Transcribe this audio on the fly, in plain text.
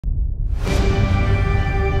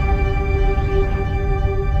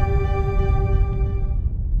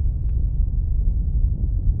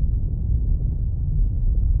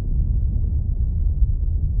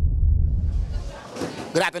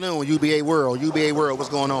Good afternoon, UBA World. UBA World,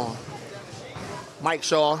 what's going on? Mike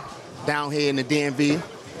Shaw, down here in the DMV,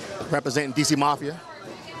 representing DC Mafia.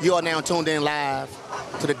 You are now tuned in live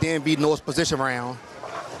to the DMV North Position Round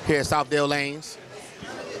here at Southdale Lanes.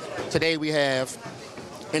 Today we have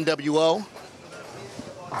NWO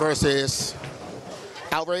versus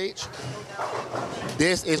Outrage.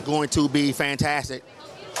 This is going to be fantastic.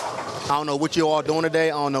 I don't know what you all doing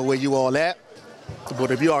today. I don't know where you all at.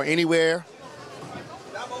 But if you are anywhere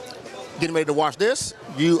getting ready to watch this,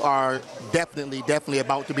 you are definitely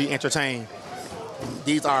about to be entertained.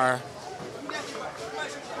 These are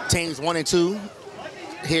teams 1 and 2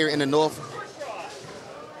 here in the North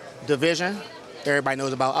Division. Everybody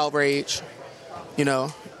knows about Outrage. You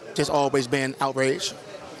know, just always been Outrage.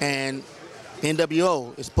 And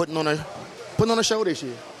NWO is putting on a show this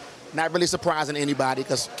year. Not really surprising anybody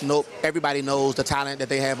because everybody knows the talent that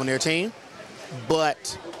they have on their team.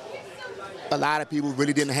 But a lot of people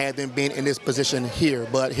really didn't have them being in this position here.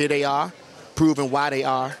 But here they are, proving why they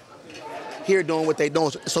are here doing what they're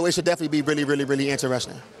doing. So it should definitely be really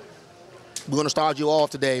interesting. We're going to start you off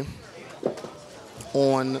today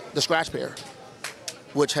on the scratch pair,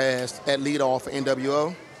 which has at lead off for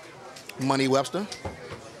NWO, Money Webster,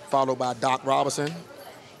 followed by Doc Robinson,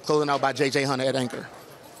 closing out by J.J. Hunter at anchor.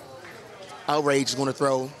 Outrage is going to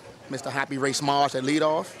throw Mr. Happy Race Marsh at lead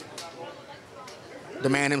off. The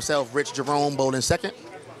man himself, Rich Jerome, bowling second,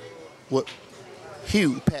 with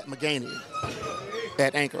Hugh Pat McGaney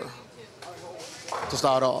at anchor to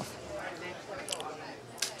start off.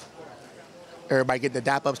 Everybody get the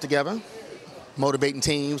dap-ups together, motivating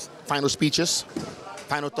teams, final speeches,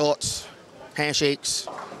 final thoughts, handshakes,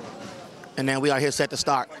 and then we are here set to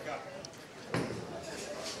start.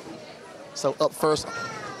 So up first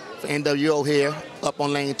for NWO here, up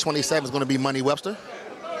on lane 27 is going to be Money Webster,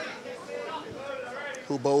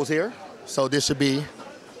 who bowls here. So this should be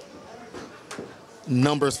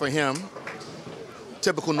numbers for him.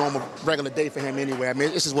 Typical, normal, regular day for him anyway. I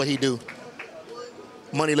mean, this is what he do.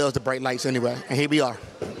 Money loves the bright lights anyway. And here we are.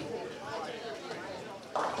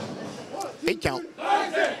 8 count.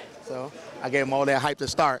 So I gave him all that hype to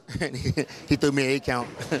start. And he threw me an 8 count.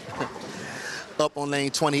 Up on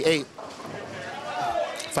lane 28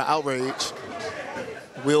 for Outrage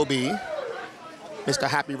will be Mr.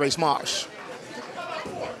 Happy Race Marsh.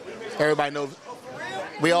 Everybody knows,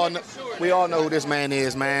 we all know who this man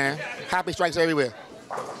is, man. Happy strikes everywhere.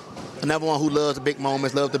 Another one who loves the big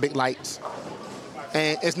moments, loves the big lights.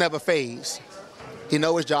 And it's never fades. He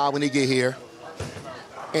knows his job when he get here.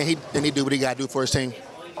 And he do what he got to do for his team.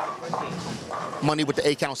 Money with the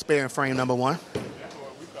 8 count spare in frame number 1.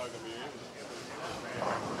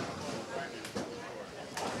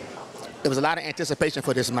 There was a lot of anticipation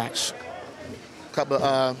for this match. A couple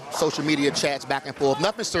of social media chats back and forth.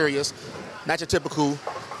 Nothing serious, not your typical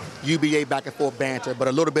UBA back and forth banter, but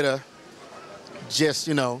a little bit of just,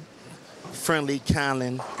 you know, friendly,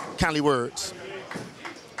 kindly words.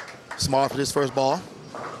 Small for this first ball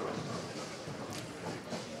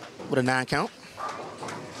with a 9 count.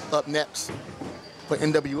 Up next for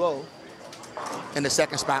NWO in the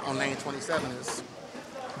second spot on lane 27 is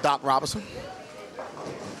Doc Robinson.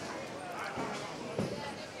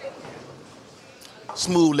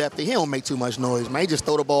 Smooth lefty. He don't make too much noise, man. He just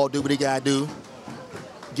throw the ball, do what he got to do,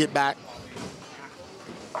 get back,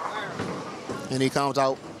 and he comes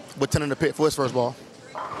out with 10 in the pit for his first ball.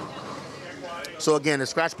 So again, the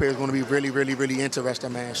scratch pair is going to be really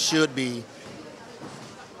interesting, man. Should be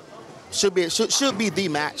the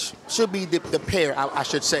match. Should be the pair, I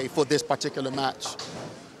should say, for this particular match.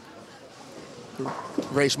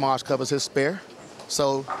 Race Marsh covers his spare.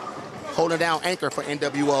 So holding down anchor for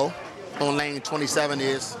NWO on lane 27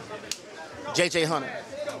 is J.J. Hunter,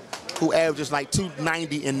 who averages like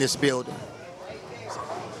 290 in this building.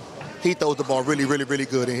 He throws the ball really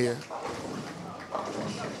good in here.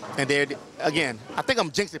 And there, again, I think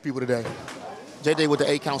I'm jinxing people today. J.J. with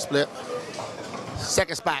the 8 count split.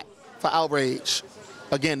 Second spot for Outrage.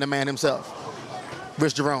 Again, the man himself,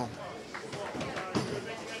 Rich Jerome.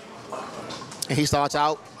 And he starts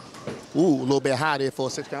out, a little bit high there for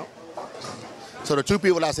a 6 count. So the two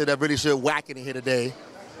people I said that really should whack it in here today,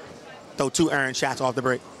 throw 2 iron shots off the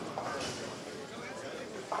break.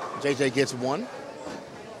 JJ gets 1.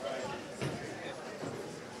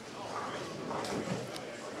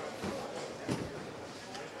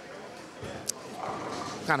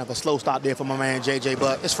 Kind of a slow start there for my man JJ,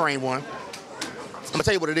 but it's frame 1. I'm gonna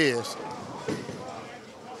tell you what it is.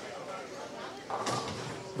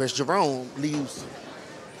 Rich Jerome leaves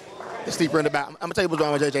the sleeper in the back. I'm gonna tell you what's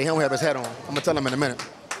wrong with JJ. He don't have his head on. I'm gonna tell him in a minute.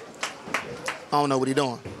 I don't know what he's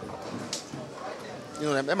doing. You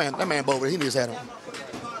know, that man Bover, he needs his head on.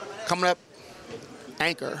 Coming up,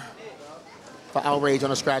 anchor for Outrage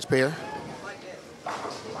on a scratch pair.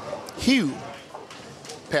 Hugh,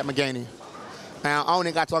 Pat McGaney. Now, I don't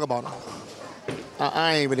even got to talk about him.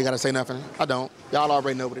 I ain't really got to say nothing. I don't. Y'all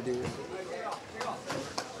already know what it is.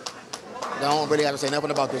 I don't really have to say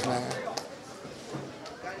nothing about this man.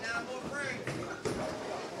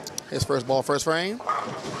 His first ball, first frame.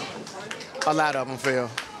 A lot of them fail.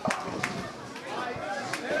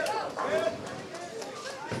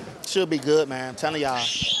 Should be good, man. I'm telling y'all.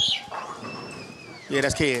 Yeah,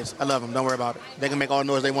 that's kids. I love them. Don't worry about it. They can make all the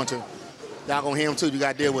noise they want to. Y'all gonna hear them too. You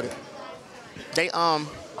gotta deal with it. They talking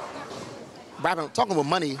with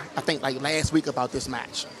Money, I think like last week about this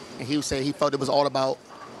match, and he said he felt it was all about,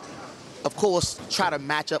 of course, try to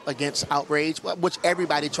match up against Outrage, which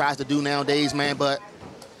everybody tries to do nowadays, man. But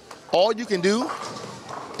all you can do,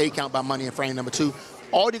 8 count by Money in frame number 2.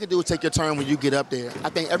 All you can do is take your turn when you get up there. I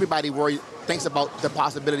think everybody thinks about the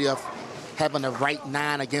possibility of having the right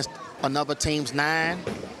 9 against another team's 9.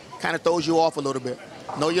 Kind of throws you off a little bit.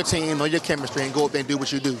 Know your team, know your chemistry, and go up there and do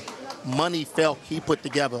what you do. Money felt he put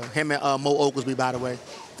together, him and Mo Oglesby, by the way,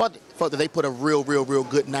 felt that they put a real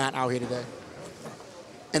good 9 out here today.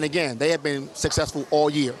 And again, they have been successful all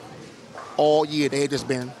year. All year, they have just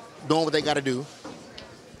been doing what they got to do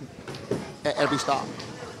at every stop.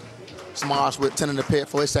 Smosh with 10 in the pit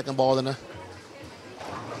for his second ball in the.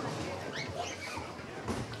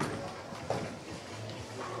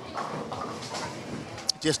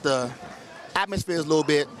 Just the atmosphere is a little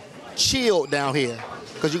bit chilled down here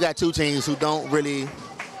because you got 2 teams who don't really,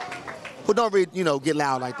 get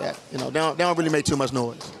loud like that. They don't really make too much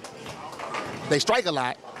noise. They strike a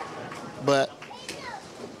lot, but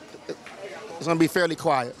it's gonna be fairly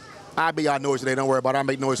quiet. I'll be y'all noise today. Don't worry about it. I'll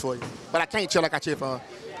make noise for you. But I can't chill like I cheer for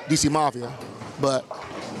DC Mafia. But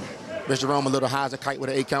Mr. Jerome a little high as a kite with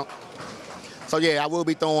an 8 count. So yeah, I will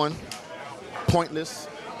be throwing pointless,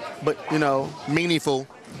 but meaningful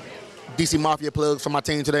DC Mafia plugs for my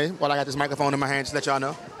team today. While I got this microphone in my hand, just let y'all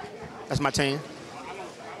know. That's my team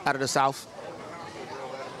out of the South.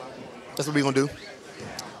 That's what we're gonna do.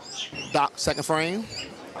 Doc, second frame.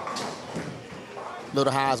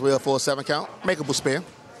 Little high as well for a 7 count. Makeable spare.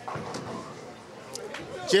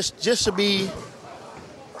 Just should be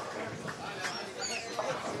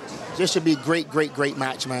great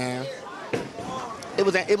match, man. It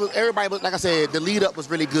was everybody, like I said, the lead up was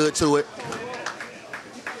really good to it.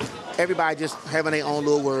 Everybody just having their own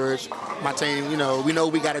little words. My team, we know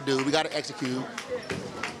what we got to do. We got to execute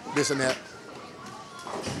this and that.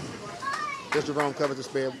 This Jerome covers the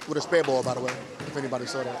spare with a spare ball, by the way, if anybody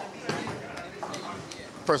saw that.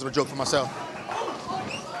 Personal joke for myself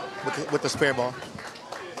with the spare ball.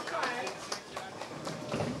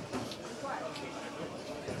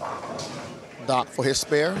 Doc for his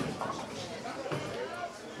spare.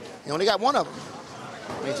 He only got one of them.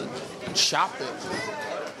 He chopped it.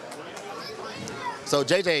 So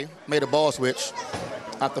JJ made a ball switch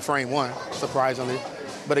after frame 1, surprisingly.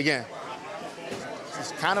 But again,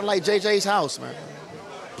 it's kind of like JJ's house, man.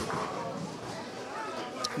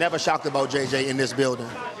 Never shocked about JJ in this building.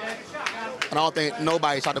 And I don't think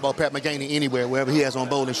nobody talked about Pat McGaney anywhere, wherever he has on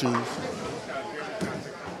bowling shoes.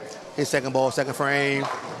 His second ball, second frame.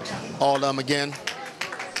 All of them again.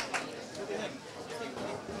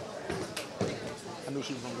 I knew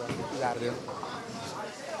she was going to go. She's out of there.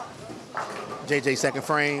 JJ second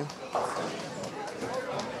frame.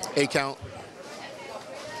 8 count.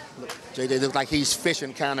 Look, JJ looks like he's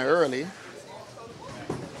fishing kind of early.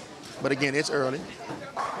 But again, it's early.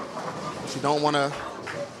 So you don't want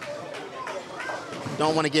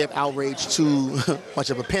to give Outrage too much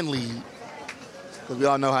of a pin lead. Because we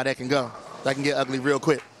all know how that can go. That can get ugly real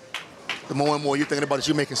quick. The more and more you're thinking about it,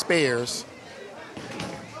 you're making spares,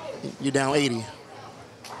 you're down 80.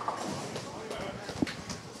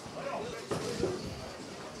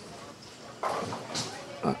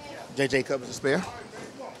 JJ covers the spare.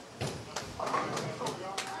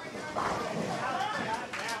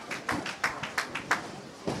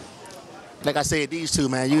 Like I said, these two,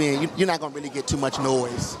 man, you're not gonna really get too much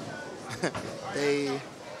noise. They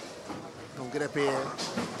gonna get up here,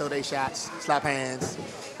 throw their shots, slap hands,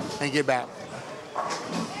 and get back.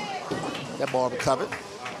 That ball recovered.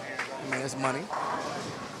 Man, it's money.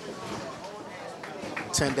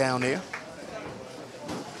 10 down there.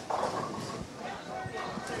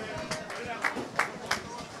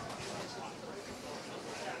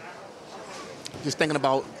 Just thinking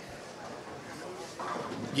about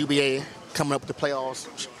UBA coming up with the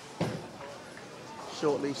playoffs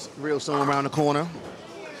shortly, real soon around the corner.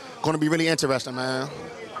 Going to be really interesting, man.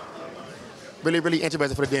 Really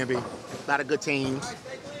interesting for the DMV. A lot of good teams.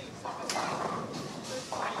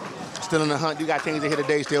 Still in the hunt. You got things to hit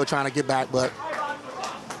today, still trying to get back, but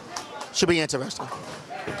should be interesting.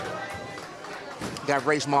 Got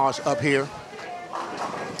Race Marsh up here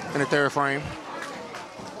in the third frame,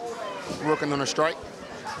 working on a strike.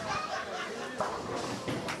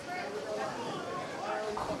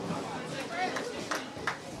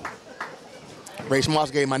 Race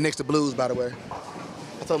Marsh gave my Knicks the blues, by the way.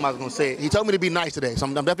 I told him I was going to say it. He told me to be nice today, so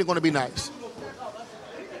I'm definitely going to be nice.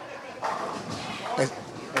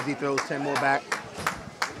 As he throws 10 more back.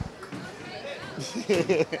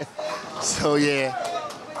 So, yeah.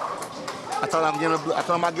 I told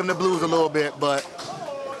him I'd give him the blues a little bit, but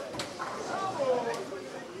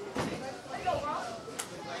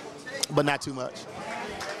not too much.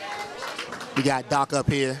 We got Doc up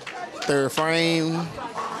here, third frame.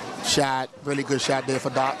 Shot, really good shot there for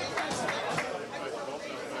Doc.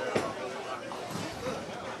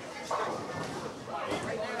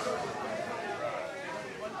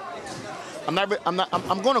 I'm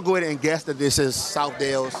going to go ahead and guess that this is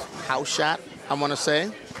Southdale's house shot, I want to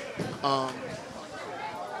say.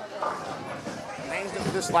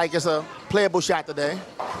 Just like it's a playable shot today.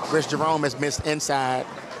 Rich Jerome has missed inside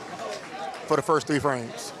for the first 3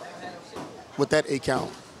 frames with that 8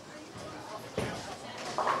 count.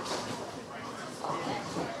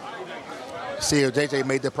 See if JJ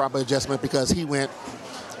made the proper adjustment because he went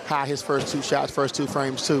high his first 2 shots, first 2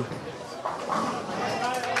 frames too.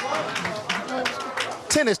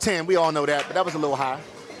 10 is 10, we all know that, but that was a little high.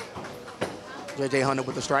 JJ Hunter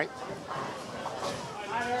with the strike.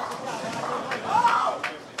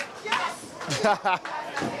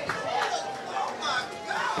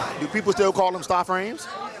 Do people still call them star frames?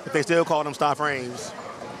 If they still call them star frames,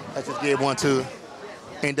 let's just give one to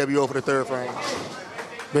NWO for the third frame.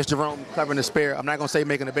 Rich Jerome covering the spare. I'm not going to say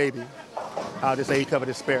making a baby. I'll just say he covered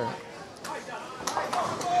his spare.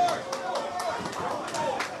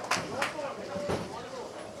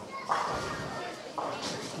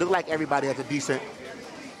 Look like everybody has a decent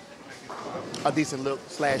look /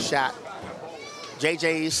 shot.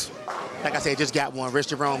 JJ's, like I said, just got one. Rich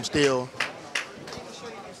Jerome still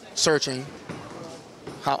searching.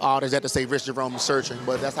 How odd is that to say Rich Jerome is searching,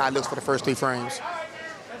 but that's how it looks for the first 3 frames.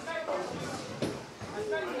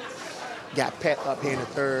 Got Pet up here in the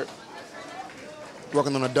third,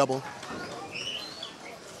 working on a double.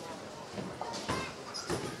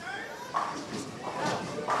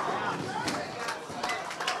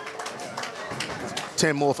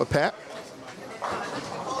 $10 more for Pat.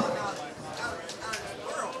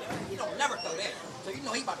 You don't never throw that, so you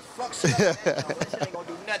know he about to fuck shit up. Shit ain't gonna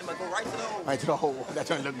do nothing but go right to the hole. Right to the hole. That's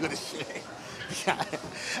trying to look good as shit.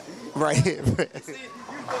 Right here.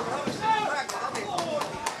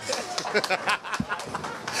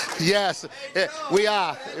 Yes, we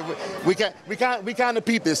are. We kind of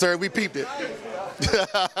peeped it, sir. We peeped it.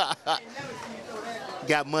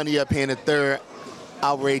 Got money up here in the third.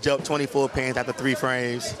 Outrage up 24 pins after 3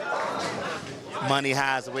 frames. Money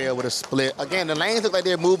high as well with a split. Again, the lanes look like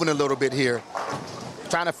they're moving a little bit here.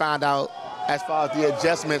 Trying to find out as far as the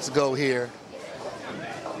adjustments go here.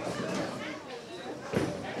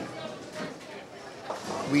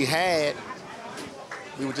 We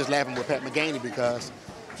were just laughing with Pat McGaney because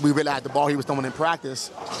we realized the ball he was throwing in practice,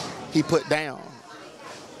 he put down.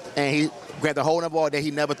 And he grabbed a hold of the ball that he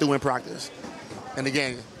never threw in practice. And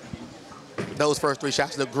again, those first 3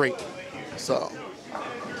 shots look great. So.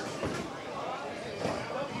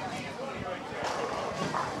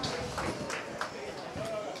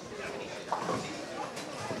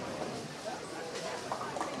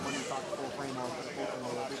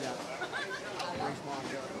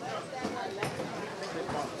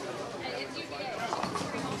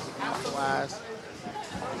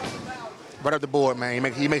 Right up the board,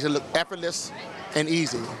 man. He makes it look effortless and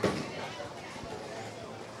easy.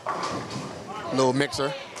 Little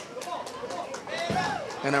mixer.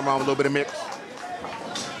 And I'm wrong with a little bit of mix.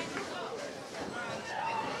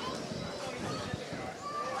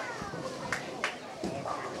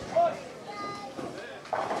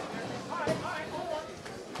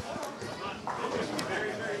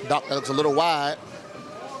 Doc, that looks a little wide.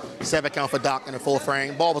 7 count for Doc in the 4th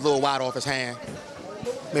frame. Ball was a little wide off his hand.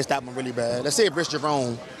 Missed that one really bad. Let's see if Rich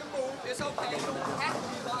Jerome. His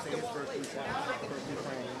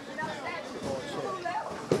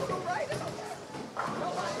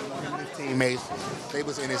teammates, they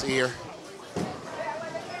was in his ear.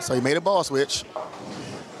 So he made a ball switch.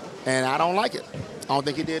 And I don't like it. I don't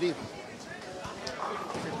think he did either.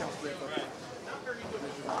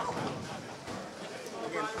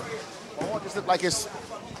 Ball just looked like it's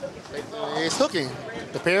hooking.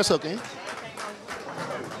 The pair's hooking.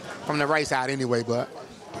 From the right side anyway, but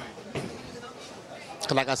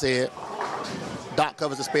like I said, Doc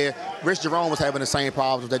covers the spare. Rich Jerome was having the same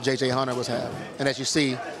problems that J.J. Hunter was having. And as you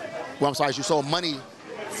see, well, I'm sorry, as you saw, Money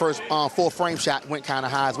first full frame shot went kind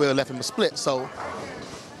of high as well, left him a split. So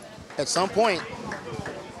at some point,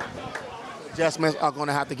 adjustments are going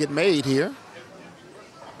to have to get made here.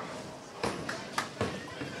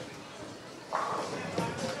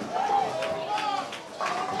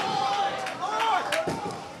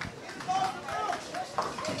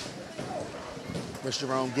 Rich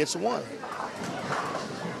Jerome gets one.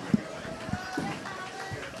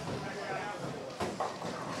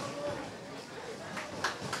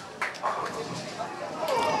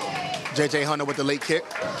 J.J. Hunter with the late kick.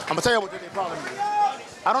 I'm going to tell you what JJ problem is.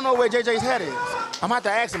 I don't know where JJ's head is. I'm going to have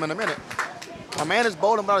to ask him in a minute. My man is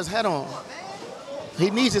bowling without his head on.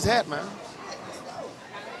 He needs his hat, man.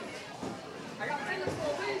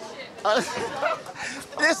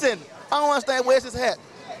 Listen, I don't understand where's his hat.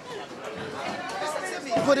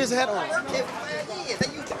 He put his hat on. They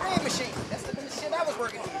used the red machine. That's the shit I was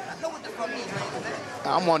working with. I know what the fuck these niggas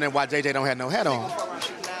are. I'm wondering why JJ don't have no hat on.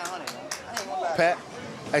 Pat,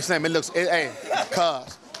 hey Sam, it looks, hey,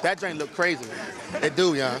 cuz, that drink look crazy. It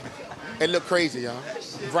do, y'all. It look crazy, y'all.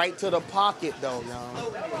 Right to the pocket, though,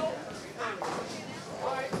 y'all.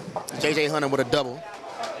 J.J. Hunter with a double.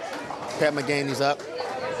 Pat McGaney's up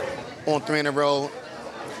on 3 in a row.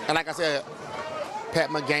 And like I said, Pat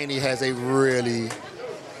McGaney has a really...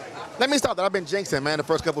 Let me stop that. I've been jinxing, man, the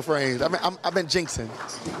first couple frames. I've been jinxing.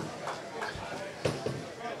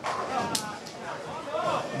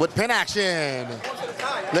 With pin action.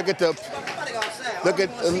 Look at the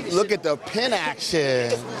pin action.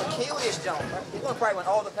 Kill this jump. He's gonna probably win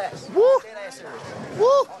all the passes. Woo!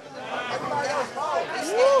 Woo! Everybody else ball. He's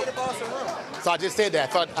scared to get the ball some room. So I just said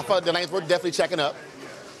that. I thought the lanes were definitely checking up.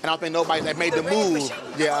 And I don't think nobody that made the move.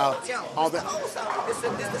 Yeah. This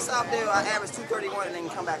the South there. I average 231 and then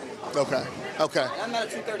come back again. Okay. Okay. I'm not a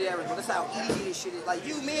 230 average, but that's how easy this shit is. Like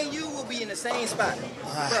me and you will be in the same spot.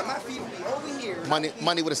 Bro, my feet will be over here.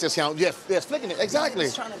 Money with a 6 count. Yes, flicking it. Exactly.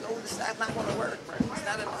 Just trying to go to the side, not going to work, bro. It's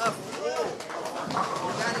not enough. You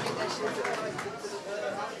gotta get that shit to the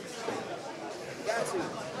You got to.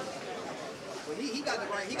 But he got the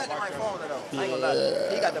right formula though. I ain't gonna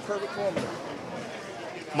lie. He got the perfect formula.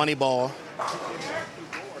 Money ball.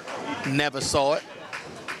 Never saw it.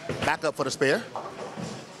 Back up for the spare.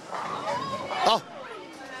 Oh.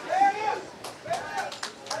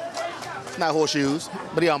 Not horseshoes,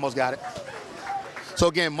 but he almost got it. So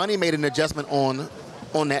again, Money made an adjustment on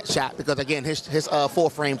that shot because again his full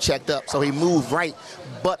frame checked up, so he moved right.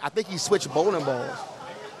 But I think he switched bowling balls,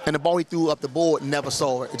 and the ball he threw up the board never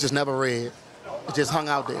saw it. It just never read. It just hung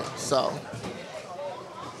out there. So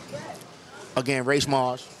again, Race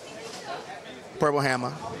Marsh, Purple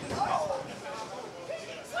Hammer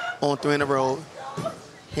on 3 in a row.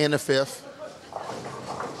 Here in the 5th.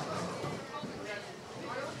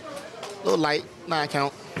 A little light, 9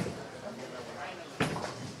 count.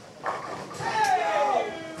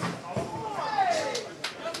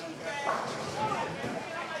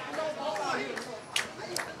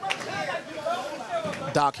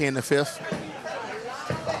 Doc here in the 5th.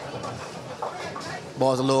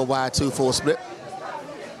 Ball's a little wide too, full split.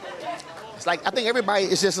 It's like, I think everybody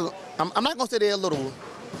is just, I'm not gonna say they're a little,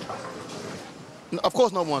 of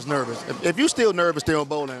course no one's nervous. If you're still nervous, still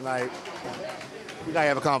bowling, like, you gotta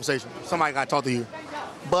have a conversation. Somebody gotta talk to you.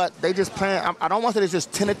 But they just playing, I don't want to say it's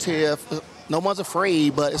just tentative, no one's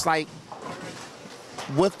afraid, but it's like,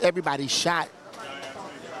 with everybody's shot,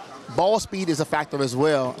 ball speed is a factor as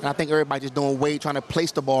well. And I think everybody just doing weight, trying to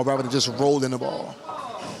place the ball rather than just rolling the ball.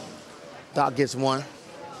 Doc gets one.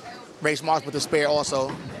 Race Marks with the spare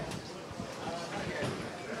also.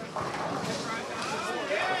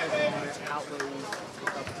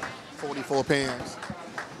 .44 pins.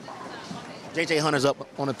 J.J. Hunter's up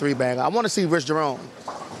on a 3-bag. I want to see Rich Jerome.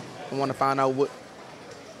 I want to find out what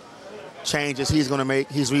changes he's going to make.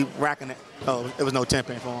 He's re-racking it. Oh, there was no 10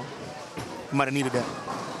 pin for him. He might have needed that.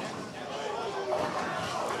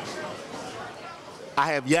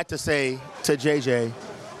 I have yet to say to J.J.,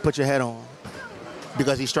 put your head on,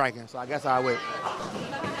 because he's striking. So I guess I'll wait.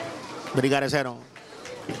 But he got his head on.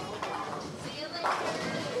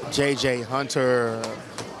 J.J. Hunter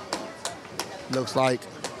looks like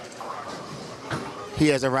he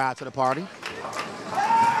has arrived to the party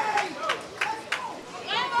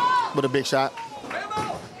with a big shot.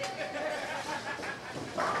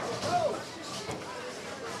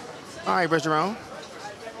 All right, Rich Jerome.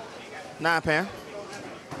 9 pin.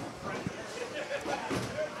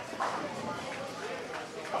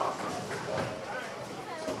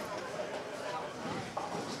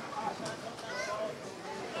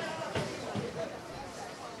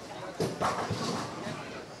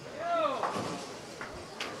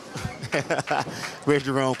 Rich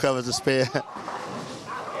Jerome covers the spare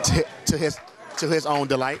to his own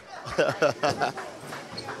delight.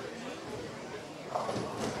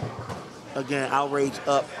 Again, Outrage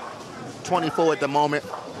up 24 at the moment,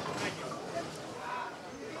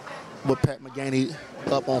 with Pat McGaney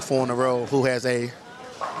up on 4 in a row, who has a,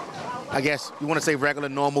 I guess you want to say regular,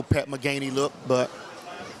 normal Pat McGaney look, but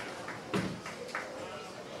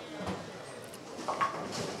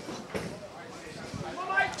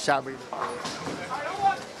shot reader.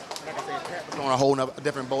 Like I said, Pat was on a whole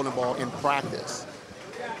different bowling ball in practice.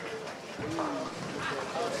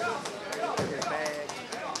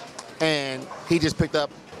 And he just picked up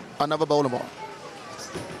another bowling ball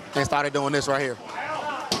and started doing this right here.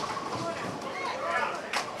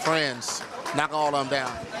 Friends, knock all of them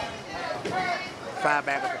down. 5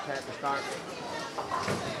 back at the Pat to start.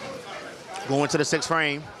 Going to the 6th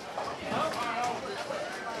frame.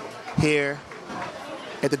 Here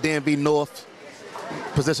at the DMV North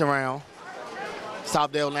position round.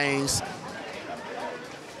 Southdale Lanes.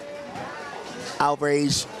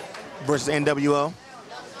 Outrage versus NWO.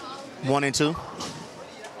 1 and 2. I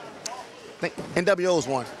think NWO's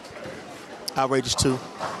 1. Outrage is 2.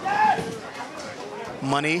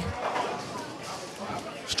 Money.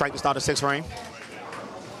 Strike to start the 6th frame.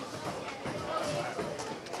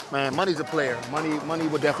 Man, Money's a player. Money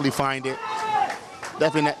will definitely find it.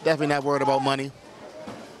 Definitely not worried about Money.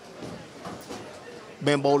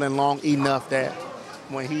 Been bowling long enough that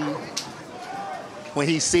when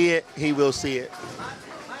he see it, he will see it.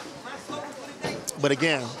 But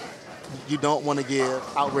again, you don't want to give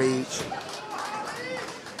Outrage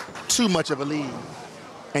too much of a lead,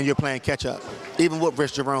 and you're playing catch up. Even with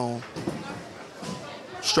Rich Jerome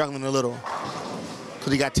struggling a little,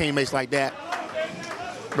 because he got teammates like that.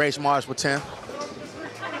 Ray Marsh with 10.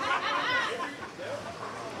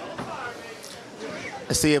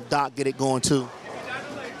 Let's see if Doc get it going too.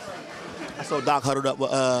 I saw Doc huddled up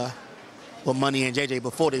with Money and JJ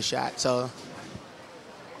before this shot, so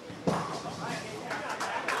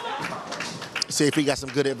see if he got some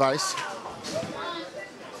good advice.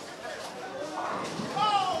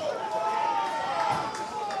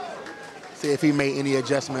 See if he made any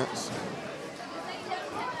adjustments.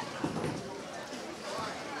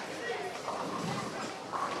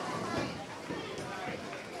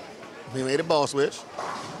 He made a ball switch.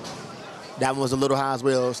 That one was a little high as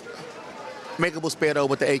well. Makeable spare though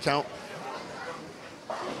with the 8 count.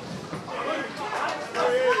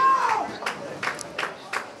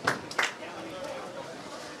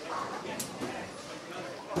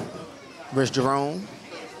 Rich Jerome.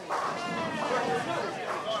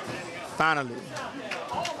 Finally.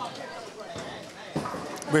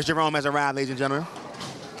 Rich Jerome has arrived, ladies and gentlemen.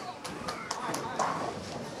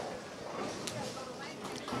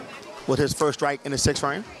 With his first strike in the 6th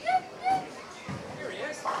frame.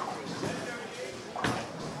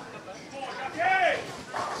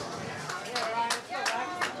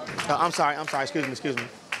 I'm sorry, excuse me.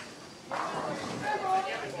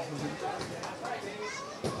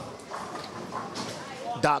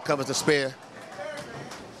 Doc covers the spare.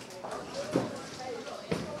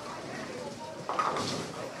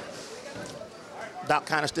 Doc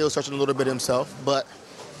kind of still searching a little bit himself, but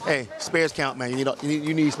hey, spares count, man.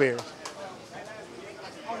 You need spares.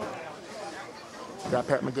 Got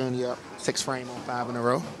Pat McGaney up, 6th frame on 5 in a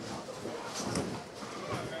row.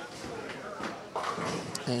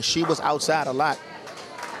 And she was outside a lot.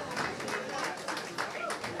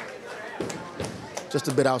 Just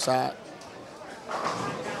a bit outside.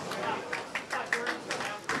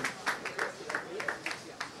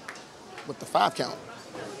 With the 5 count.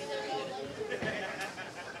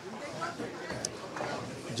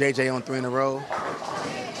 JJ on 3 in a row.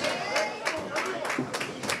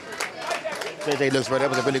 JJ looks ready. That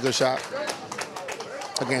was a really good shot.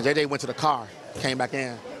 Again, JJ went to the car, came back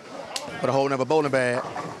in with a whole nother bowling bag.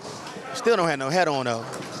 Still don't have no head on though.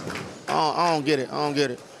 I don't get it.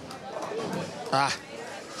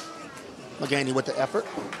 McGaney with the effort.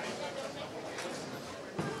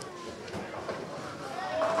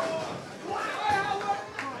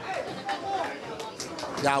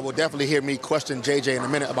 Y'all will definitely hear me question JJ in a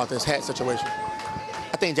minute about this hat situation.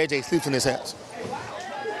 I think JJ sleeps in his hats.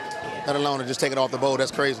 Let alone to just take it off the bowl.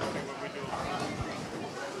 That's crazy.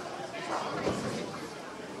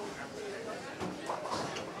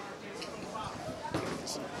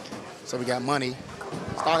 So we got Money.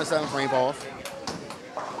 Starting 7th frame off.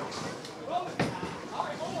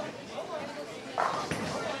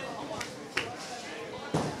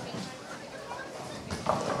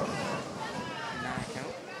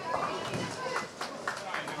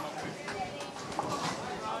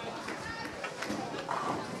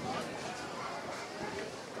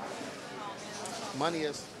 Money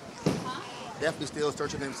is definitely still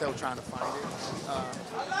searching himself, trying to find it.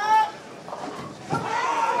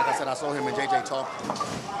 Like I said, I saw him and JJ talk.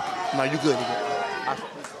 No, you good, you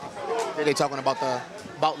good. JJ talking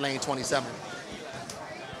about lane 27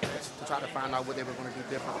 to try to find out what they were going to do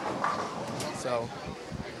different. So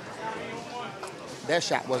that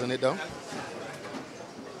shot wasn't it though.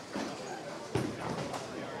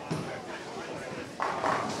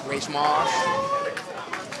 Ray Smalls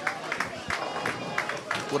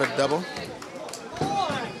with a double.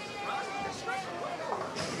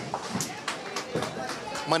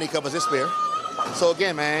 Money covers this spear. So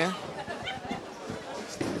again, man,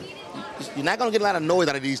 you're not gonna get a lot of noise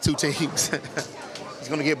out of these two teams. It's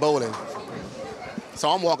gonna get bowling. So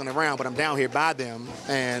I'm walking around, but I'm down here by them,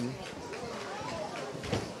 and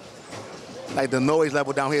like the noise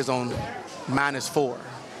level down here is on -4.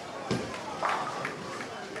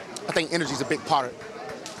 I think energy is a big part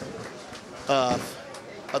of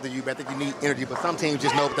the UBA. I think you need energy, but some teams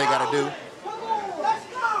just know what they gotta do.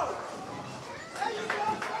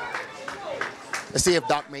 Let's see if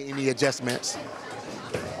Doc made any adjustments.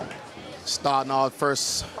 Starting off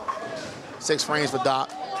first 6 frames for Doc.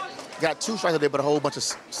 Got 2 strikes there, but a whole bunch of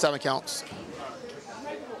 7 counts.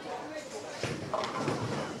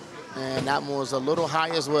 And that one was a little high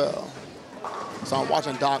as well. So I'm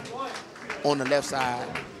watching Doc on the left side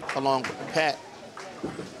along with Pat.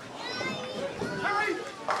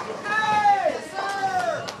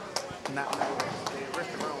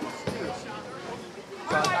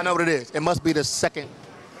 I know what it is. It must be the second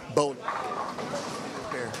bowler.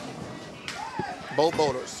 Both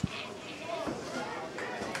bowlers.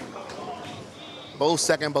 Both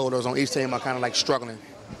second bowlers on each team are kind of like struggling.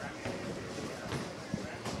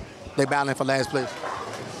 They battling for last place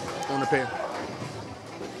on the pair.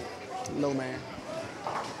 Low man.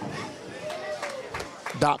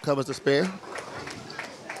 Doc covers the spare,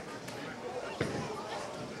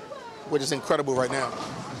 which is incredible right now,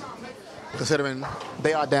 considering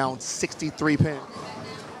they are down 63 pins.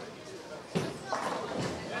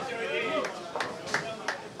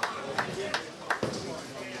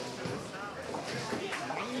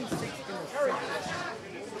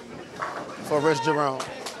 For Rich Jerome.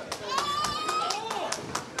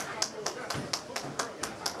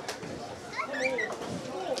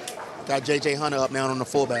 Got J.J. Hunter up now on the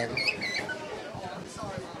fullback.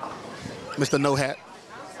 Mr. No Hat.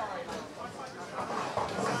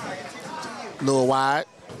 A little wide.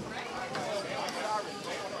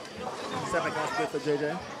 7 count split for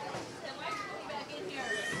J.J.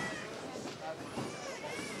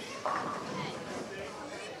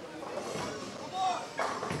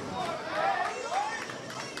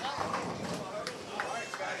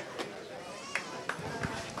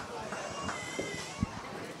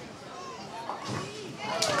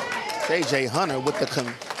 J.J. Hunter with the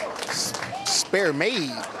spare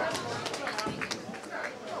made.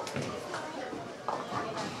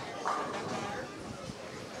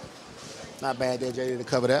 Not bad there, J.J. to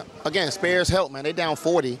cover that. Again, spares help, man. They down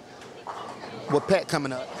 40 with Pet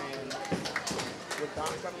coming up. With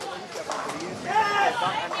Doc coming up,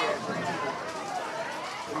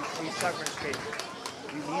 he's covering space.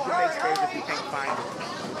 You need to make space if you can't find it.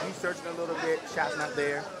 If you searching a little bit, shot's not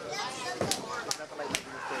there. It's nothing like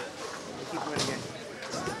making a mistake. Keep doing it again.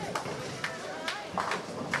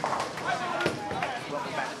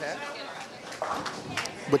 Welcome back to that.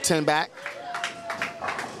 With 10 back.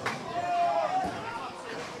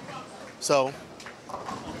 So,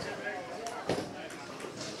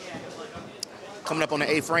 coming up on the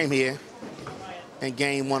 8th frame here in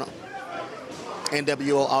game 1,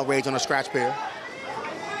 NWO Outrage on a scratch pair.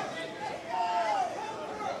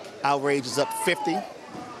 Outrage is up 50.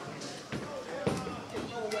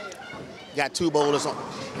 Got 2 bowlers,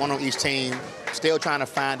 1 on each team. Still trying to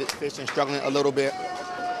find it, fishing, struggling a little bit.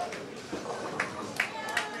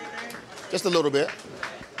 Just a little bit.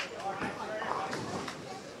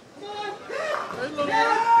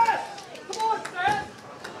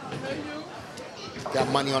 Got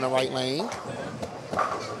money on the right lane.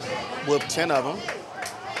 With 10 of them.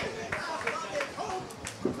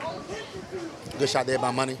 Good shot there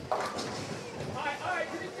by Money.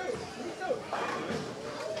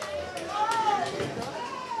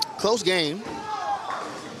 Close game.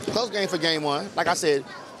 Close game for game 1. Like I said,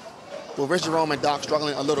 with Rich Jerome and Doc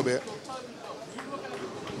struggling a little bit,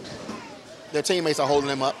 their teammates are holding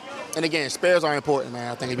them up. And again, spares are important,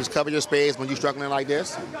 man. I think if you cover your spares when you're struggling like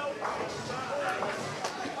this,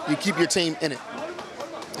 you keep your team in it.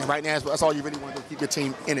 And right now, that's all you really want to do, keep your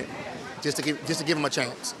team in it, just to give them a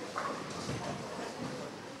chance.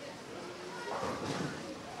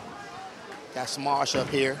 Got Smarsh up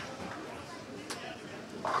here.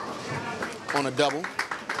 on a double.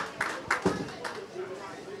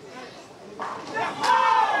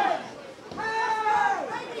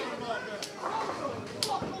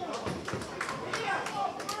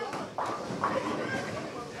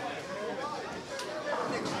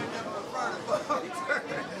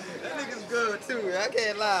 That nigga's good too, man. I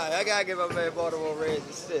can't lie. I gotta give my man Baltimore Reds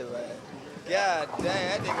a shit, man. God damn,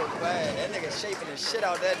 that nigga bad. That nigga shaping the shit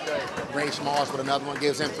out that day. Ray Smalls with another one,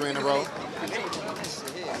 gives him 3 in a row. This shit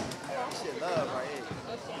here. This shit love right here.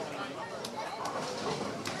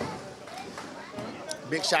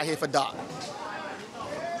 Big shot here for Doc.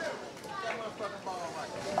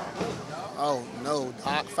 Oh no,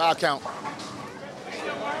 Doc, foul count.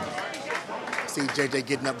 See JJ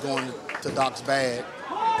getting up, going to Doc's bag.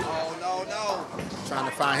 Oh, no. Trying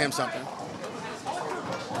to find him something.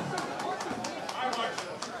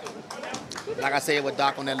 Like I said with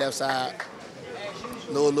Doc on that left side,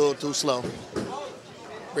 a little too slow.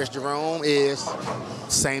 Rich Jerome is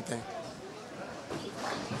same thing.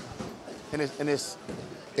 And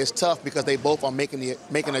it's tough because they both are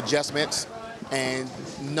making adjustments and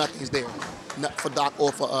nothing's there. Not for Doc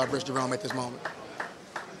or for Rich Jerome at this moment.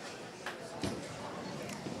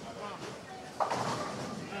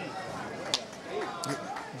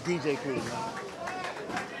 DJ Cruz.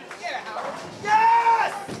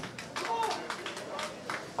 Yes!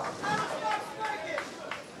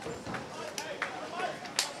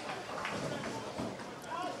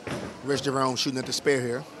 Rich Jerome shooting at the spare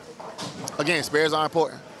here. Again, spares are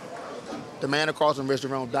important. The man across from Rich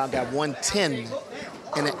Jerome, Doc, got 110 in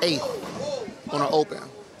the 8th on an open.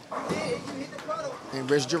 And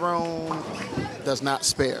Rich Jerome does not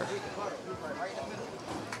spare.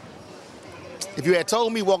 If you had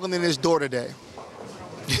told me walking in this door today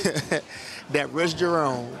that Rich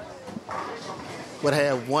Jerome would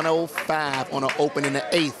have 105 on an open in the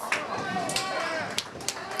 8th,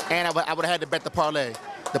 and I would have had to bet the parlay.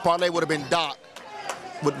 The parlay would have been Doc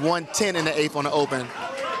with 110 in the 8th on the open.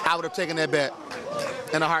 I would have taken that bet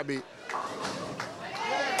in a heartbeat.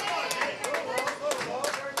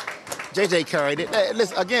 JJ carried it. Hey,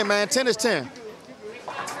 listen, again, man, 10 is 10.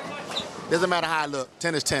 Doesn't matter how I look,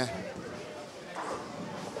 10 is 10.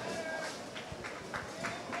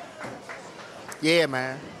 Yeah,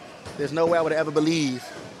 man. There's no way I would ever believe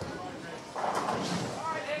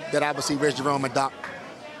that I would see Rich Jerome and Doc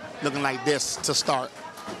looking like this to start.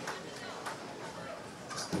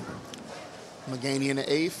 McGaney in the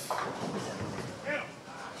 8th.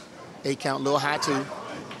 8 count, a little high too.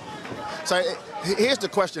 So here's the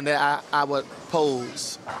question that I would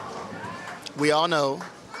pose. We all know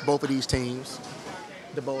both of these teams,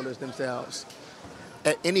 the bowlers themselves.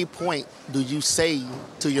 At any point, do you say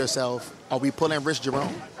to yourself, are we pulling Rich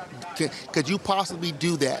Jerome? Could you possibly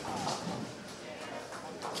do that?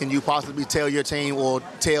 Can you possibly tell your team or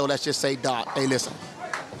tell, let's just say, Doc, hey, listen,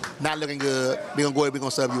 not looking good. We're going to go ahead, we're going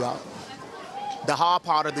to sub you out. The hard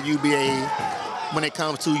part of the UBA when it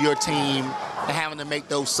comes to your team and having to make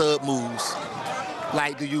those sub moves,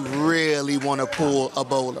 like, do you really want to pull a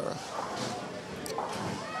bowler?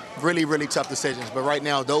 Really, really tough decisions. But right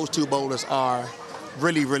now, those two bowlers are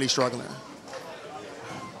really, really struggling.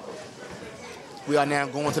 We are now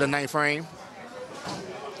going to the 9th frame.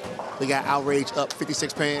 We got Outrage up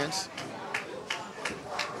 56 pins.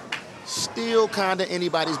 Still kind of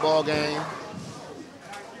anybody's ball game.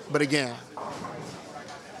 But again,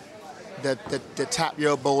 the tap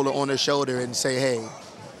your bowler on the shoulder and say, hey,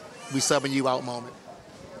 we subbing you out moment.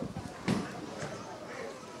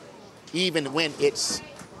 Even when it's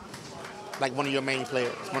like one of your main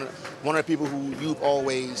players, one of the people who you've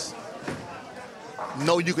always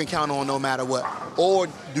know you can count on no matter what. Or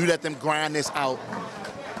do you let them grind this out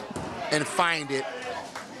and find it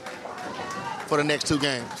for the next 2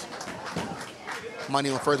 games? Money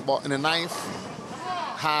on first ball in the 9th.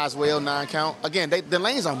 High as well, 9 count. Again, the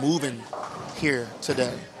lanes are moving here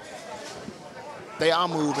today. They are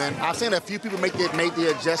moving. I've seen a few people make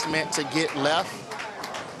the adjustment to get left.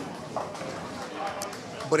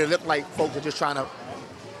 But it looked like folks are just trying to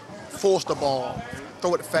force the ball,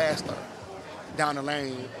 throw it faster down the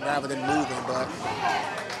lane rather than moving. But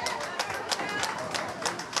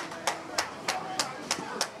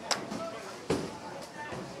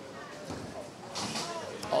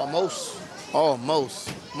almost.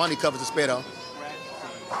 Money covers the spare though.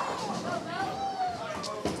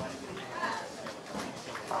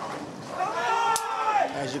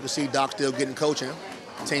 As you can see, Doc still getting coaching.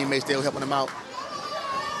 Teammates still helping him out.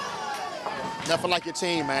 Nothing like your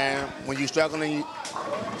team, man. When you're struggling,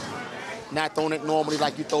 not throwing it normally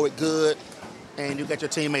like you throw it good, and you got your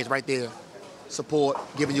teammates right there, support,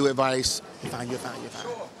 giving you advice. You're fine.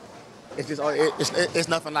 It's just, it's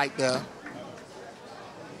nothing like the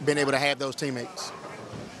being able to have those teammates.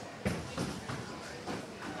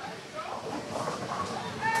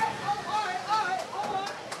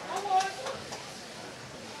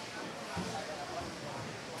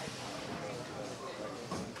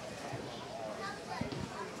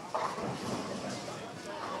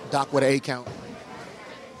 Doc with an 8 count.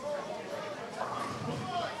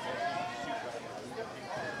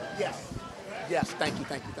 Yes. Yes, thank you.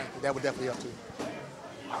 That would definitely help too.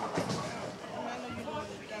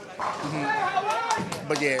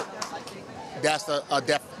 But yeah, that's a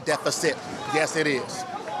deficit. Yes, it is.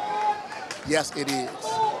 Yes, it is.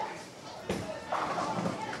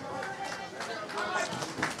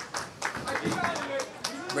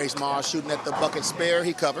 Race Mars shooting at the bucket spare.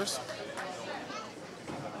 He covers.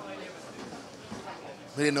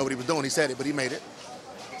 He didn't know what he was doing. He said it, but he made it.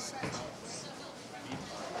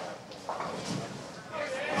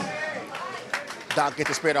 Doc gets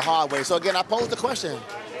to spare the hard way. So again, I posed the question.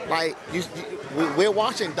 Like, we're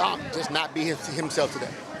watching Doc just not be himself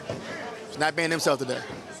today. He's not being himself today.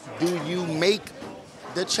 Do you make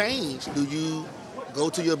the change? Do you go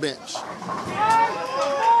to your bench?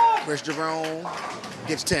 Chris Jerome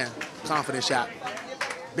gets 10. Confident shot.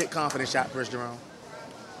 Big confident shot, Chris Jerome.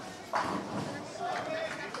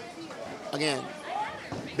 Again,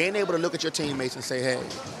 being able to look at your teammates and say, hey,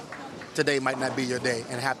 today might not be your day,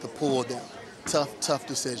 and have to pull them. Tough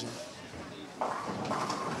decision.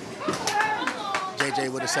 JJ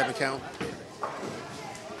with a 7 count.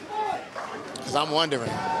 Because I'm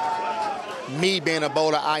wondering, me being a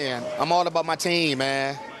bowler I'm all about my team,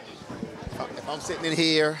 man. If I'm sitting in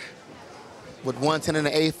here with 110 in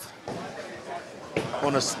the 8th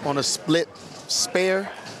on a split spare,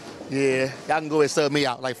 yeah, y'all can go ahead and sub me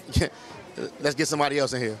out. Like, let's get somebody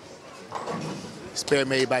else in here. Spare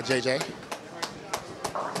made by JJ.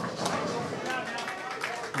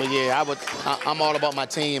 But yeah, I'm all about my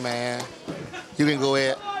team, man. You can go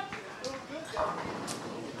ahead.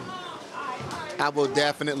 I will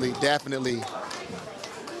definitely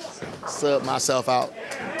sub myself out.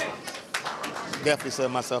 Definitely sub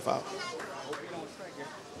myself out.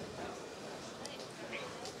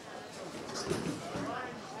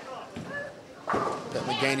 Got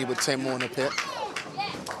McGaney with 10 more in the pit.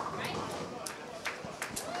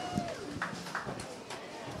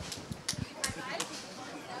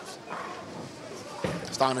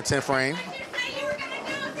 Starting the 10th frame.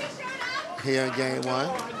 Here in game 1.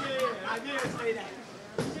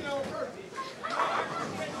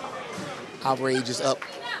 Outrage is up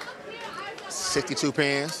 62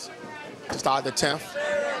 pins to start the 10th.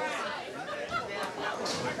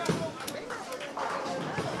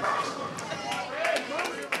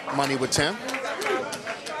 Money with 10.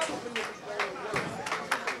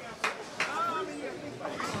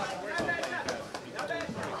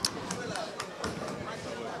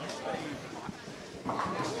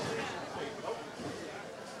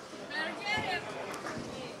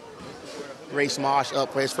 Race Marsh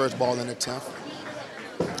up for his first ball in the 10th.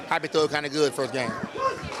 Happy throw kind of good first game.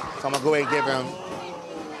 So I'm going to go ahead and give him,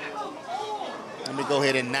 let me go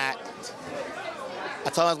ahead and not, I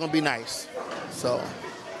told him I was going to be nice. So,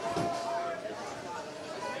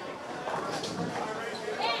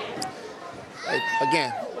 hey,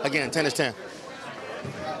 again, 10 is 10.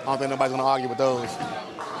 I don't think nobody's going to argue with those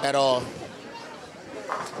at all.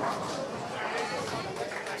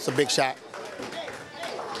 It's a big shot.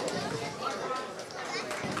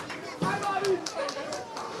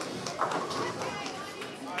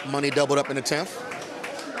 Money doubled up in the 10th.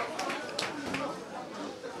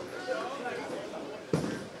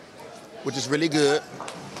 Which is really good.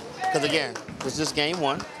 Because again, this is game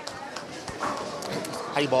 1.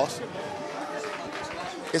 How you, boss?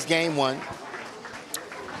 It's game 1.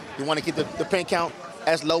 You want to keep the pin count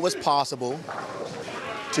as low as possible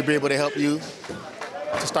to be able to help you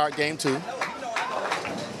to start game 2.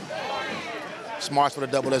 Smarts for the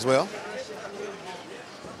double as well.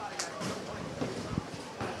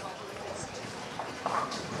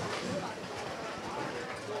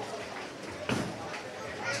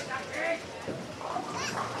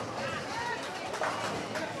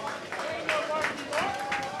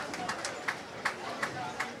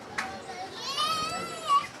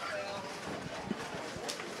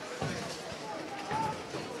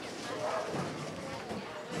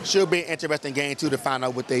 Should be an interesting game, too, to find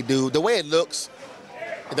out what they do. The way it looks,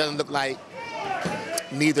 it doesn't look like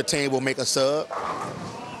neither team will make a sub.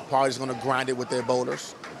 Probably just going to grind it with their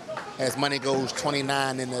bowlers. As Money goes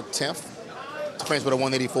 29 in the 10th. To finish with a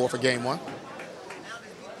 184 for game 1.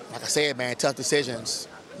 Like I said, man, tough decisions.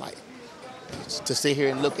 Like, to sit here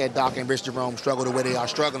and look at Doc and Rich Jerome struggle the way they are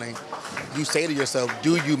struggling, you say to yourself,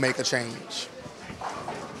 do you make a change?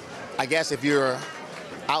 I guess if you're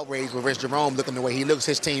outraged with Rich Jerome looking the way he looks,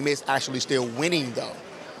 his team is actually still winning, though.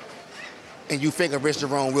 And you figure Rich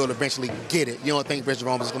Jerome will eventually get it. You don't think Rich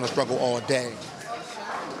Jerome is going to struggle all day.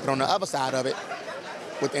 But on the other side of it,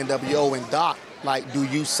 with NWO and Doc, like, do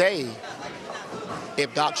you say,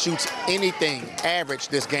 if Doc shoots anything average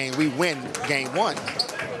this game, we win game 1?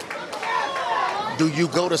 Do you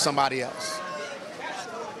go to somebody else?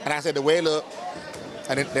 And I said the way it looked,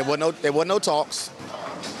 and there were no talks.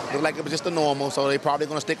 It looked like it was just a normal, so they're probably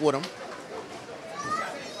going to stick with him.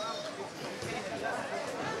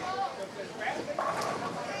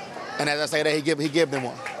 And as I say that, he give them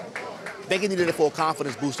one. They needed it for a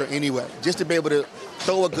confidence booster anyway, just to be able to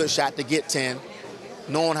throw a good shot to get 10,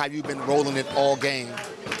 knowing how you've been rolling it all game.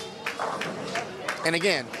 And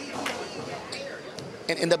again,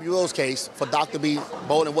 in NWO's case, for Doc to be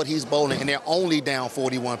bowling what he's bowling, and they're only down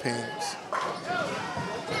 41 pins.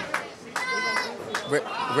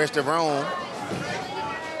 Rich Jerome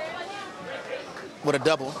with a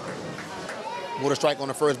double, with a strike on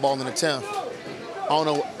the first ball in the 10th. I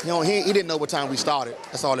don't know, he didn't know what time we started.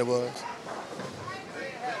 That's all it was.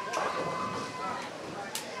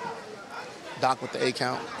 Doc with the 8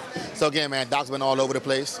 count. So again, man, Doc's been all over the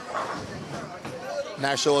place.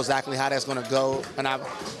 Not sure exactly how that's going to go. And I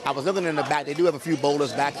was looking in the back. They do have a few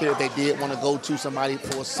bowlers back here if they did want to go to somebody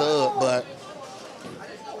for a sub, but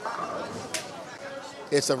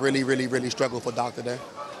it's a really, really, really struggle for Doc today.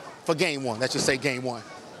 For game 1, let's just say game 1.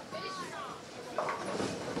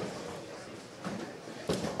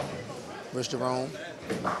 Rich Jerome,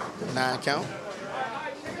 9 count.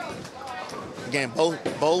 Again,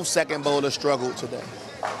 both second bowlers struggled today.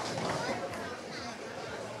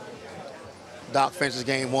 Doc finishes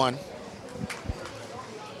game 1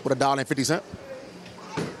 with $1.50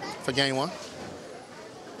 for game 1.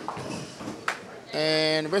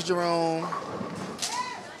 And Rich Jerome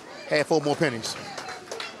had 4 more pennies.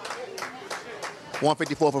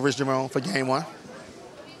 154 for Rich Jerome for game 1.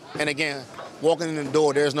 And again, walking in the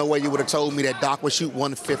door, there's no way you would have told me that Doc would shoot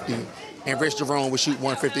 150 and Rich Jerome would shoot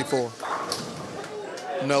 154.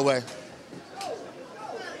 No way.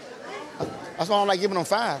 That's why I don't like giving them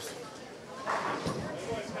 5s.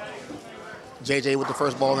 JJ with the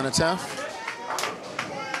first ball in the 10th.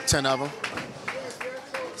 10 of them.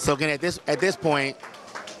 So again, at this point,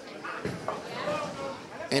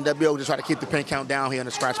 NWO just try to keep the pin count down here in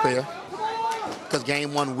the scratch pair, because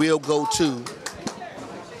game 1 will go to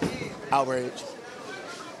Outrage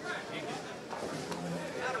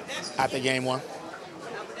after game 1.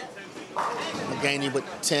 McGaney with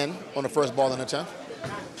 10 on the first ball in the 10th.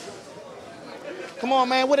 Come on,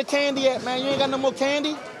 man, where the candy at, man? You ain't got no more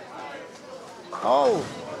candy? Oh.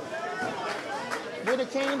 Where the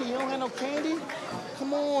candy? You don't have no candy?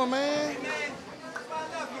 Come on, man.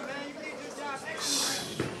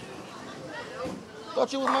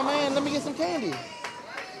 Thought you was my man. Let me get some candy. You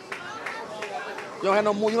don't have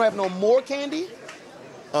no more? You don't have no more candy?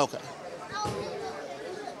 Okay.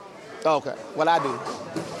 Okay. Well, I do.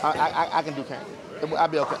 I can do candy. I'll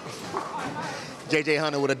be okay. JJ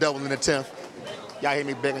Hunter with a double in the 10th. Y'all hear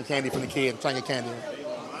me begging candy from the kid. I'm trying to get candy.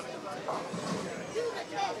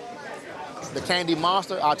 The candy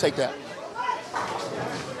monster, I'll take that.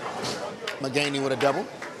 McGaney with a double.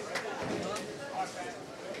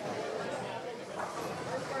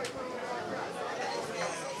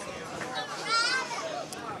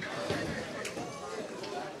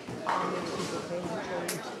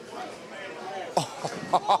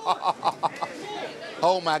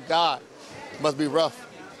 Oh my God, must be rough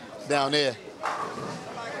down there.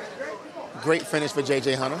 Great finish for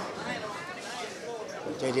JJ Hunter.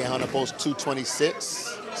 JJ Hunter posts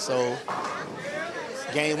 226. So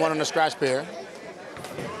game 1 on the scratch pair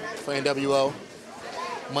for NWO.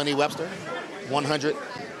 Money Webster,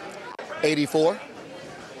 184.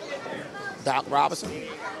 Doc Robinson,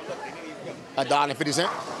 $1.50.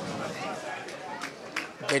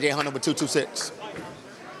 JJ Hunter with 226.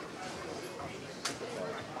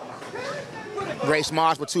 Grace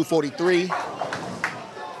Marsh with 243.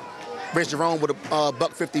 Rich Jerome with a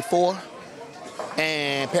 $1.54.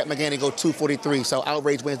 And Pat McGaney go 243. So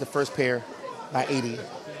Outrage wins the first pair by 80.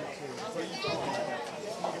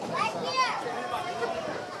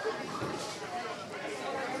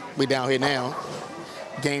 We down here now.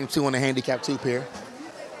 Game 2 on the handicap 2 pair.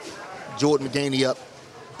 Jordan McGaney up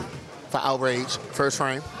for Outrage, first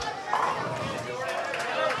frame.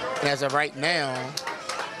 And as of right now,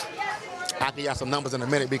 I'll give y'all some numbers in a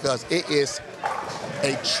minute because it is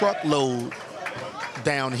a truckload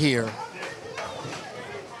down here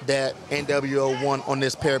that NWO won on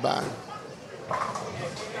this pair by.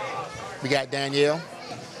 We got Danielle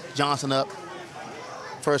Johnson up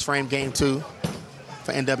First frame, game 2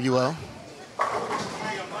 for NWO.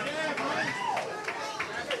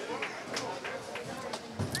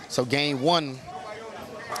 So game 1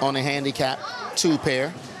 on the handicap 2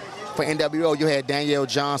 pair. For NWO, you had Danielle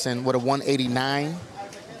Johnson with a 189,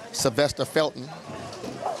 Sylvester Felton,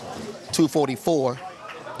 244,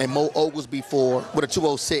 and Mo Oglesby with a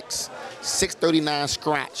 206, 639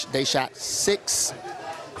 scratch. They shot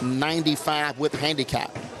 695 with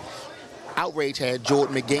handicap. Outrage had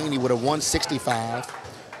Jordan McGaney with a 165,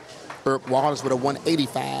 Irk Wallace with a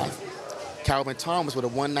 185, Calvin Thomas with a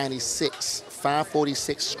 196,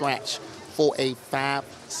 546 scratch for a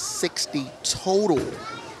 560 total.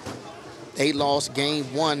 They lost game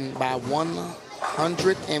 1 by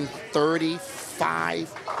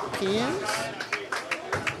 135 pins.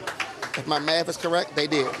 If my math is correct, they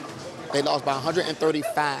did. They lost by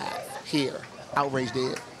 135 here. Outrage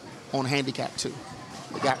did on handicap 2.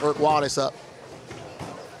 They got Irk Wallace up.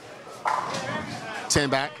 10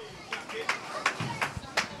 back.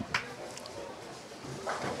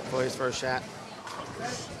 For his first shot.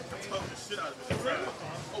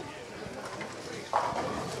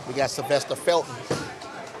 We got Sylvester Felton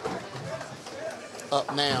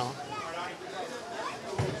up now.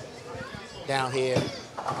 Down here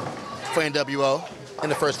for NWO in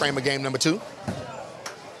the first frame of game number 2.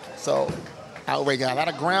 So Outrage got a lot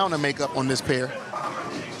of ground to make up on this pair.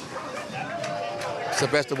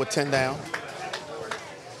 Sylvester with 10 down.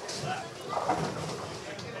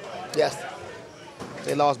 Yes.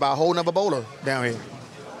 They lost by a whole nother bowler down here.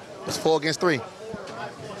 It's 4 against 3.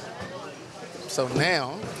 So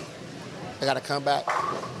now they got to come back.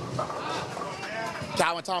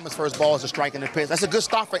 Calvin Thomas' first ball is a strike in the pitch. That's a good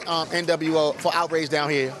start for NWO, for Outrage down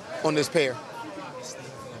here on this pair.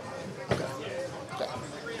 Okay.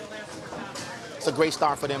 It's a great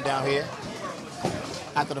start for them down here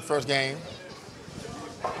after the first game.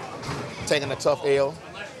 Taking a tough L.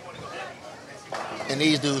 And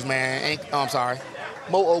these dudes, man, I'm sorry.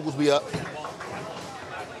 Mo Oglesby up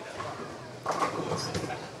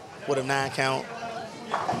with a 9 count.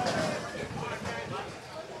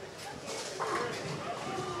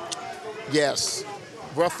 Yes,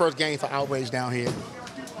 rough first game for Outrage down here.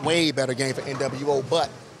 Way better game for NWO, but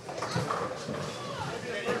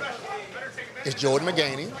it's Jordan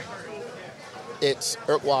McGaney. It's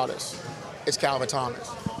Irk Wallace. It's Calvin Thomas.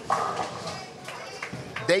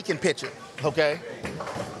 They can pitch it, okay?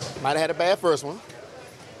 Might have had a bad first one.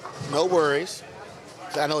 No worries.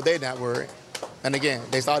 I know they're not worried. And again,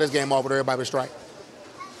 they started this game off with everybody with strike.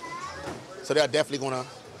 So they're definitely going to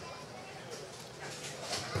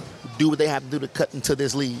do what they have to do to cut into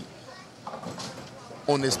this lead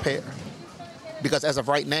on this pair. Because as of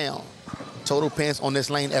right now, total pins on this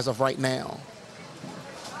lane as of right now,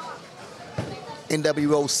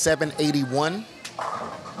 NWO 781,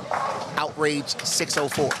 Outrage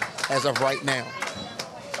 604 as of right now.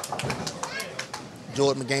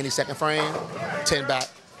 Jordan McGaney, second frame, 10 back.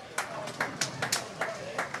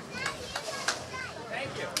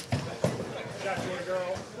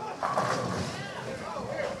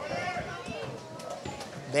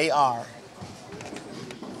 They are.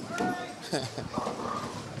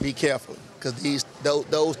 Be careful, because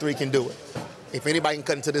those 3 can do it. If anybody can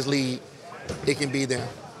cut into this lead, it can be them.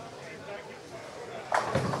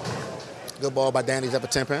 Good ball by Danny's up a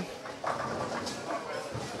 10 pin.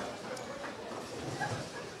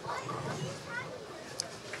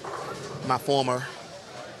 My former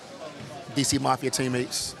DC Mafia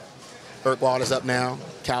teammates, Irk Wallace up now,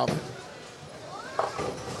 Calvin.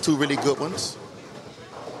 2 really good ones.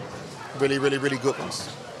 Really, really, really good ones.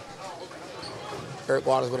 Irk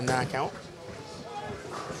Wallace with a 9 count.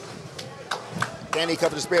 Danny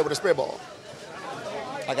covered the spare with a spare ball.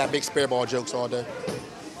 I got big spare ball jokes all day.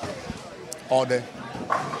 All day.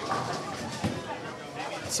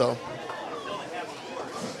 So.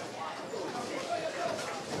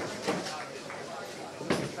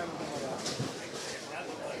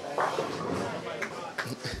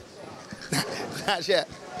 Not yet.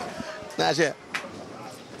 Not yet.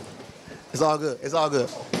 It's all good. It's all good.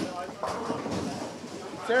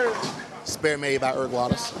 Spare made by Irk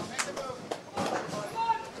Wallace.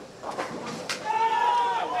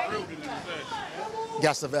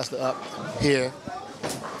 Got Sylvester up here.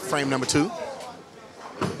 Frame number 2.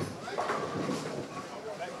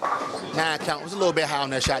 9 count. Was a little bit high on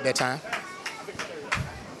that shot that time.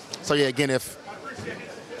 So yeah, again, if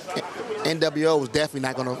NWO was definitely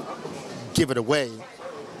not going to give it away,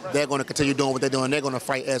 they're going to continue doing what they're doing. They're going to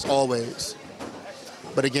fight as always.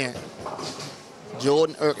 But again,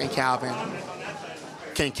 Jordan, Irk, and Calvin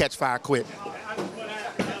can catch fire quick.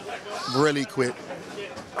 Really quick.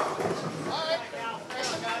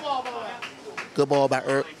 Good ball by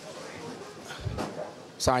Erp.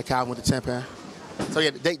 Sorry, Calvin with the 10 pin. So yeah,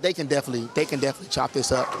 they can definitely chop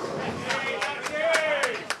this up.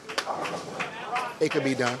 It could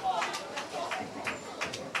be done.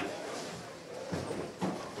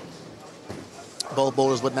 Both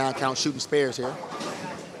bowlers with 9 count shooting spares here.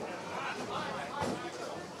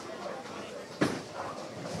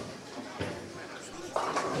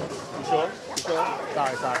 You sure? You sure?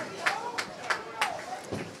 Sorry.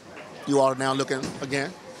 You all are now looking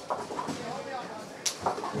again.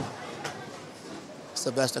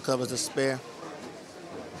 Sylvester covers the spare.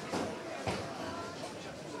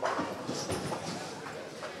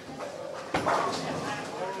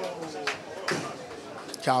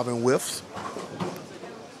 Calvin whiffs.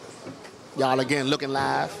 Y'all again looking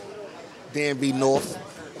live. DMV North.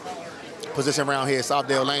 Position around here,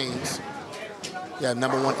 Southdale Lanes. Yeah,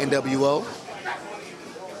 #1 NWO.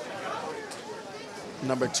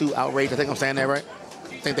 #2 Outrage. I think I'm saying that right.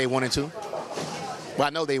 I think they 1 and 2. Well, I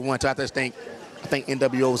know they won 2. I think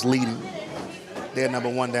NWO is leading. They're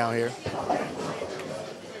 #1 down here.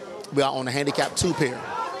 We are on the handicap 2 pair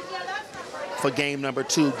for game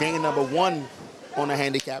 #2. Game #1 on the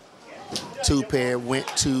handicap 2 pair went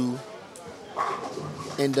to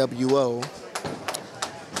NWO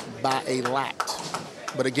by a lot.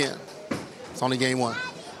 But again, it's only game 1.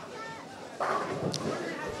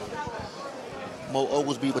 Mo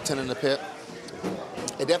Oglesby with 10 in the pit.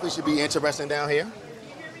 It definitely should be interesting down here.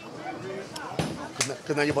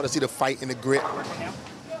 Because now you're about to see the fight and the grit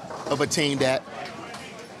of a team that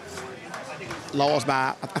lost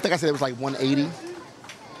by, I think I said it was like 180,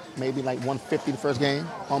 maybe like 150 the first game,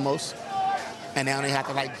 almost. And now they have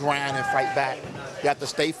to like grind and fight back. You have to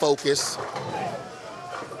stay focused.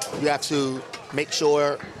 You have to make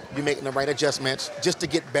sure you're making the right adjustments just to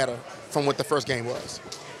get better from what the first game was.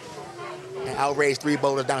 And Outrage 3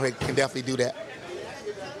 bowlers down here can definitely do that.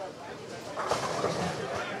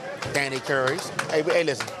 Danny Curry's. Hey,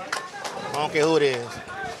 listen. I don't care who it is.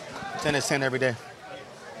 10 is 10 every day.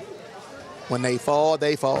 When they fall,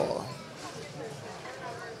 they fall.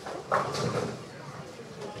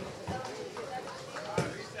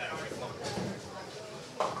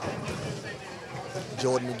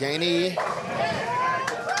 Jordan McGaney.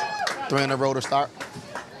 3 in a row to start.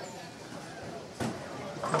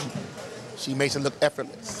 She makes it look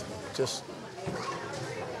effortless. Just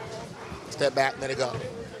step back, let it go.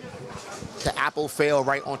 The apple fell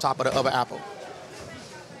right on top of the other apple.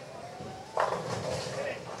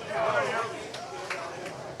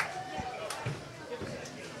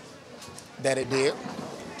 That it did.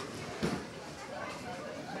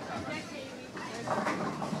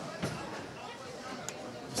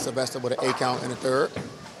 Sylvester with an A count in the 3rd.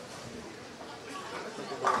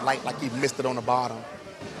 Like he missed it on the bottom.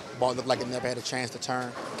 Ball looked like it never had a chance to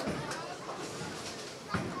turn.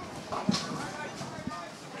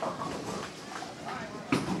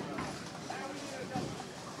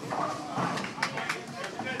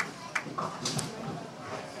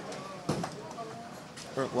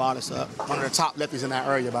 Wallace up. One of the top lefties in that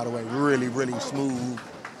area, by the way. Really, really smooth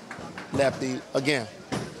lefty. Again,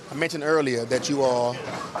 I mentioned earlier that you all,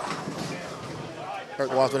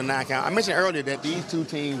 Kirk Wallace with a 9 count. I mentioned earlier that these 2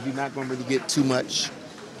 teams, you're not going to really get too much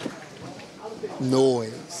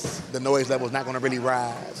noise. The noise level is not going to really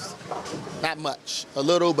rise. Not much. A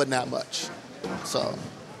little, but not much. So,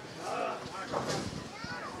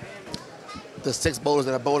 the 6 bowlers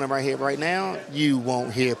that are bowling right here, right now, you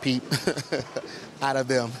won't hear peep out of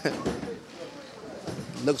them.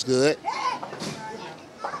 Looks good.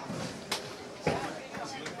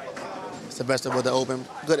 Sylvester with the open.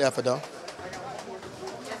 Good effort, though.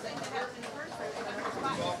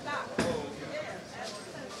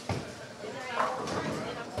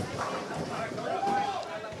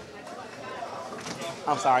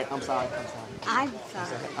 I'm sorry. I'm sorry.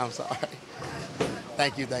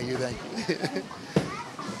 Thank you.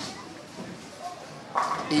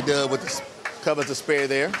 E-Dub with the covers the spare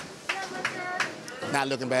there. Not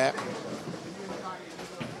looking bad.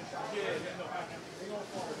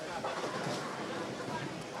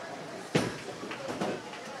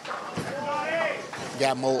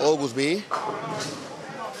 Got Mo Oglesby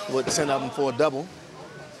with 10 of them for a double.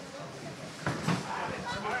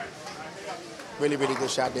 Really, really good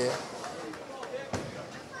shot there.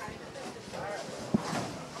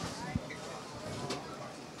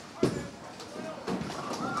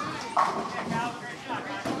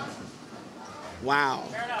 Wow,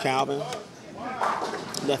 Calvin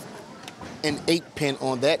left an 8 pin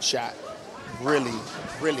on that shot. Really,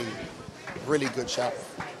 really, really good shot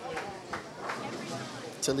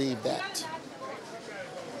to leave that.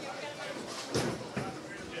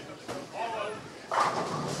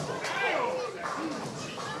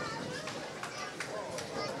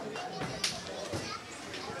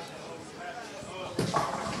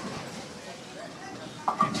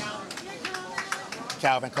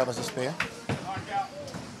 Calvin covers the spear.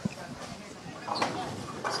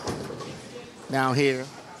 Down here,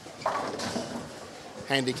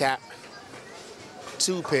 handicap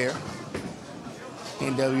 2 pair.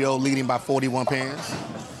 NWO leading by 41 pins.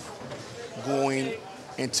 Going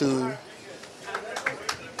into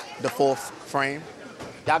the 4th frame.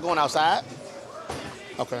 Y'all going outside?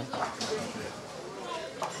 Okay.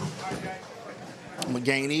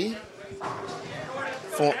 McGaney,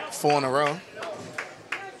 4 in a row.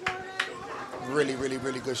 Really, really,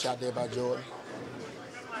 really good shot there by Jordan.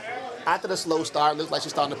 After the slow start, looks like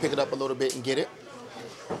she's starting to pick it up a little bit and get it.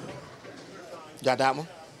 Got that one?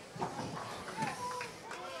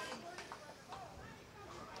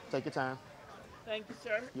 Take your time. Thank you,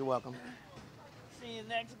 sir. You're welcome. See you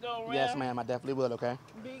next go around. Yes, ma'am. I definitely will, okay?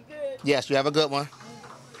 Be good. Yes, you have a good one.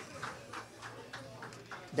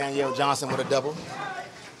 Danielle Johnson with a double.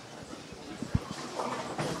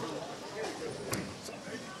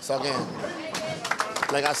 So again,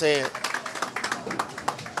 like I said,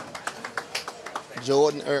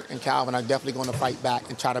 Jordan, Irk, and Calvin are definitely going to fight back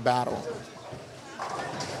and try to battle.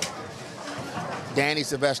 Danny,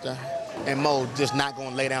 Sylvester, and Mo just not going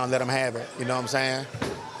to lay down and let them have it. You know what I'm saying?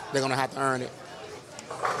 They're going to have to earn it.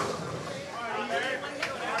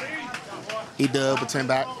 He dubbed with 10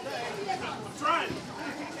 back.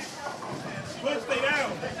 Stay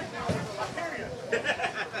down.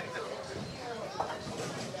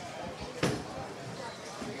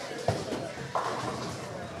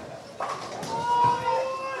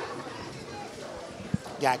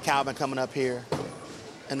 Got Calvin coming up here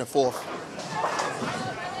in the 4th.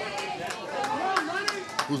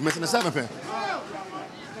 Who's missing the 7 pin?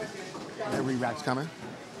 That re-rack's coming.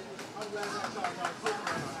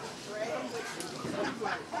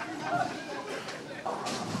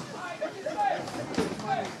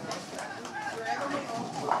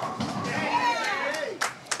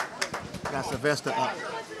 Got Sylvester up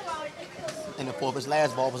in the 4th. His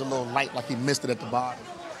last ball was a little light, like he missed it at the bottom.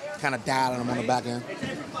 Kind of dialed him on the back end.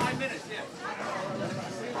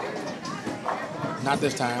 Not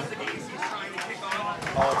this time.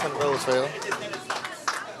 All 10 rows fail.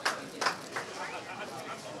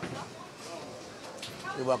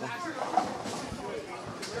 You're welcome.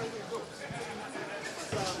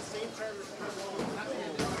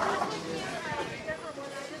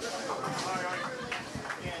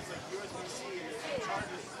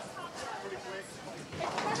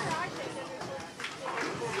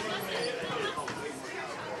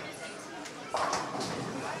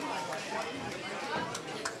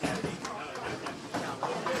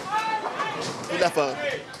 Left a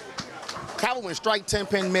Calvin went strike 10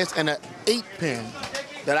 pin miss and an 8 pin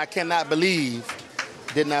that I cannot believe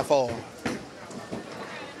did not fall.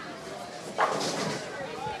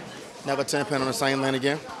 Never 10 pin on the same lane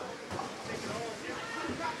again.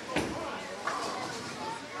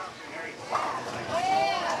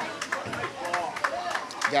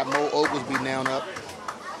 Got Mo Oglesby down up.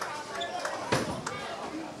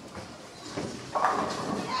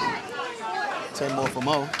 Ten more for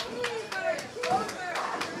Mo.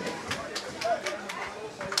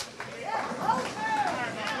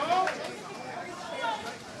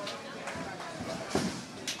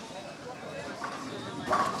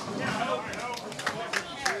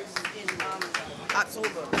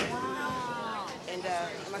 October. And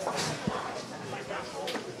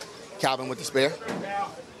Calvin with the spare.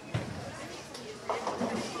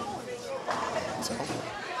 So,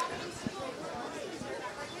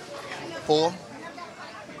 4.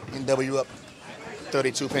 NW up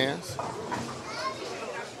 32 pins.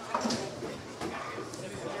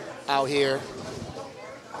 Out here,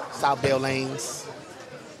 Southdale lanes.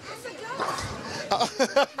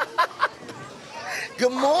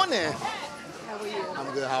 Good morning. how are you?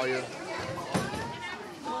 I'm good, how are you?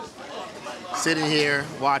 Sitting here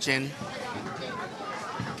watching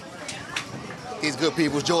these good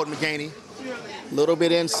people. Jordan McGaney, a little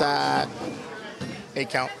bit inside, 8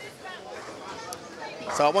 count.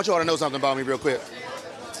 So I want you all to know something about me real quick.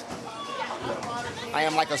 I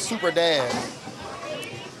am like a super dad.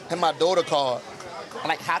 And my daughter called.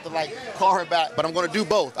 I have to call her back, but I'm gonna do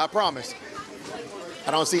both, I promise.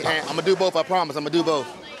 I don't see Aunt. I'm gonna do both, I promise. I'm gonna do both.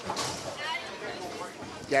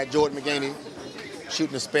 Got Jordan McGaney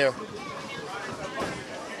shooting a spare.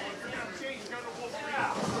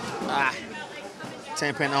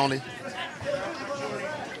 10 pin only.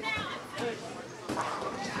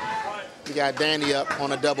 We got Danny up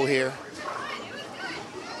on a double here.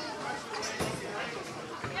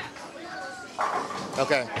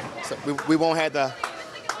 Okay, so we won't have the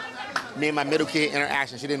me and my middle kid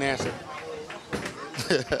interaction. She didn't answer.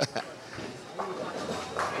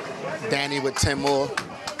 Danny with 10 more.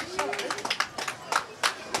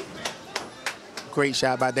 Great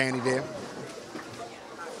shot by Danny there.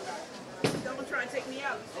 Don't try and take me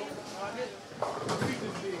out.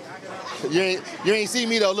 You ain't see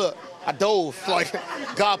me though. Look, I dove like,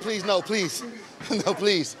 God, please, no, please, no,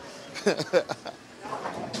 please.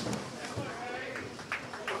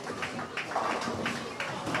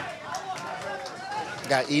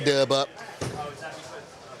 Got E-Dub up.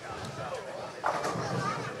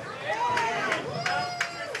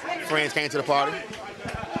 Friends came to the party.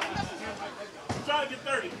 Try to get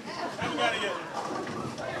 30. Haven't got it yet.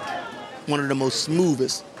 One of the most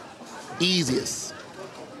smoothest, easiest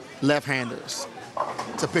left-handers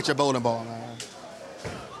to pitch a bowling ball, man.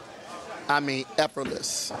 I mean,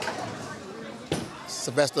 effortless.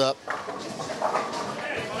 Sylvester up.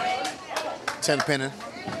 10th pinning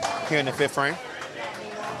here in the 5th frame.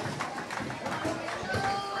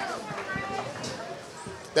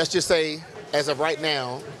 Let's just say, as of right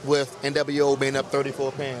now, with NWO being up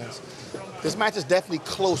 34 pins, this match is definitely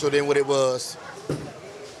closer than what it was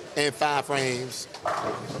in 5 frames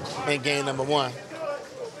in game number 1.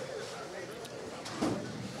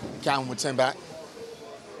 Calvin with 10 back.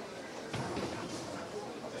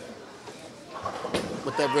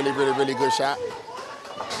 With that really, really, really good shot.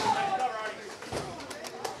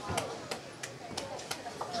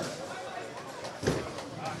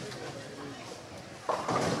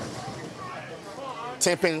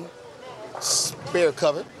 Ten-pin spare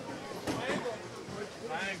covered.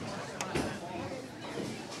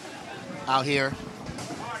 Out here.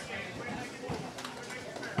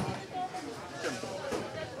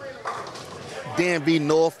 DMV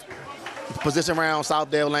North, position around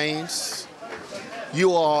Southdale Lanes.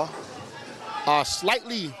 You all are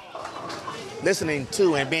slightly listening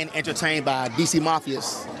to and being entertained by DC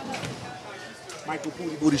Mafia's Michael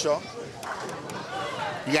Booty Shaw.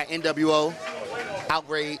 You got NWO,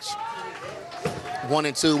 Outrage, 1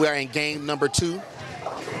 and 2. We're in game number 2.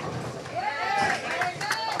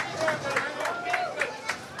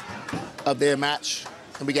 Of their match.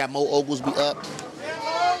 And we got Mo Oglesby up,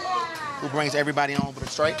 who brings everybody on with a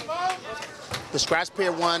strike. The Scratch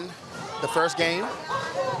Pair won the first game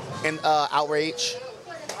in Outrage.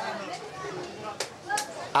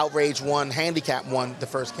 Outrage won, Handicap won the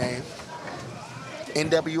first game.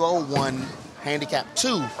 NWO won Handicap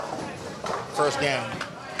 2 first game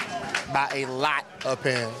by a lot of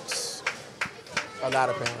pins. A lot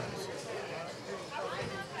of pins.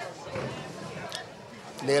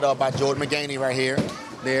 Led off by Jordan McGaney right here.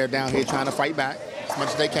 They're down here trying to fight back as much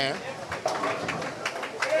as they can.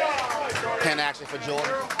 Pin action for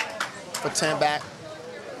Jordan for 10 back.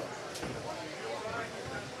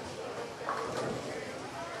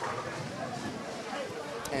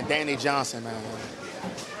 And Danny Johnson, man.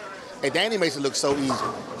 Hey, Danny makes it look so easy,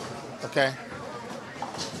 okay?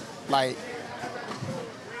 Like,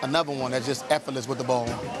 another one that's just effortless with the ball.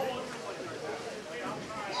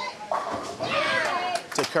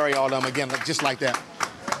 To carry all of them again, just like that.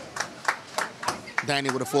 Danny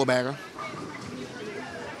with a 4-bagger.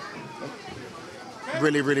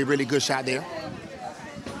 Really, really, really good shot there.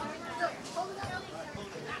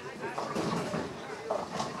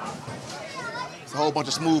 It's a whole bunch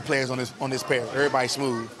of smooth players on this pair. Everybody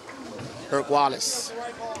smooth. Herc Wallace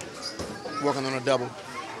working on a double.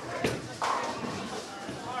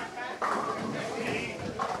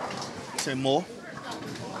 Tim Moore.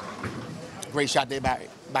 Great shot there by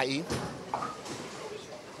E.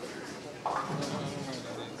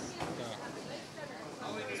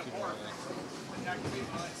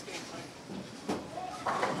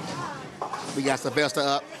 We got Sylvester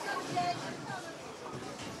up.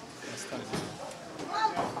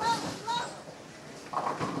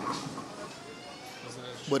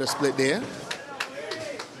 With a split there.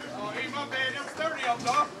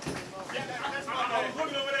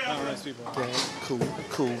 Okay,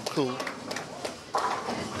 cool.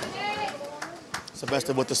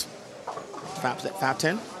 Sylvester with the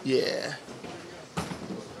 5-10. Yeah.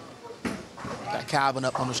 Got Calvin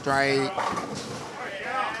up on the strike.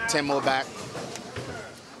 10 more back.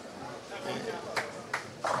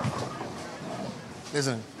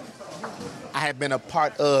 Listen, I have been a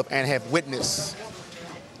part of and have witnessed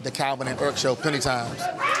the Calvin and Irk show plenty times.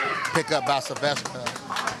 Pickup by Sylvester.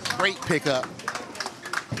 Great pickup.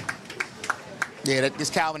 Yeah, this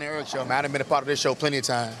Calvin and Irk show, man. I've been a part of this show plenty of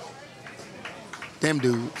times. Them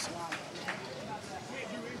dudes.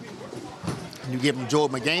 And you give them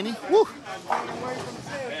Jordan McGaney, woo.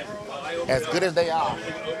 As good as they are.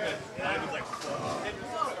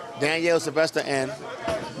 Danielle, Sylvester, and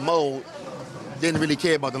Mo didn't really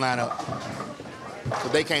care about the lineup. So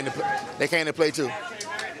they came to play too.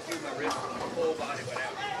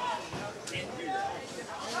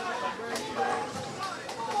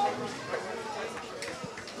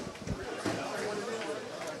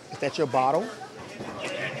 that your bottle?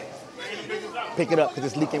 Pick it up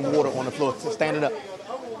because it's leaking water on the floor. So stand it up.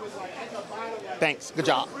 Thanks. Good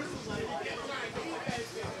job.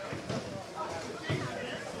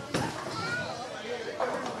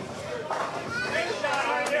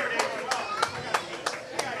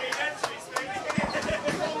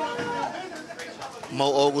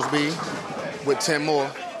 Mo Oglesby with 10 more.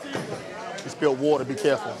 You spilled water, be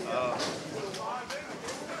careful.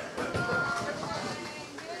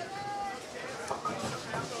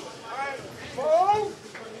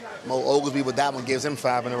 Mo Oglesby with that one gives him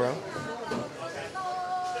 5 in a row.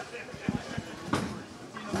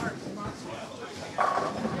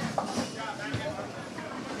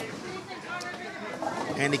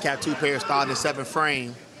 Handicap 2 pair starting in 7th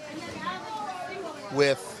frame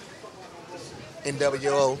with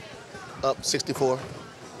NWO up 64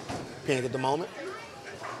 pins at the moment.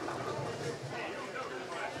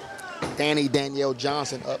 Danielle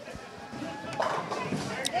Johnson up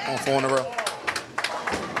on 4 in a row.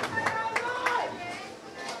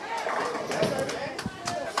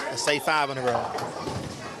 Let's say 5 in a row.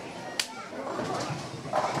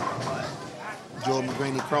 Jordan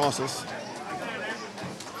McGraney crosses.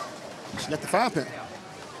 She got the 5 pin.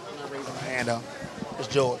 I'm not raising my hand up. It's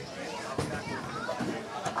Jordan.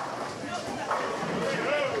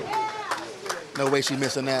 No way she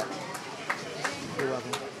missing that. You're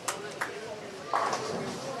welcome.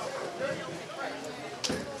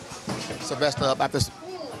 Sylvester up after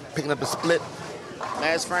picking up the split.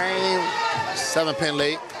 Last frame, 7 pin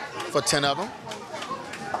late for 10 of them.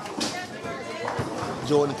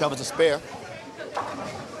 Jordan covers the spare.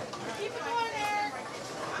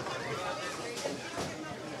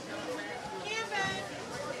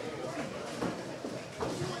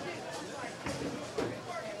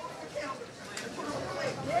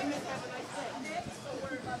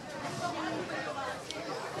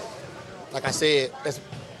 Like I said,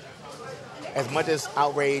 as much as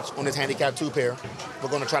Outrage on this handicap 2 pair, we're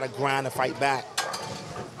going to try to grind the fight back.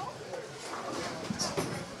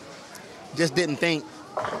 Just didn't think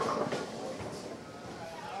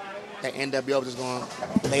that NWO was just going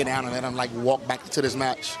to lay down and let him like walk back to this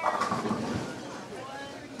match.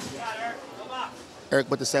 Eric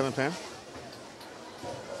with the 7 pin.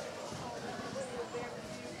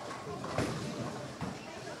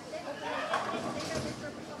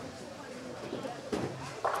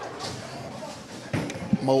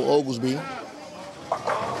 Mo Oglesby,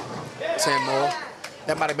 10 more.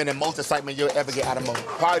 That might have been the most excitement you'll ever get out of Mo.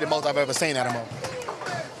 Probably the most I've ever seen out of Mo.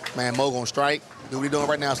 Man, Mo gonna strike. Do what he's doing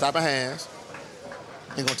right now, slapping hands.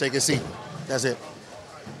 He's gonna take his seat. That's it.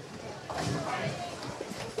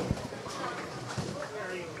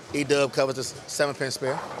 E-Dub covers the 7 pin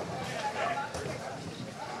spare.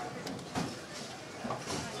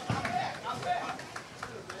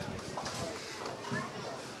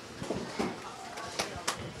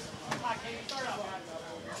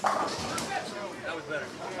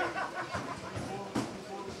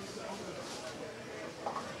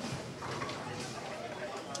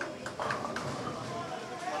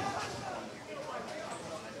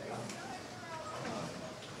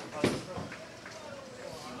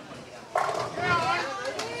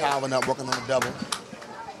 Calvin up working on the double.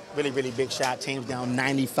 Really, really big shot. Team's down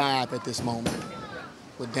 95 at this moment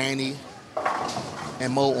with Danny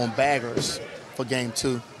and Mo on baggers for game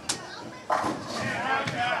 2.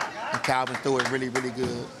 And Calvin threw it really, really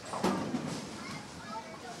good.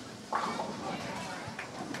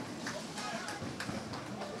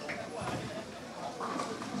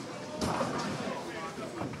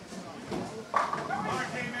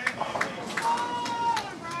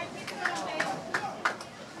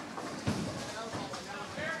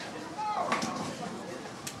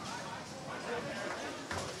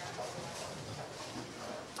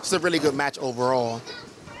 It's a really good match overall.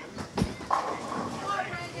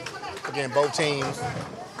 Again, both teams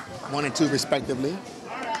 1 and 2 respectively.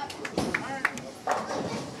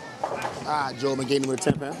 Joe McGaney with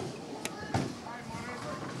a 10 pin.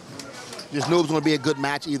 This knew it was going to be a good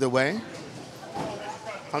match either way.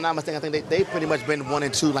 If I'm not mistaken, I think they've pretty much been 1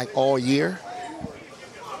 and 2 like all year.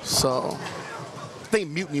 So I think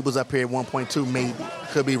Mutiny was up here at 1.2 maybe.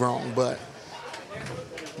 Could be wrong, but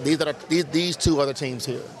these 2 other teams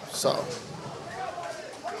here. So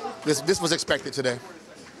this was expected today.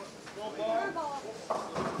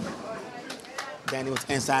 Danny was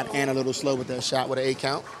inside and a little slow with that shot with an 8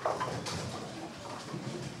 count.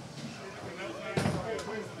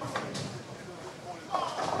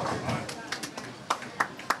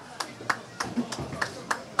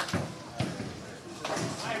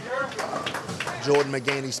 Jordan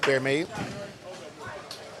McGaney spare made.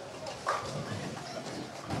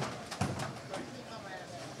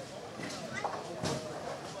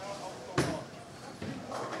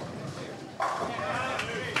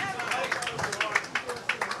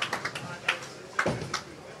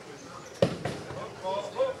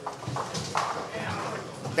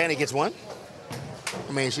 Danny gets one.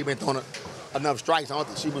 I mean, she been throwing enough strikes. I don't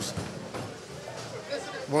think she was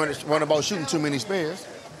worrying about shooting too many spares.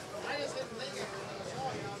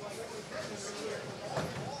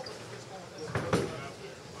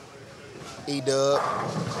 E-Dub,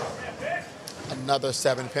 another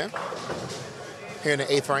 7-pin here in the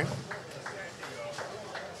 8th frame.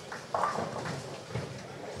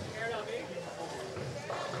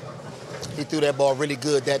 He threw that ball really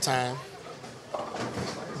good that time,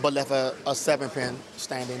 but left a 7-pin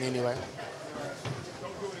standing anyway.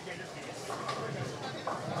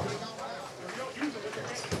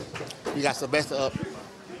 You got Sylvester up,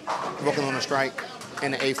 working on a strike in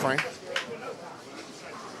the 8th frame.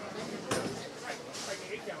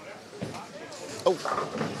 Oh.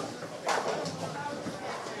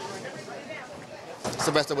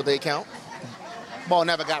 Sylvester with the 8 count. Ball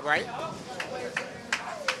never got right.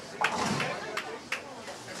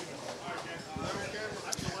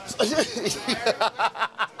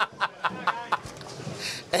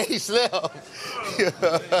 Hey, Slim.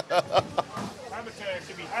 Commentary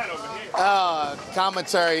should be hot over here.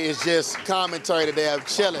 Commentary is just commentary today. I'm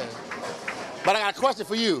chilling. But I got a question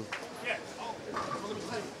for you. Yeah.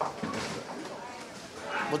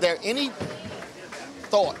 Was there any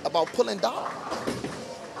thought about pulling Doc?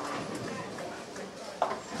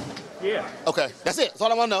 Yeah. Okay, that's it. That's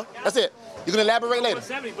all I want to know. That's it. You can elaborate later.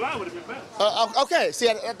 70 blind would have been better. Okay,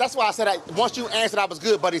 see, that's why I said once you answered, I was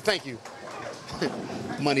good, buddy. Thank you.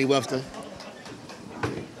 Money Webster.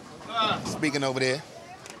 Speaking over there.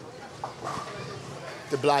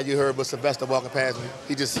 The blind you heard was Sylvester walking past me.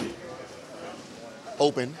 He just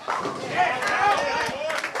opened.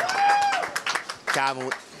 Calvin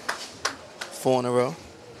with 4 in a row.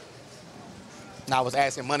 Now I was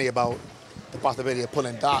asking Money about the possibility of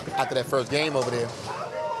pulling Doc after that first game over there.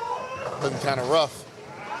 Looking kind of rough.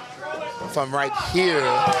 From right here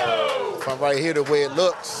the way it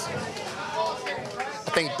looks,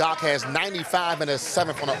 I think Doc has 95 and a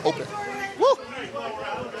 7th on the open. Woo!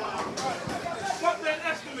 Fuck that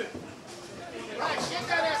estimate.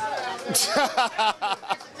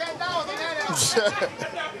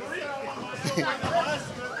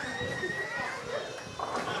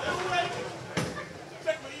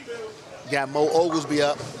 Got Mo Oglesby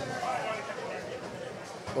up.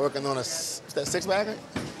 Working on is that 6-bagger?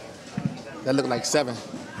 That looked like 7.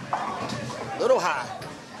 Little high.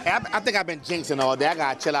 Hey, I think I've been jinxing all day. I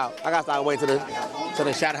gotta chill out. I gotta start waiting to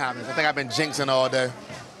the shot happens. I think I've been jinxing all day.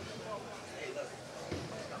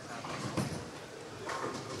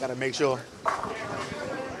 Gotta make sure.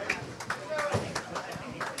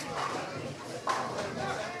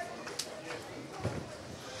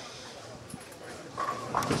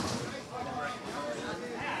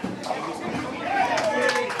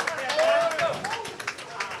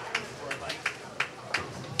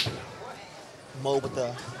 Mo with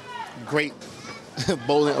the great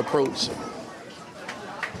bowling approach.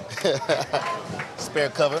 Spare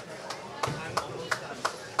cover.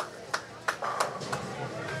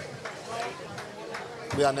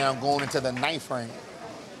 We are now going into the 9th frame.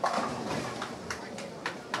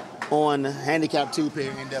 On handicap 2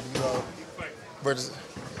 pair NWO versus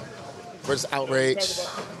Outrage.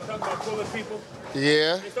 Talk about pulling people.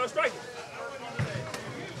 Yeah. They start striking.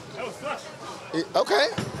 That was flush.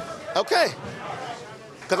 Okay.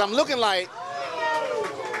 Because I'm looking like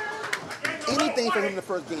anything from him in the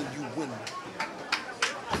first game, you win.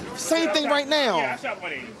 Same thing right now. Yeah, I shot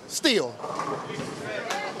 180. Still.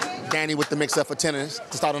 Danny with the mix-up for tennis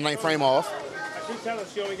to start a 9th frame off. I keep telling her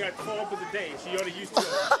she only got 4 opens a day. She only used to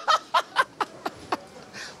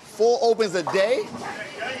 4 opens a day?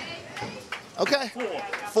 Okay.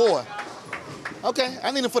 4. Okay.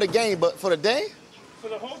 I need it for the game, but for the day? For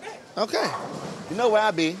the whole day. Okay. You know where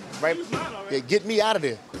I be, right? Yeah, get me out of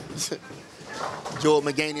there. Joel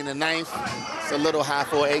McGaney in the 9th. It's a little high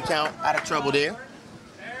for an 8 count. Out of trouble there.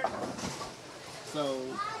 So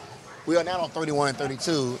we are now on 31 and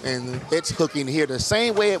 32, and it's hooking here the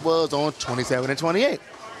same way it was on 27 and 28.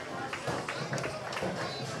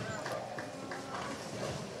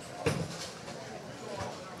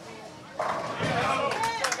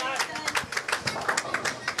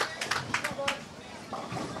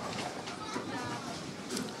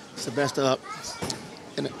 Sylvester up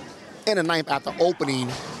in the 9th after opening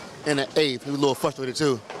in the 8th. He was a little frustrated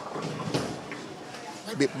too.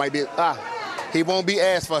 He won't be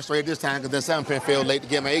as frustrated this time because that 7-pin failed late to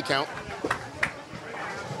get him an 8 count.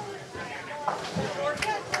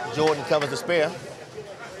 Jordan covers the spare.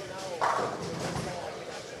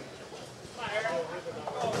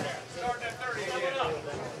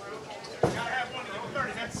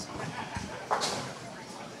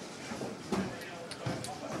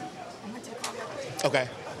 Okay.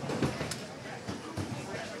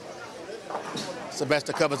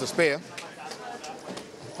 Sylvester covers the spare.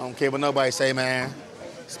 I don't care what nobody say, man.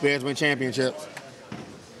 Spares win championships.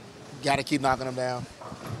 Got to keep knocking them down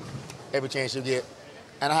every chance you get.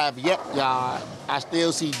 And I have yet, y'all, I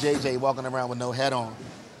still see JJ walking around with no hat on.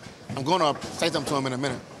 I'm going to say something to him in a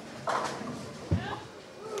minute.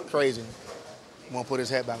 Crazy. Won't put his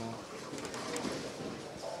hat back on.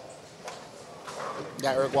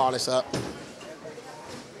 Got Eric Wallace up.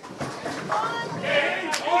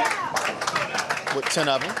 With 10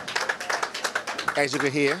 of them. As you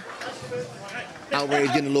can hear, Outrage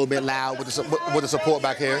getting a little bit loud with the support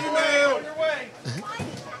back here.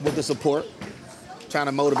 With the support. Trying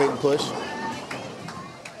to motivate and push.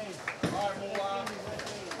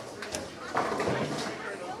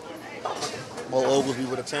 Mo Oglesby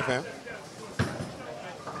with a 10 pin.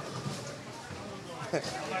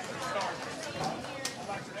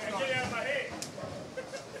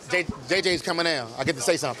 JJ's coming down. I get to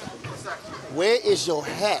say something. Where is your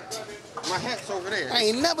hat? My hat's over there. I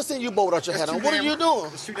ain't never seen you bow without your hat on. What are you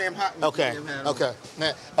doing? It's too damn hot. Okay, okay.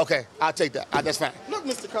 Nah, okay, I'll take that. That's fine. Look,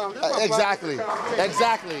 Mr. Collins. Exactly,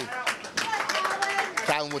 exactly.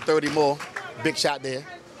 Calvin with 30 more. Big shot there.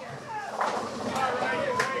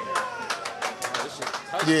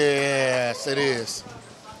 Yes, it is.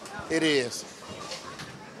 It is.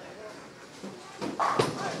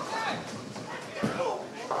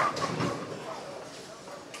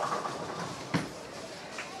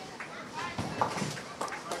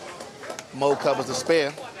 Mo covers the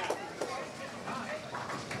spare.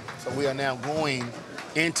 So we are now going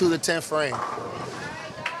into the 10th frame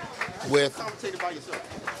with.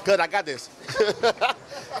 Good, I got this.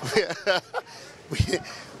 We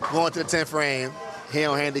going to the 10th frame. Here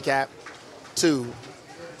on handicap 2.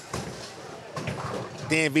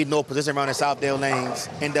 DMV no position around the Southdale lanes.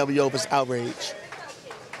 NWO versus Outrage.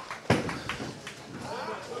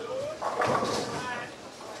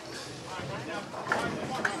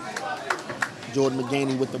 Jordan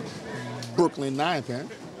McGaney with the Brooklyn 9-pin.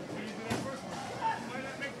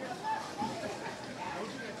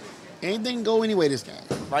 Anything can go anyway this game.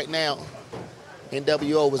 Right now,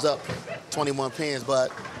 NWO was up 21 pins,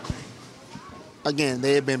 but again,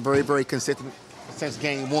 they have been very, very consistent since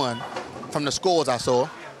game 1. From the scores I saw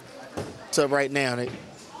to right now, they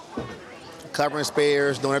covering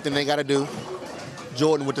spares, doing everything they got to do.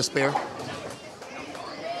 Jordan with the spare.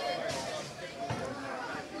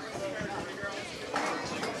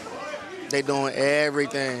 They doing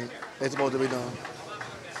everything they're supposed to be doing.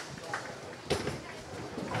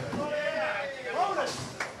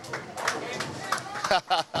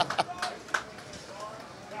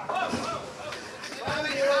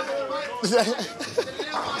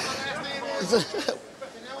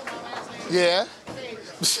 Yeah.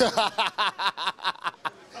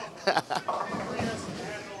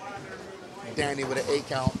 Danny with an 8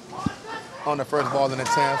 count on the first ball in the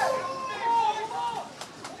 10th.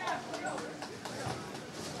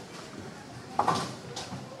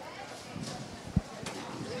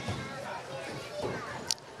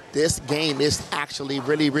 This game is actually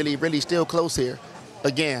really, really, really still close here.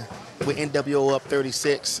 Again, with NWO up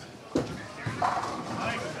 36.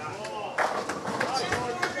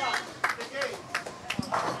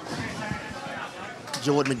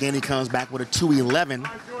 Jordan McGaney comes back with a 211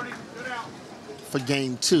 for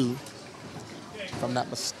game 2. If I'm not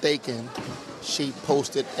mistaken, she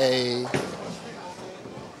posted a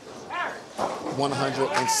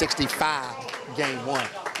 165 game 1.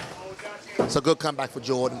 It's a good comeback for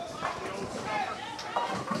Jordan.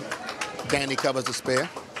 Danny covers the spare.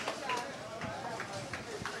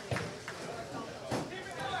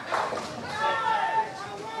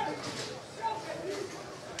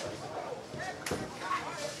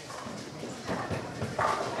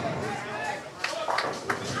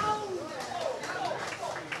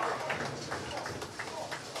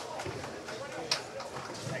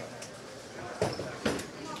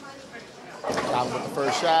 Out with the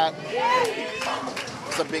first shot.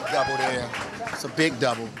 It's a big double there. It's a big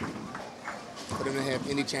double. But they didn't have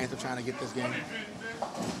any chance of trying to get this game.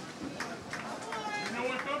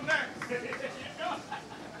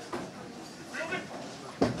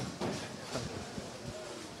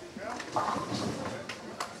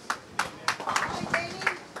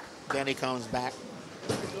 Danny comes back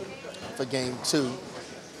for game 2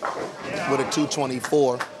 with a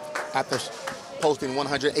 224 after posting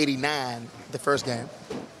 189 the first game.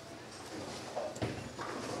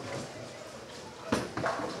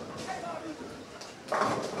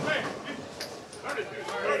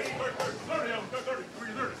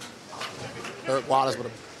 Eric Wallace with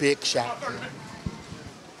a big shot.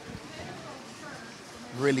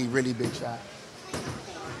 Really, really big shot.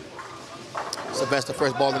 Sylvester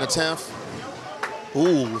first ball in the 10th.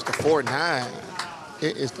 Ooh, it's the 4-9.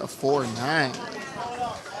 It is the 4-9.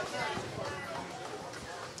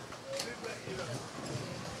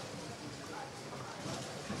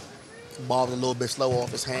 Ball was a little bit slow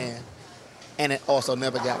off his hand. And it also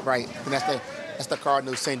never got right. And that's the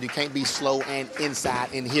Cardinals saying you can't be slow and inside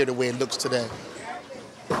and here the way it looks today.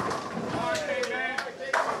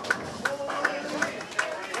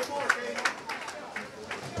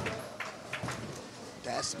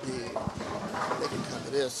 That's big. They can cover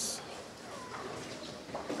this.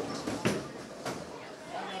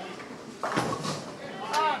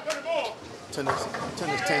 Tennis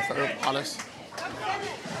 10 for Earl Wallace.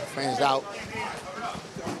 Fans out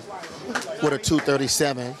with a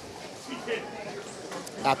 237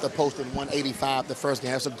 after posting 185 the first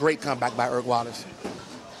game. That's a great comeback by Earl Wallace.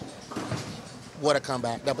 What a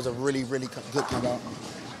comeback. That was a really, really good comeback.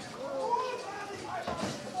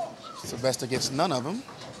 Sylvester gets none of them.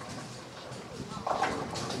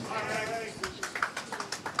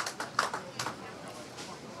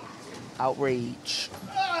 Outrage.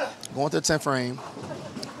 Going to the 10th frame.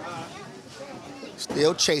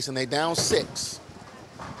 Still chasing. They down 6.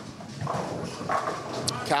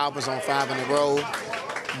 Calvin's on 5 in a row.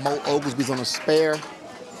 Mo Oglesby's on a spare.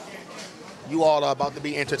 You all are about to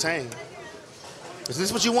be entertained. Is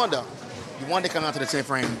this what you want, though? You want to come out to the 10th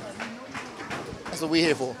frame. That's what we're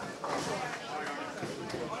here for.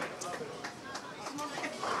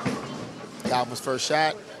 Calvin's first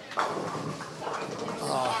shot.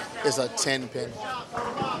 Oh, it's a 10-pin.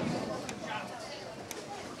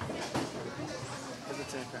 It's a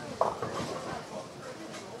 10-pin.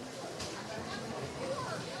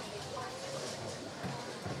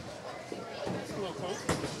 Come on, coach.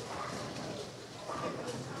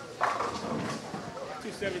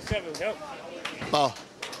 277, help. Oh.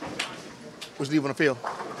 What's leave on the field?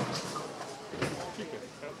 Keep it.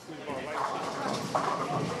 Help. See the ball light.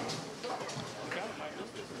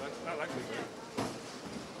 Not like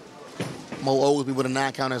this. Mo Oglesby with a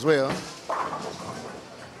 9 count as well.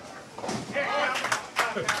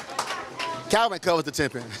 Calvin covers the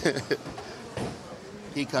 10-pin.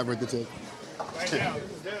 He covered the 10. Right now,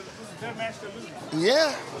 this is their match to lose. Yeah.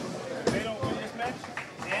 If they don't win this match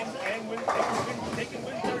and win, they can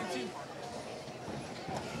win 32.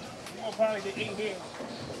 We're gonna probably get 8 here.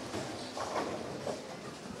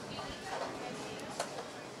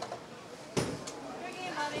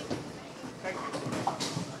 Thank you.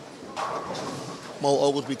 Mo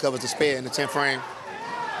Oglesby covers the spare in the 10th frame.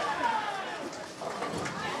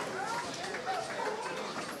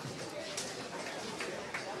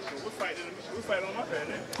 We're fighting on my pad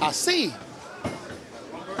now. I see.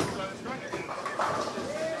 One person's on the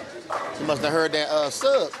strike. He must have heard that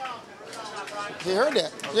sub. He heard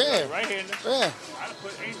that. Yeah. Right-hander. Yeah. I'd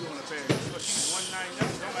put Angel on the pad. But she's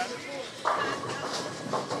 199. Don't matter.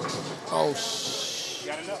 Oh, shh.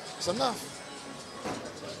 Got enough. That's enough.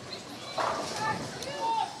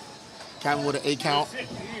 Calvin with an 8 count. Sit. You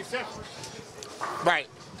need separate. Right.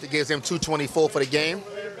 That gives him 224 for the game. Way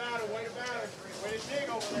to battle. Way to battle. Way to dig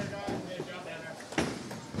over there, guys.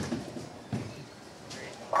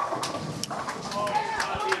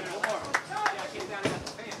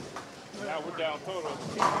 Now we're down total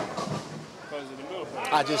because of the middle.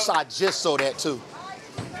 I just saw that too.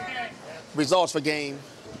 Results for game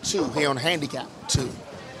 2 here on Handicap 2.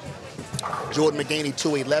 Jordan McGaney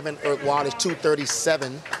 211, Irk Waters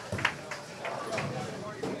 237.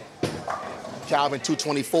 Calvin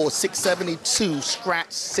 224, 672,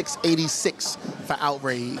 Scratch 686 for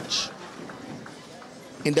Outrage.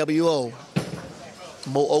 NWO,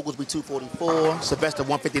 Mo Oglesby 244, Sylvester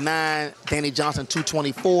 159, Danny Johnson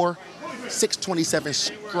 224, 627,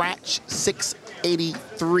 Scratch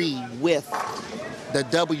 683 with the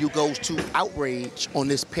W goes to Outrage on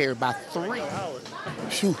this pair by 3.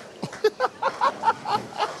 Phew.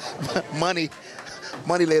 Money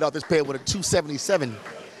laid off this pair with a 277.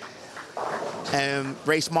 And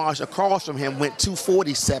Race Marsh across from him went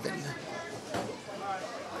 247.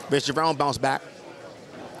 Rich Jerome bounced back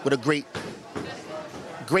with a great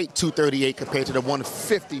 238 compared to the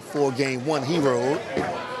 154 game 1 he rode.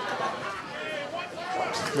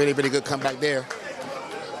 Really, really good comeback there.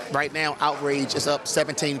 Right now, Outrage is up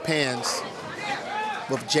 17 pins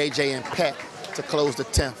with JJ and Pet to close the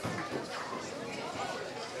 10th.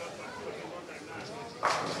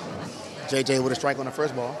 JJ with a strike on the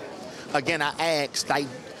first ball. Again, I asked, like,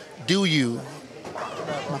 do you?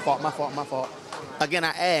 My fault. Again, I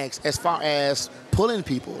asked as far as pulling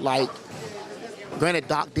people. Like, granted,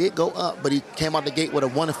 Doc did go up, but he came out the gate with a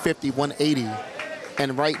 150, 180.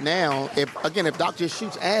 And right now, if Doc just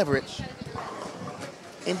shoots average,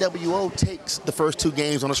 NWO takes the first 2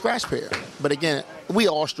 games on a scratch pair. But again, we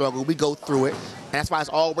all struggle. We go through it. And that's why it's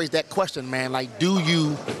always that question, man. Like, do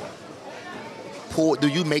you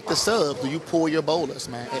make the sub? Do you pull your bowlers,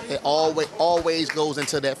 man? It always goes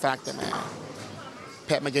into that factor, man.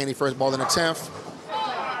 Pat McGaney first ball in the 10th.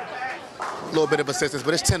 A little bit of assistance,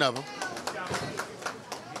 but it's 10 of them.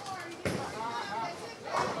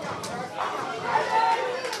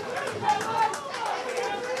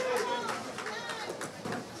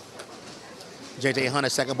 J.J. Hunter,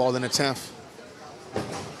 second ball in the 10th.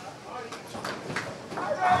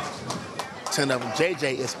 10 of them.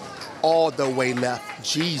 J.J. is all the way left.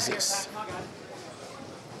 Jesus.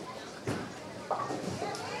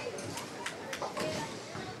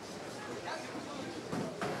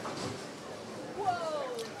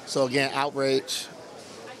 So again, Outrage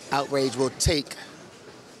will take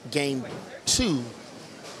game 2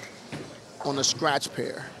 on the scratch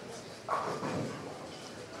pair.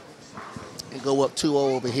 And go up 2-0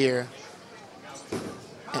 over here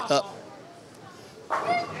and up.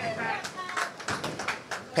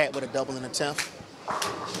 Pat with a double in the 10th.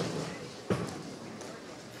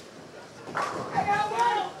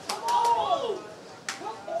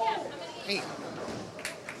 Damn.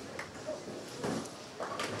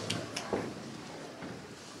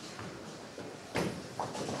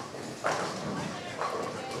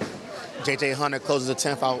 J.J. Hunter closes the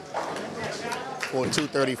 10th out for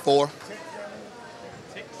 234.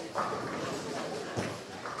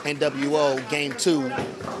 NWO game 2,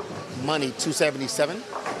 money 277.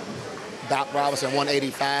 Doc Robinson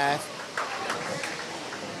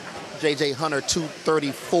 185. J.J. Hunter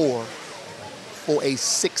 234 for a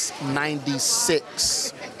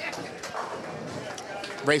 696.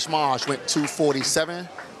 Ray Smarsh went 247.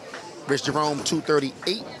 Rich Jerome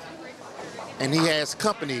 238. And he has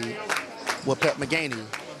company with Pat McGaney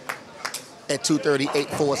at 238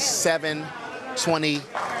 for a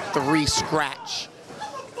 723 scratch.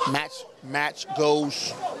 Match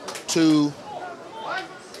goes to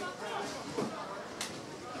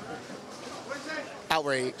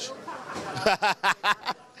Outrage.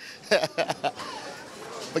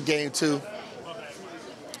 For game 2,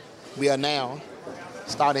 we are now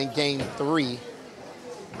starting game 3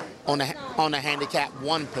 on the handicap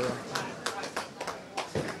 1 pair.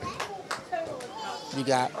 You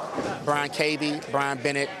got Brian Cavey, Brian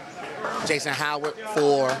Bennett, Jason Howard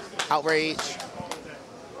for Outrage.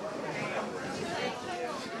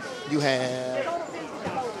 You have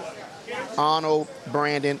Arnold,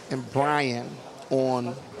 Brandon, and Brian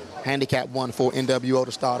on handicap 1 for NWO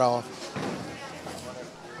to start off.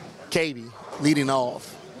 Cavey leading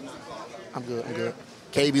off. I'm good.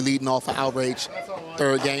 Cavey leading off for Outrage,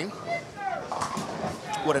 3rd game.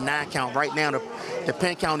 With a 9 count. Right now, the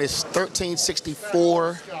pin count is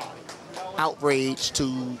 1364 Outrage to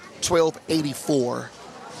 1284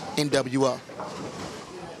 NWO.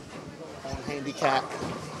 On handicap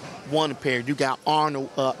 1 pair, you got Arnold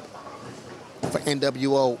up for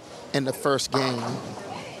NWO in the first game.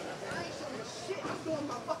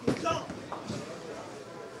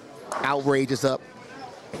 Outrage is up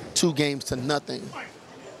 2 games to nothing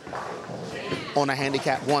on a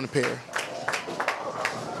handicap 1 pair.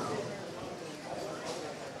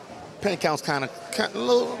 Pin count's kind of a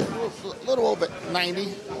little over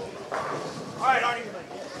 90.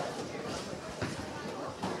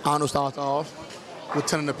 Arnold starts off with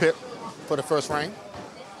 10 in the pit for the first frame.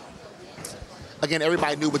 Again,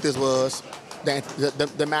 everybody knew what this was.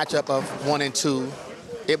 The matchup of 1 and 2,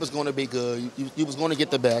 it was going to be good. You was going to get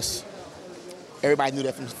the best. Everybody knew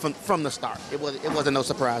that from the start. It wasn't no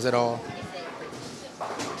surprise at all.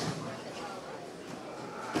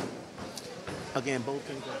 Again, both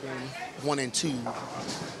teams have been 1 and 2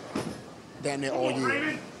 damn near all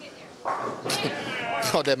year.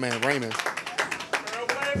 Called that man Raymond.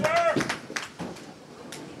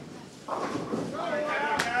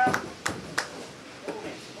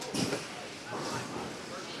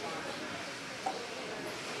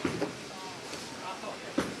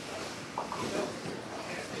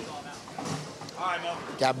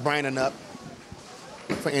 Got Brandon up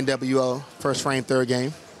for NWO, first frame, 3rd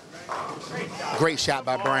game. Great shot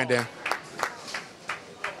by Brandon.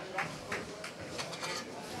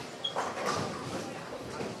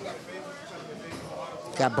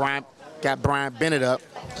 Got Brian Bennett up.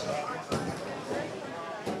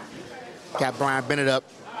 Got Brian Bennett up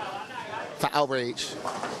for Outrage.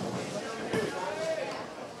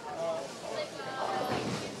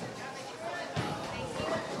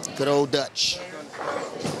 Good old Dutch.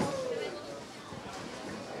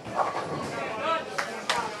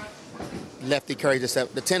 Lefty carries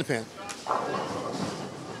the 10 pin.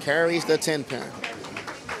 Carries the 10 pin.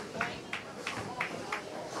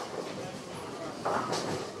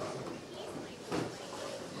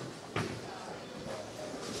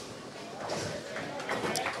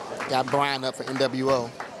 Got Brian up for NWO.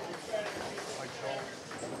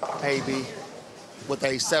 AB with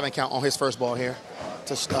a 7 count on his first ball here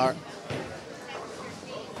to start.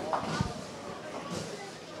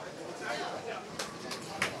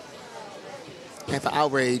 And for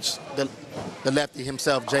Outrage, the lefty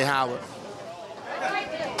himself, Jay Howard.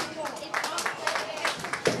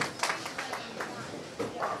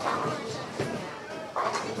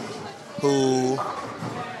 Who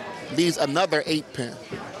leaves another 8 pin.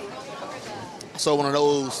 I saw one of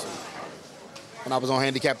those when I was on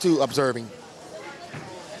handicap 2 observing.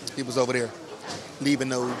 He was over there leaving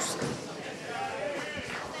those.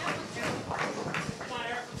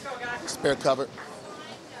 Spare covered.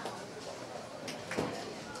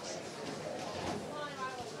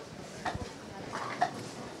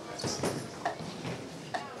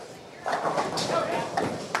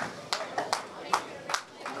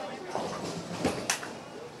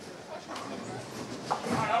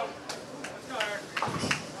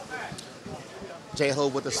 J-Ho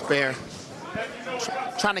with the spare.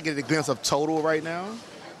 Trying to get a glimpse of total right now.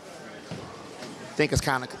 I think it's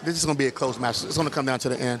kind of, this is going to be a close match. It's going to come down to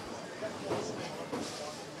the end.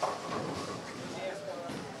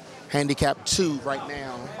 Handicap 2 right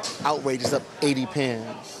now. Outrage is up 80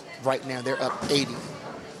 pins. Right now they're up 80.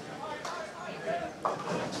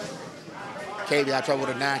 KB got trouble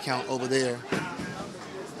with a 9 count over there.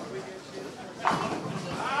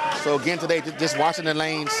 So again today, just watching the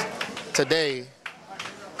lanes today.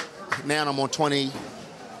 Now I'm on 29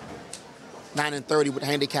 and 30 with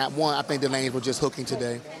handicap 1. I think the lanes were just hooking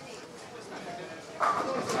today.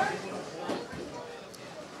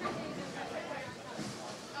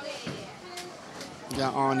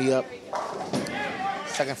 Got Arnie up.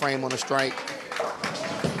 Second frame on the strike.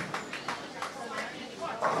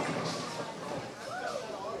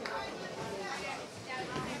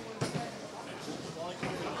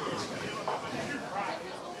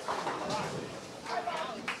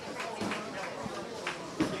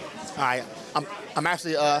 All right, I'm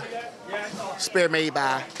actually spare made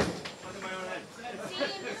by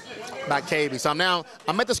KB. So I'm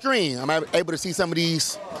at the screen. I'm able to see some of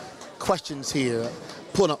these questions here.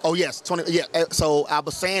 Pull them. Oh yes, 20. Yeah. So I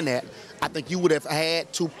was saying that I think you would have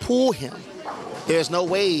had to pull him. There's no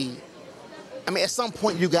way. I mean, at some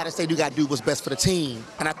point you got to say you got to do what's best for the team,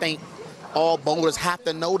 and I think all bowlers have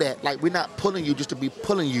to know that. Like, we're not pulling you just to be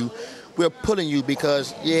pulling you. We're pulling you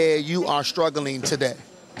because you are struggling today.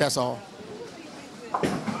 That's all.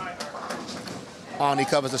 Arnie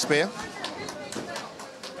covers the spare.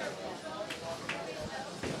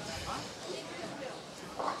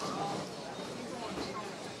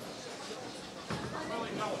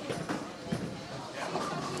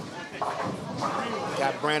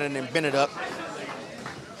 Got Brandon and Bennett up.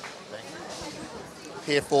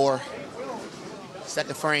 Here for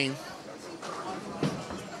second frame.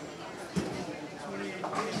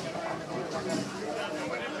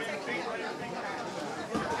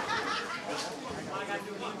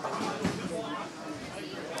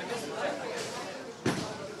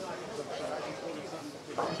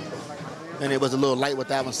 And it was a little light with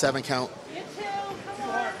that one, 7 count.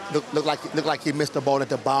 Looked like he missed the ball at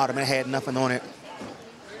the bottom and had nothing on it.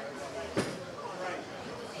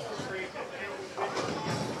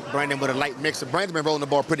 Brandon with a light mixer. Brandon's been rolling the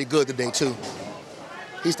ball pretty good today too.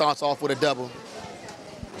 He starts off with a double.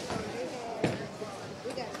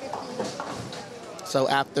 So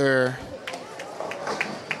after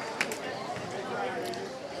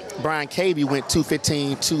Brian Cavey went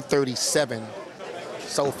 215, 237.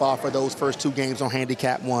 So far for those first 2 games on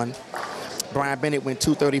handicap 1. Brian Bennett went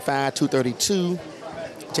 235, 232.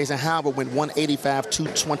 Jason Howard went 185,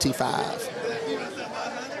 225.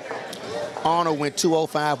 Arnold went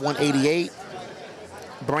 205, 188.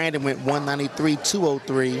 Brandon went 193,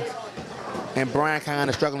 203. And Brian kind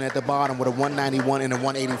of struggling at the bottom with a 191 and a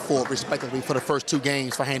 184, respectively, for the first 2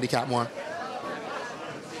 games for handicap 1.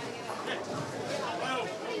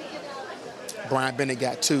 Brian Bennett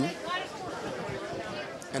got 2.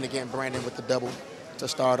 And again, Brandon with the double to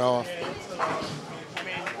start off.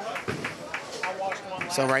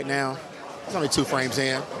 So right now, it's only 2 frames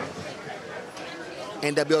in.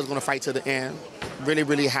 NWO is going to fight to the end. Really,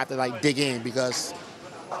 really have to like dig in because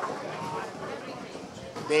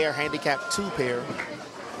their handicap 2 pair,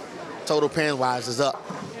 total pin-wise, is up.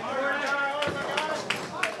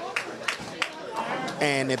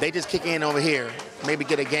 And if they just kick in over here, maybe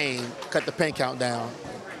get a game, cut the pin count down.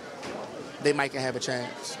 they might can have a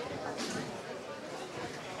chance.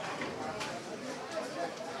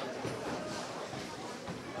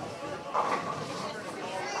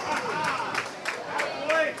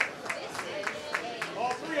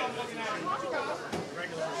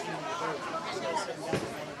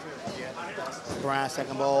 Brian,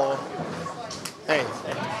 second ball. Hey,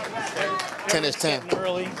 10 is 10.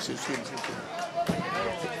 Early.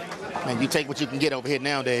 Man, you take what you can get over here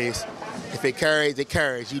nowadays. If it carries, it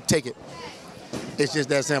carries. You take it. It's just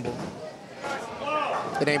that simple.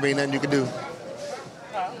 It ain't really nothing you can do.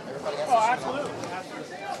 Oh, absolutely.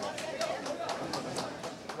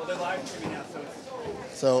 Well, they're live streaming now, so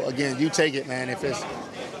So again, you take it, man. If it's that's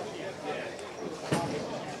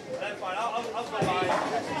fine. I'll go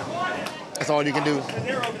by. that's all you can do.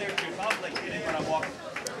 They're over there too. So I'll like get in when I walk.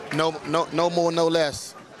 No more, no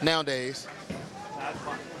less nowadays. That's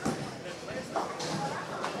fine.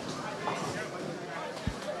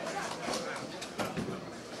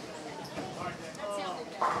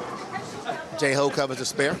 J-Ho covers the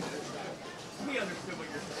spare.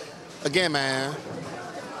 Again, man,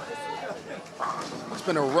 it's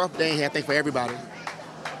been a rough day here, I think, for everybody.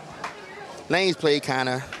 Lanes played kind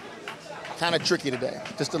of tricky today,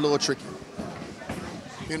 just a little tricky.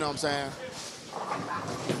 You know what I'm saying?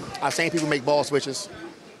 I've seen people make ball switches.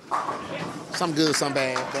 Some good, some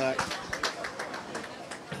bad, but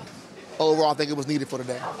overall, I think it was needed for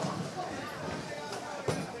today.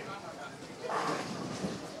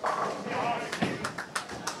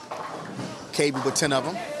 KB with 10 of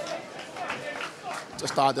them to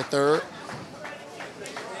start the third.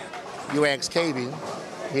 You ask KB,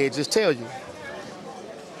 he'll just tell you.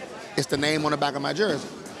 It's the name on the back of my jersey.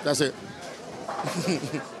 That's it.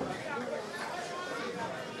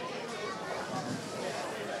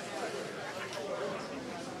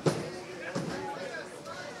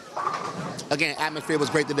 Again, atmosphere was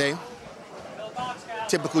great today.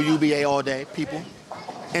 Typical UBA all day. People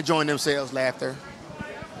enjoying themselves, laughter.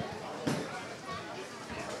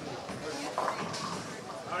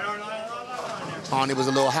 It was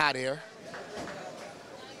a little high there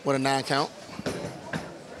with a 9 count.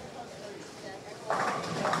 I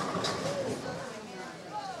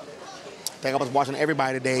think I was watching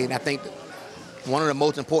everybody today, and I think one of the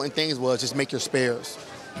most important things was just make your spares.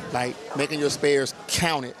 Like, making your spares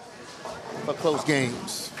counted for close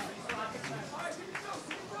games.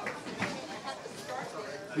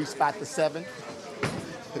 We spot the 7.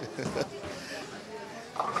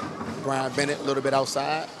 Brian Bennett a little bit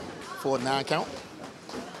outside for a 9 count.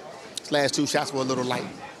 His last 2 shots were a little light.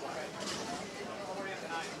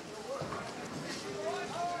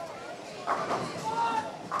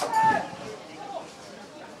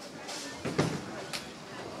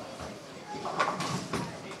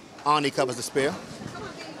 Ani covers the spare.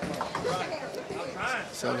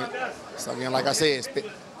 So again, like I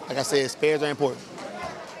said, spares are important.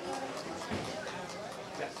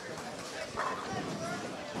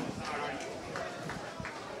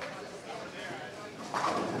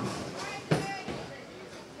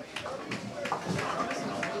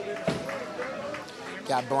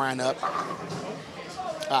 Got Brian up.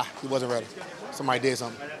 He wasn't ready. Somebody did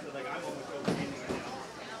something.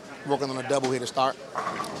 Working on a double here to start.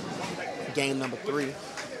 Game number 3.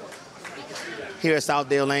 Here at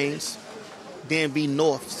Southdale Lanes, DMV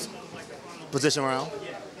North's position round.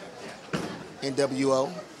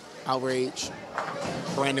 NWO, Outrage,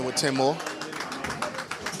 Brandon with 10 more.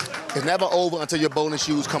 It's never over until your bowling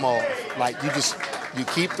shoes come off. Like, you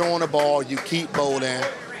keep throwing the ball, you keep bowling,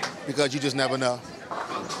 because you just never know.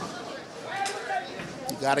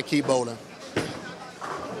 You gotta keep bowling.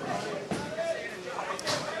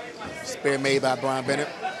 Spare made by Brian Bennett.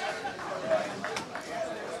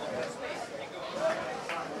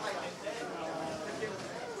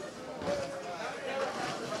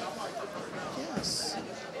 Yes.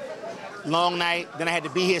 Long night, then I had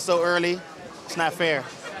to be here so early. It's not fair.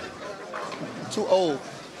 Too old.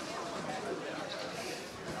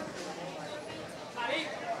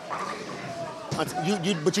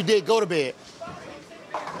 But you did go to bed.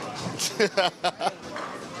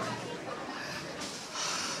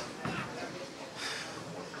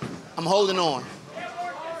 I'm holding on.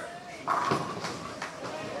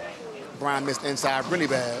 Brian missed inside really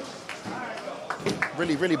bad.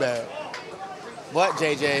 Really, really bad. What,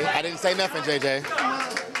 JJ? I didn't say nothing, JJ.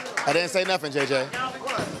 I didn't say nothing, JJ.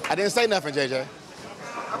 I didn't say nothing, JJ.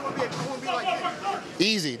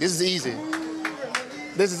 Easy. This is easy.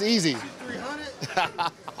 This is easy.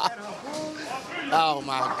 Oh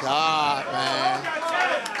my God, man.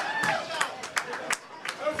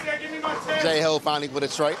 J-Ho finally with a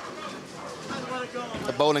strike.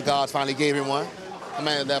 The bowling gods finally gave him one. The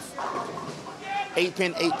man left 8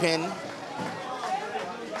 pin, 8 pin.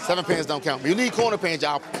 7 pins don't count. But you need corner pins,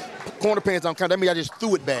 y'all. Corner pins don't count. That means I just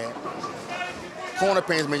threw it bad. Corner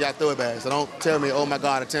pins mean y'all threw it bad. So don't tell me, oh my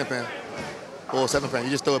God, a 10 pin or a 7 pin. You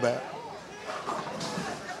just threw it bad.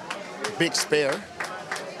 Big spare.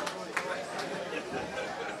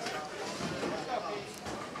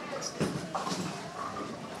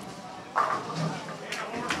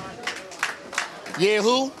 Yeah,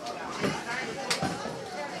 who?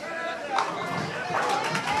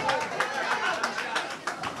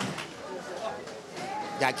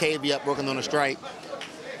 Got KB up working on a strike.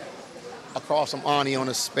 Across from Arnie on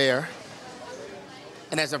a spare.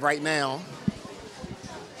 And as of right now,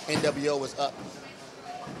 NWO is up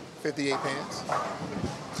 58 pins.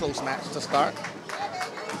 Close match to start.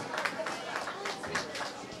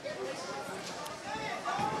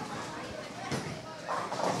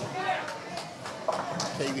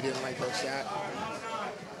 KB didn't like that shot.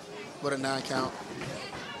 With a 9 count.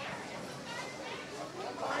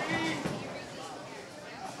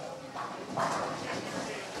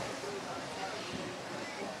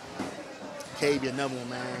 KB another one,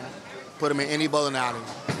 man. Put him in any bowling alley.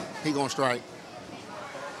 He gonna strike.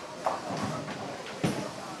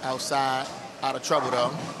 Outside, out of trouble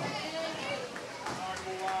though.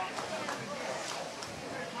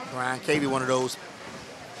 Brian KB, one of those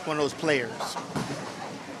players.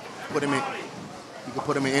 Put him in. You can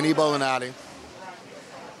put him in any bowling alley.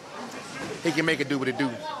 He can make it do what it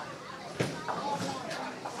do.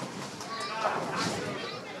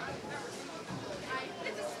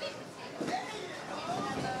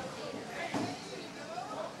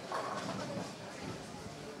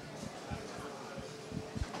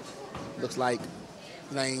 Looks like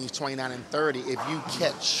lanes 29 and 30. If you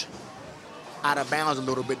catch out of bounds a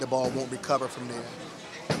little bit, the ball won't recover from there.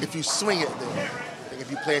 If you swing it there,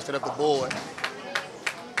 if you play it straight up the board,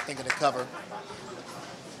 think of the cover.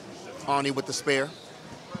 Arnie with the spare.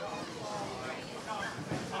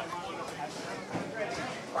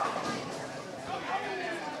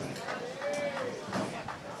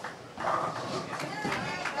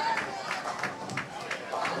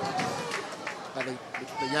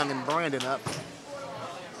 The young and Brandon up.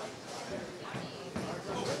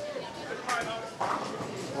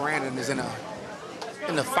 Brandon is in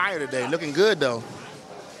the fire today, looking good though.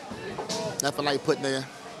 Nothing like putting the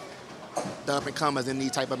up and comers in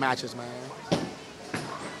these type of matches, man.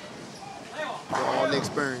 For all the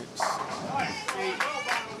experience.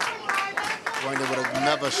 Brandon with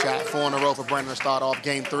another shot, 4 in a row for Brandon to start off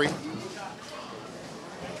game 3.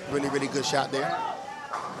 Really, really good shot there.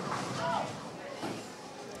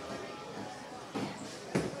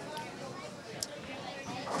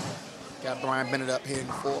 Got Brian Bennett up here in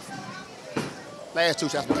the 4th. Last 2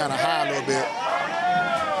 shots were kind of high a little bit.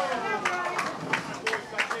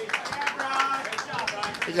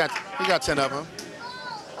 He got 10 of them.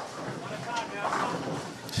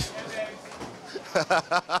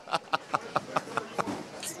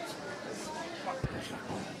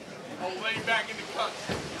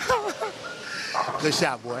 Good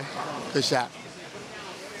shot, boy. Good shot.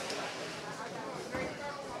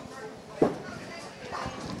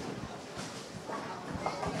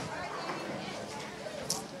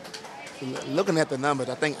 Looking at the numbers,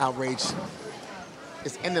 I think Outrage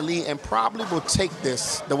is in the lead and probably will take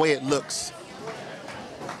this the way it looks.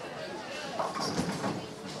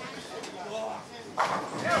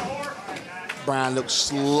 Brian looks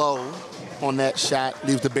slow on that shot,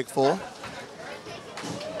 leaves the big 4.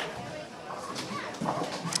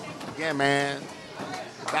 Again, man,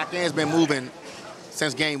 the back end's been moving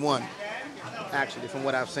since game 1, actually, from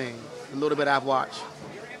what I've seen. A little bit I've watched.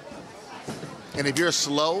 And if you're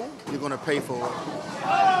slow, you're going to pay for it.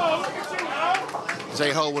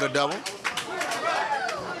 J-Ho with a double.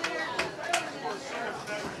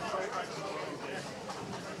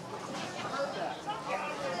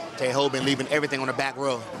 J-Ho been leaving everything on the back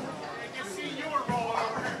row.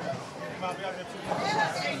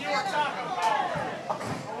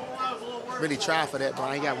 Really try for that,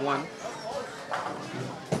 Brian. He got 1.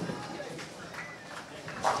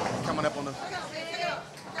 Coming up on the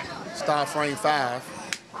star frame 5.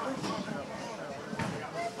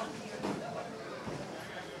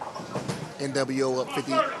 NWO up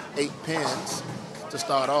 58 pins to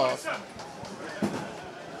start off.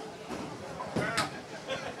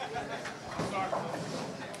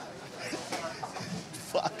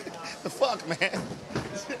 Fuck, man.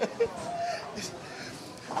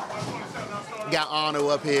 Got Arno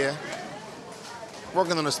up here,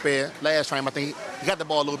 working on the spare. Last time, I think he got the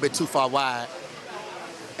ball a little bit too far wide,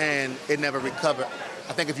 and it never recovered.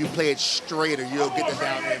 I think if you play it straighter, you'll get the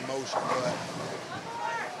down in motion. But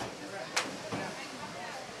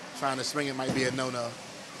Trying to swing it might be a no-no.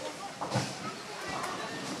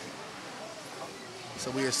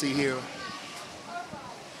 So we'll see here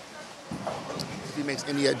if he makes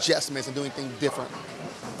any adjustments and do anything different.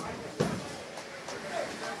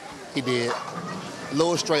 He did. A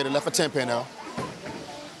little straighter, left a 10-pin though.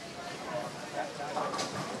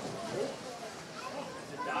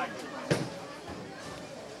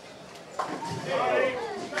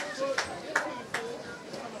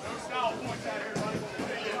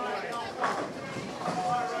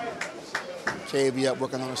 KB up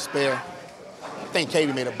working on a spare. I think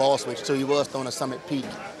KB made a ball switch too. He was throwing a summit peak.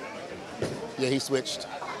 Yeah, he switched.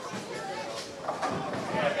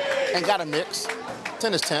 And got a mix.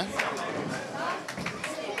 10 is 10.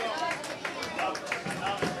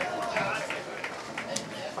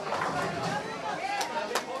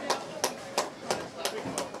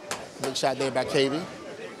 Big shot there by KB.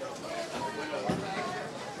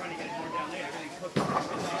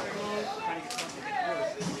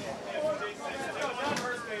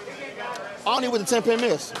 Only with the 10-pin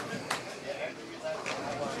miss.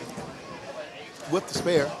 With the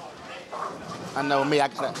spare. I know me, I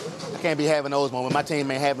can't be having those moments. My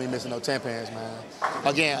team ain't having me missing no 10-pins, man.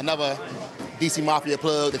 Again, another DC Mafia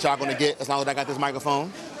plug that y'all gonna get as long as I got this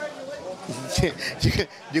microphone.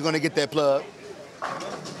 You're gonna get that plug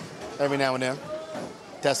every now and then.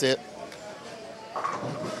 That's it.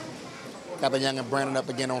 Got the young and Brandon up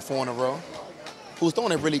again on 4 in a row. Who's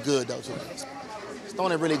throwing it really good, though, too. He's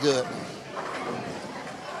throwing it really good.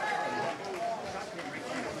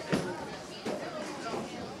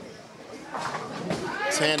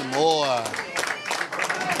 Ten more.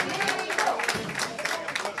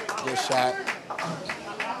 Good shot.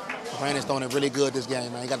 Brandon's throwing it really good this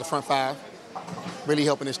game, man. He got the front 5. Really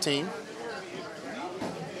helping his team.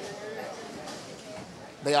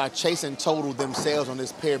 They are chasing total themselves on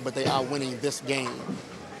this pair, but they are winning this game.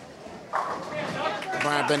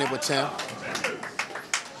 Brian Bennett with 10.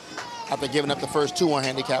 After giving up the first 2 on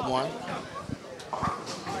handicap 1.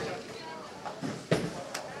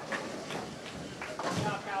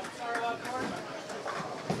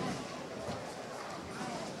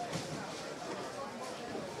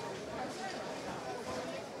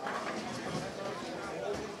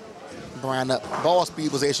 Brian up. Ball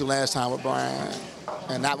speed was the issue last time with Brian,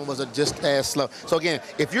 and that one was just as slow. So again,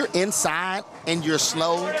 if you're inside and you're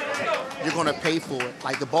slow, you're gonna pay for it.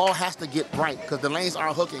 Like the ball has to get right because the lanes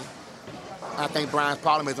aren't hooking. I think Brian's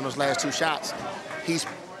problem is on those last 2 shots. He's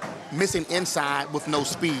missing inside with no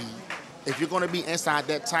speed. If you're gonna be inside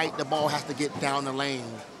that tight, the ball has to get down the lane.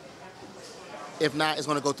 If not, it's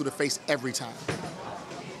gonna go through the face every time.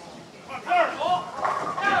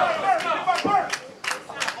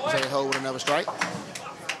 J. Ho with another strike.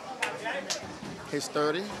 Hits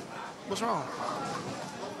 30. What's wrong?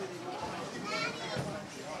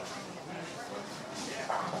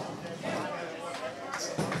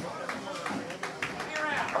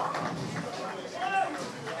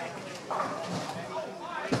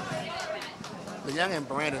 The young and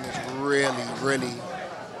Brandon is really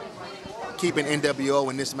keeping NWO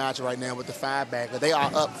in this match right now with the 5-bagger. They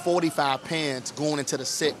are up 45 pins going into the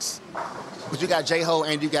 6. But you got J-Ho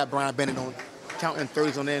and you got Brian Bennett on counting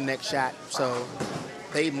 30s on their next shot. So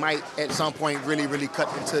they might at some point really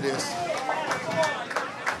cut into this.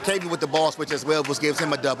 KB with the ball switch as well, which gives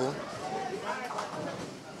him a double.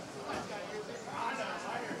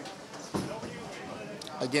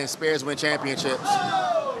 Again, spares win championships.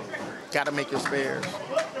 Got to make your spares.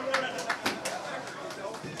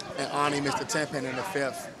 And Ani missed the 10-pin in the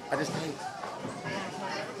 5th. I just think.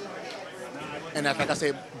 And like I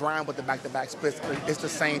said, Brian with the back-to-back splits, it's the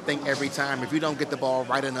same thing every time. If you don't get the ball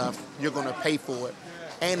right enough, you're going to pay for it.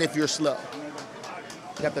 And if you're slow.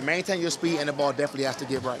 You have to maintain your speed, and the ball definitely has to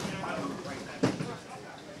get right.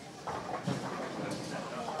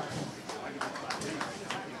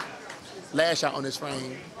 Last shot on this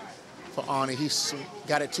frame for Arnie, he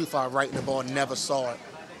got it too far right, and the ball never saw it.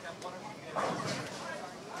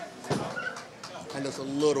 And looks a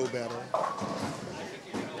little better.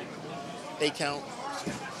 8 count.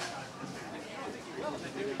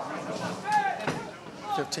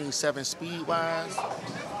 15-7 speed-wise.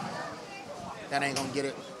 That ain't gonna get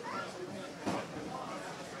it.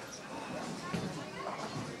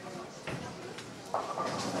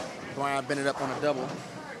 Brian Bennett up on a double.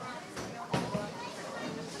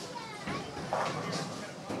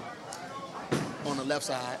 On the left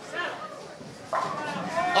side.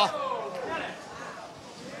 Oh!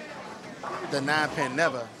 The 9-pin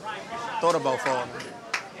never. Thought about falling.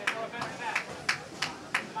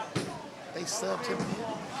 They subbed him.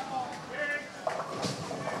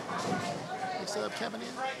 They subbed sub Kevin in?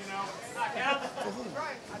 For who?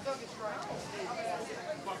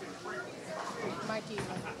 Mikey.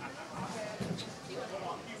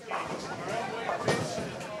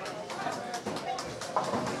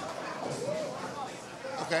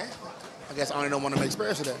 Okay. I guess Arnie don't want to make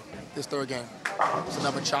spares today. This third game. It's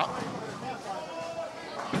another chop.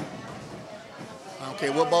 I don't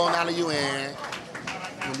care what bowling alley you in.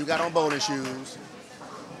 When you got on bowling shoes,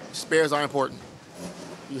 spares are important.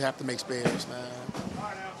 You have to make spares, man.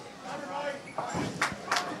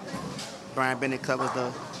 Brian Bennett covers the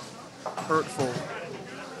hurtful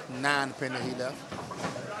 9-pin that he left.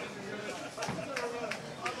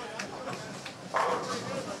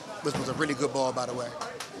 This was a really good ball, by the way.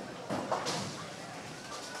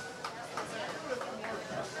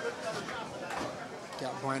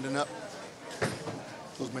 Got Brandon up.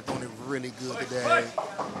 Who's been throwing it really good today.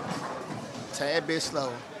 Tad bit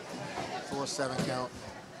slow for a 7 count.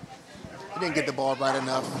 He didn't get the ball right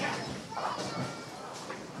enough.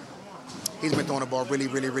 He's been throwing the ball really,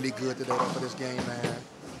 really, really good today for this game, man.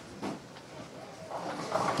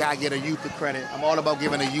 Gotta get a youth the credit. I'm all about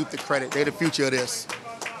giving a youth the credit. They're the future of this.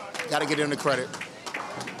 Gotta get them the credit.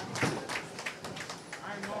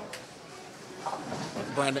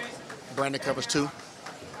 Brandon covers 2.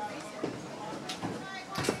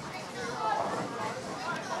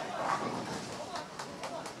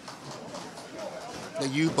 The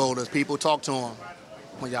youth bowlers, people talk to them.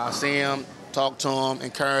 When y'all see them, talk to them,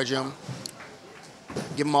 encourage them,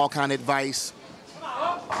 give them all kind of advice.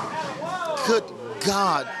 Good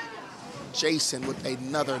God, Jason with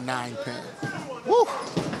another 9-pin. Woo!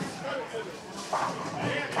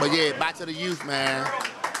 But yeah, back to the youth, man.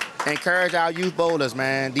 Encourage our youth bowlers,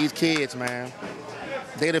 man. These kids, man.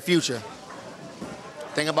 They're the future.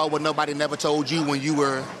 Think about what nobody never told you when you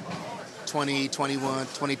were 20, 21,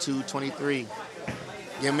 22, 23.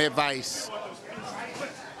 Give them advice.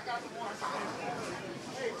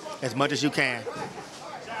 As much as you can.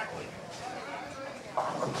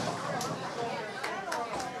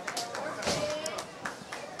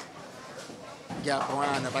 Got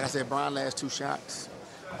Brian up. Like I said, Brian's last 2 shots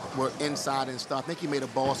were inside and stuff. I think he made a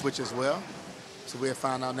ball switch as well. So we'll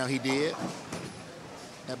find out now he did.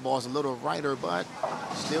 That ball's a little righter, but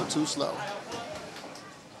still too slow.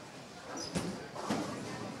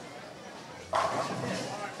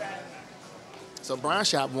 So Brian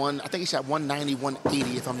shot I think he shot 190,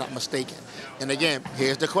 180 if I'm not mistaken. And again,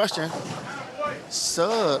 here's the question.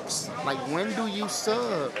 Subs, like when do you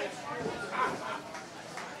sub?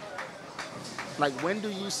 Like when do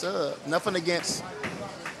you sub? Nothing against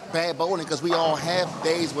bad bowling, because we all have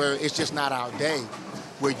days where it's just not our day,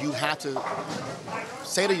 where you have to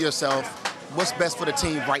say to yourself, what's best for the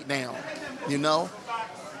team right now, you know?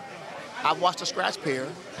 I watched a scratch pair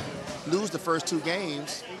lose the first 2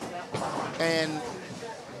 games, and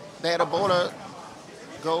they had a bowler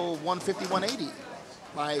go 150, 180.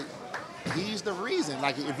 Like, he's the reason.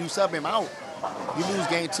 Like, if you sub him out, you lose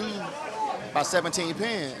game 2 by 17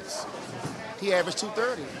 pins. He averaged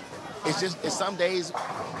 230. It's some days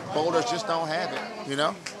bowlers just don't have it, you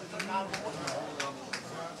know?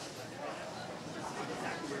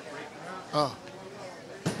 Oh,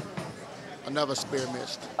 another spear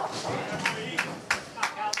missed.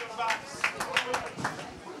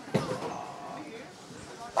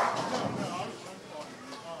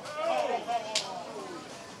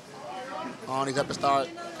 Arnie's up to start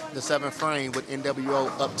the 7th frame with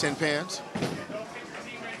NWO up 10 pins.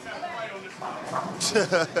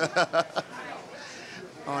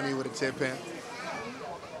 Arnie with a 10 pin.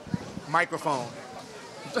 Microphone.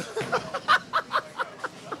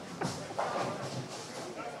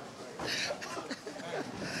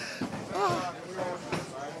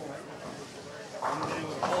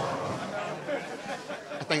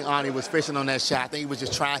 I think Arnie was fishing on that shot. I think he was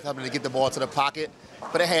just trying something to get the ball to the pocket,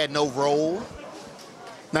 but it had no roll.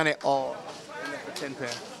 None at all. And that's the 10 pin.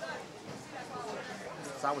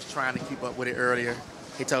 So I was trying to keep up with it earlier.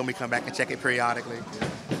 He told me come back and check it periodically.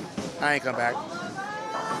 I ain't come back.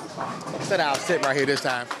 He said I'll sit right here this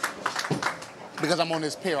time. Because I'm on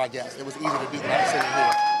this pair, I guess. It was easy to do, but I'm sitting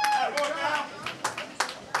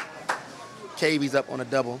here. KB's up on a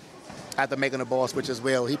double after making a ball switch as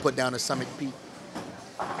well. He put down a summit peak.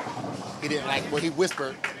 He didn't like what he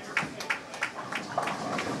whispered.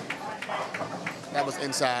 That was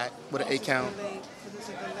inside with an 8 count.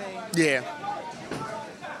 Yeah.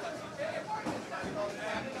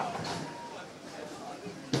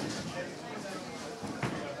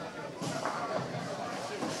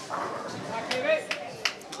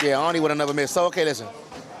 Yeah, Arnie with another miss. So, okay, listen.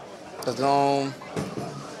 Let's go on.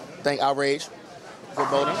 Thank Outrage. Good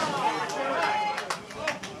bowling.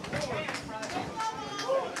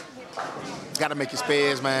 Gotta make your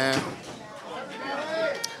spares, man.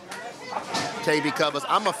 KB covers.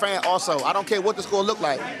 I'm a fan also. I don't care what the score look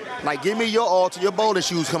like. Like, give me your all till your bowling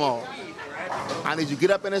shoes come on. I need you to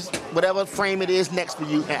get up in this, whatever frame it is next for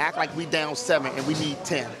you and act like we down 7 and we need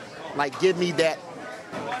 10. Like, give me that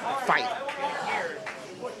fight.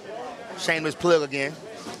 Shameless plug again.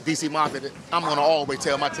 DC Market. I'm gonna always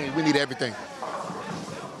tell my team, we need everything.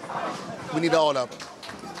 We need all of them.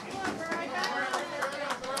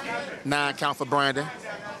 9 count for Brandon.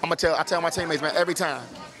 I tell my teammates, man, every time,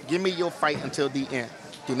 give me your fight until the end.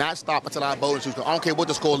 Do not stop until our bowling shoes come. I don't care what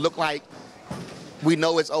the score look like. We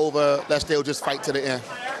know it's over. Let's still just fight to the end.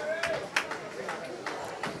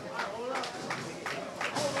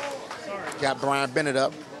 Got Brian Bennett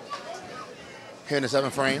up here in the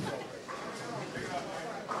 7th frame.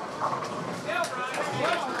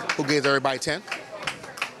 Who gives everybody 10?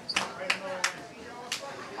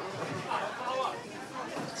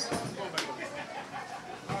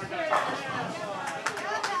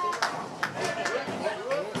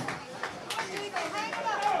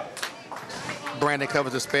 Brandon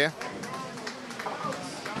covers the spare.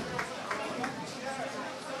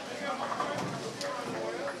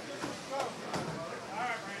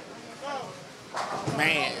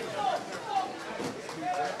 Man.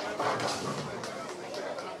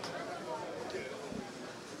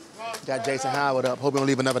 Got Jason Howard up. Hope he don't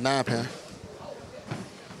leave another 9-pin.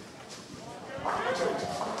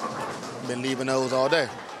 Been leaving those all day.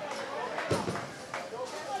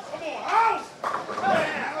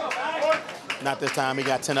 Not this time. He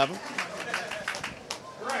got 10 of them.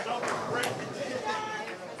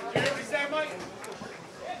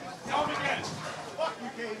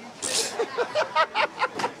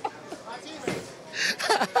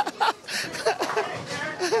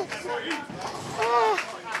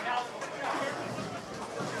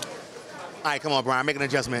 All right, come on, Brian. Make an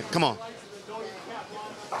adjustment. Come on.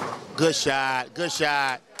 Good shot. Good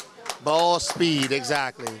shot. Ball speed,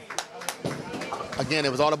 exactly. Again,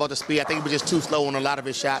 it was all about the speed. I think he was just too slow on a lot of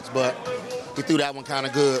his shots, but he threw that one kind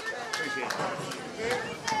of good.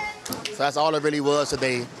 So that's all it really was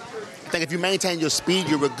today. I think if you maintain your speed,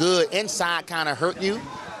 you were good. Inside kind of hurt you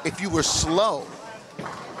if you were slow.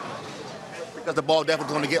 Because the ball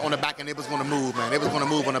definitely was going to get on the back end. It was going to move, man. It was going to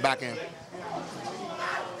move on the back end.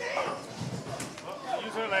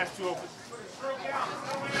 Use her last 2 open.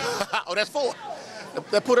 Oh, that's 4.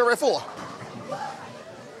 That put her at 4.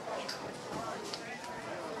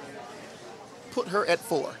 Put her at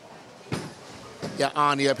 4. Got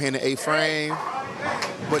Ani up here in the 8th frame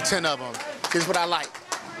with 10 of them. This is what I like.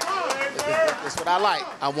 This is what I like.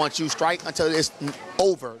 I want you strike until it's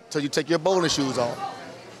over, until you take your bowling shoes off.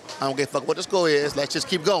 I don't give a fuck what the score is. Let's just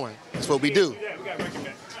keep going. That's what we do.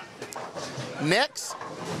 Next.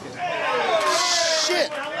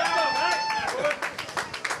 Shit.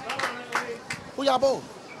 Who y'all both?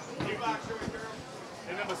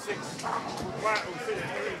 And number 6.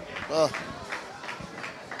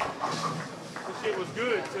 This shit was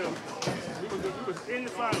good too. We was in the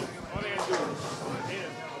final. All they had to do was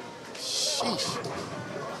end. Sheesh.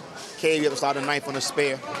 KB up to start the 9th on the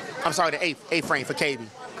spare. I'm sorry, the 8th frame for KB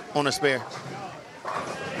on the spare.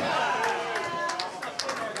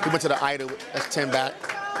 He went to the idle. That's 10 back.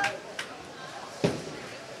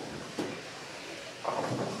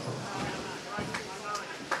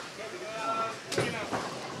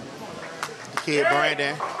 Kid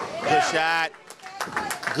Brandon. Good shot.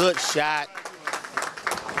 Good shot.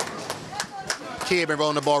 Kid been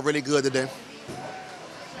rolling the ball really good today.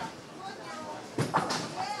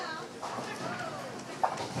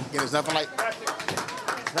 Again, there's nothing like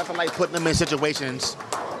putting them in situations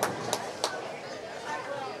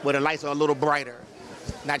where the lights are a little brighter,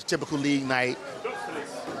 not your typical league night,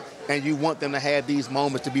 and you want them to have these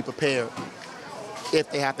moments to be prepared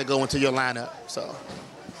if they have to go into your lineup. So.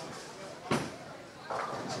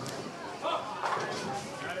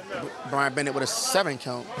 Brian Bennett with a 7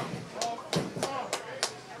 count.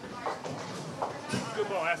 Good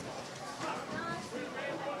ball, Aspen.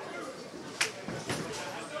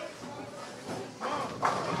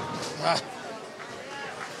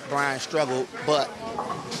 Brian struggled, but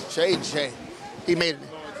Shay, he made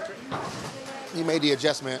the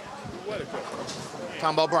adjustment.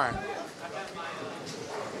 Talking about Brian.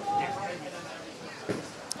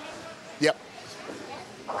 Yep.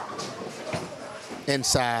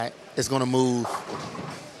 Inside. It's going to move.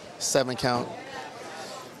 7 count.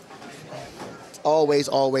 Always,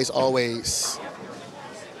 always, always.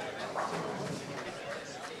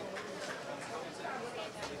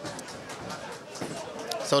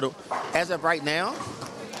 So as of right now,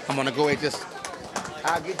 I'm going to go ahead and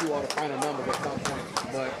I'll get you all the final numbers at some point,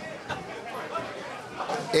 but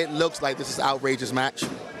It looks like this is an outrageous match.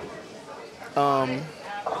 From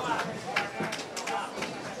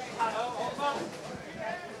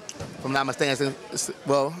that mistaken,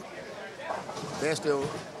 well, they're still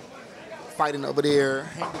fighting over there.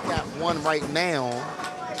 Handicap 1 right now.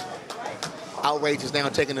 Outrage is now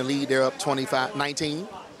taking the lead. They're up 25-19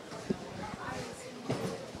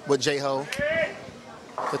 with J-Ho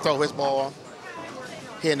to throw his ball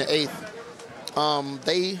here in the 8th.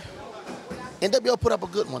 NWO put up a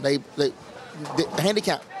good one. The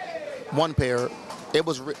handicap 1 pair. It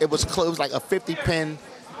was close. It was like a 50-pin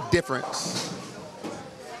difference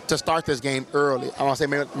to start this game early. I want to say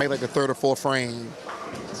maybe like the 3rd or 4th frame.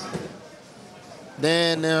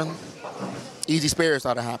 Then easy spares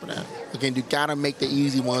started happening. Again, you gotta make the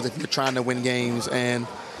easy ones if you're trying to win games. And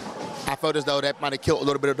I felt as though that might have killed a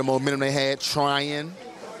little bit of the momentum they had trying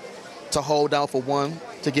to hold out for 1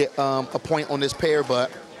 to get a point on this pair,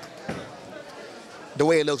 but the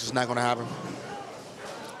way it looks, it's not gonna happen.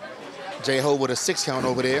 J-Ho with a 6 count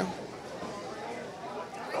over there.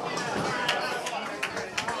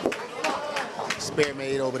 Spare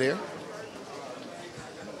made over there.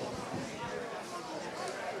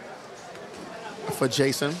 For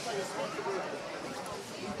Jason.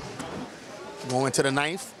 Going to the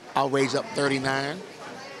 9th. Outrage up 39.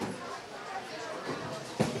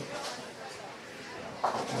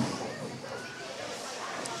 And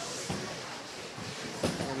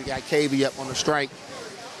we got KB up on the strike.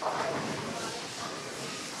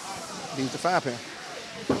 Leaves the 5-pin.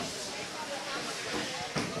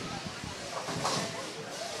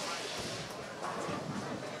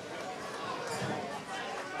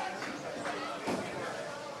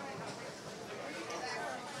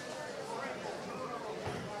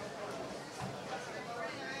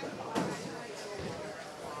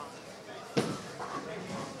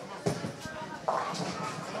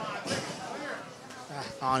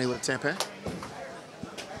 Arnie with a 10-pin.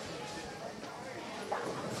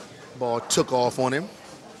 Ball took off on him.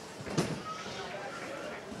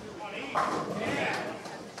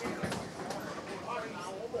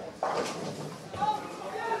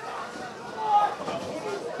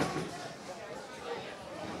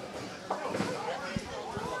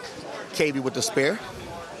 KB with the spare.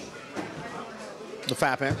 The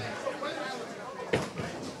 5-pin.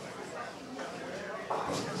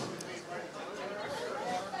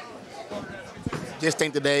 Just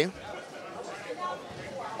think today,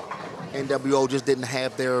 NWO just didn't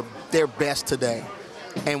have their best today.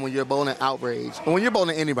 And when you're bowling Outrage, and when you're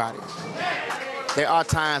bowling anybody, there are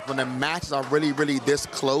times when the matches are really, really this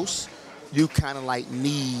close, you kind of like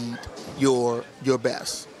need your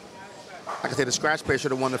best. Like I said, the scratch pair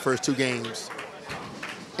should have won the first 2 games.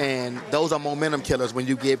 And those are momentum killers when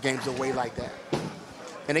you give games away like that.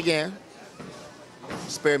 And again,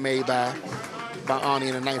 spare made by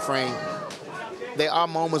Arnie in the 9th frame. There are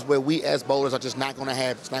moments where we as bowlers are just not going to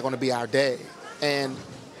have, it's not going to be our day. And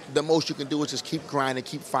the most you can do is just keep grinding,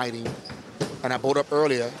 keep fighting. And I brought up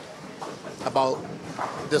earlier about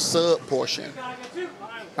the sub portion.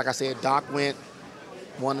 Like I said, Doc went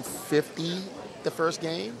 150 the first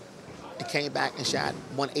game and came back and shot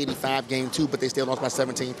 185 game 2, but they still lost by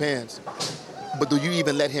 17 pins. But do you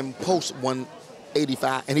even let him post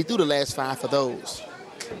 185? And he threw the last 5 for those.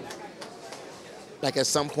 Like at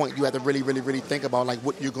some point you have to really, really, really think about like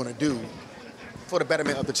what you're gonna do for the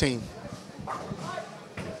betterment of the team.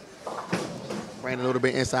 Ran a little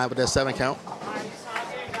bit inside with that 7 count.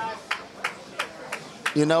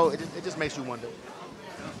 You know, it just makes you wonder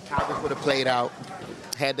how this would have played out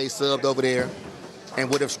had they subbed over there and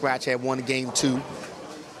would have Scratch had won game 2.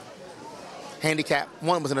 Handicap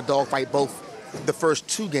 1 was in a dogfight both the first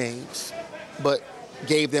 2 games, but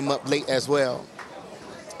gave them up late as well.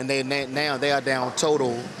 And now they are down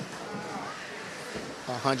total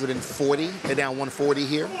 140. They're down 140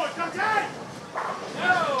 here.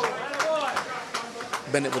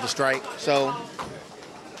 Bennett with the strike. So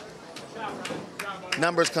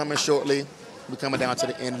numbers coming shortly. We're coming down to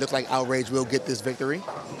the end. Looks like Outrage will get this victory.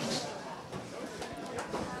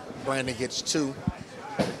 Brandon gets 2.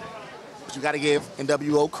 But you got to give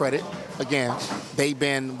NWO credit. Again, they've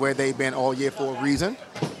been where they've been all year for a reason.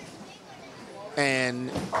 And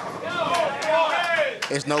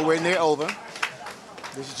it's nowhere near over.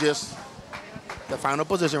 This is just the final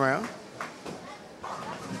position round.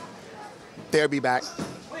 They'll be back.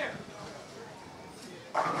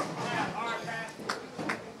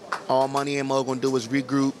 All Money and Mo gonna do is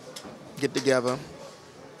regroup, get together,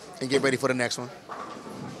 and get ready for the next one.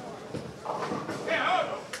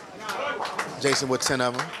 Jason with 10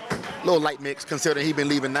 of them. A little light mix, considering he been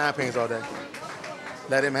leaving 9 pins all day.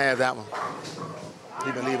 Let him have that one.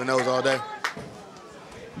 He's been leaving those all day.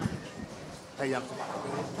 Hey, youngster.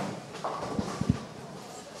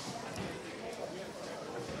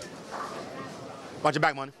 Watch your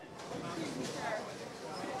back, money.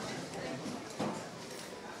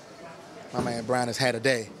 My man Brown has had a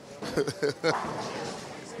day.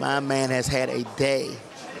 My man has had a day.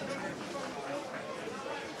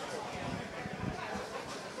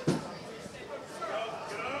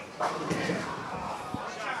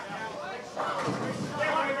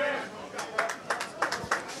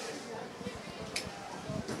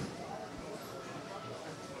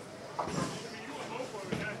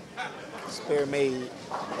 Spare made.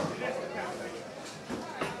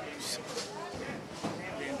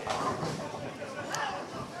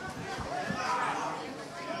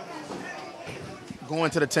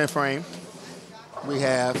 Going to the 10th frame, we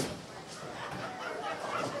have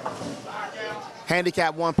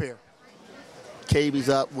handicap 1 pair. KB's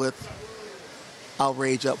up with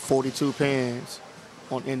Outrage up 42 pins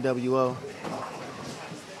on NWO.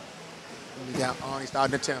 And we got Arnie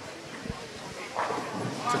starting the 10th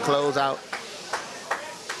to close out.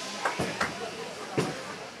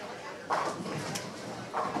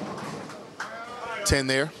 Ten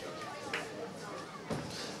there.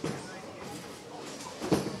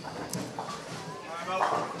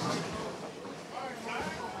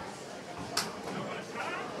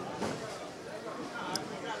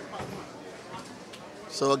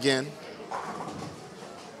 So again,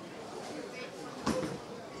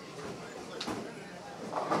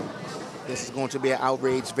 this is going to be an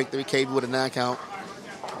Outrage victory. KB with a 9 count.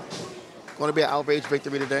 Going to be an Outrage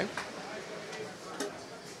victory today.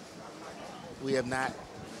 We have not,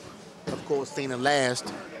 of course, seen the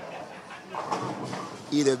last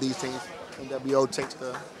either of these teams. NWO takes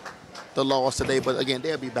the loss today, but again,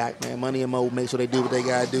 they'll be back, man. Money and Mo make sure they do what they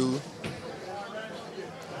gotta do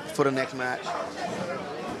for the next match.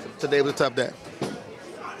 Today was a tough day.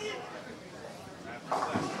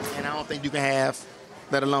 And I don't think you can have,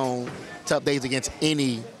 let alone, tough days against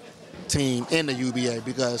any team in the UBA,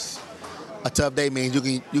 because a tough day means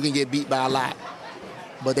you can get beat by a lot.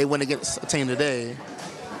 But they went against a team today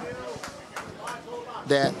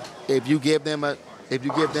that if you give them a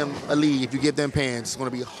lead, if you give them pins, it's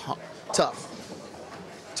going to be tough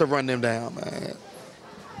to run them down, man.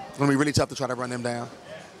 It's going to be really tough to try to run them down.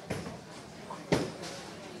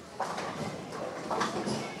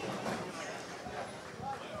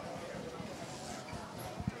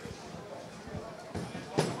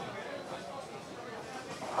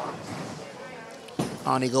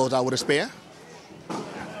 Arnie goes out with a spare.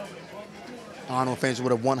 Arnold finishes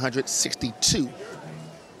with a 162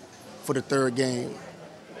 for the third game.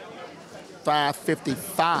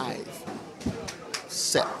 555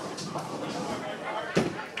 set.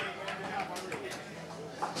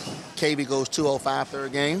 KB goes 205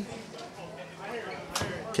 third game.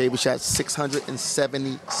 KB shot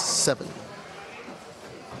 677.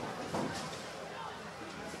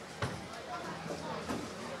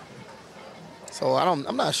 So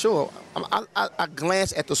I'm not sure. I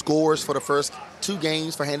glanced at the scores for the first 2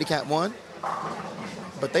 games for handicap 1,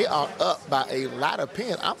 but they are up by a lot of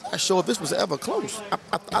pins. I'm not sure if this was ever close.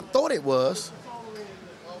 I thought it was.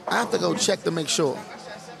 I have to go check to make sure.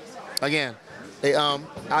 Again,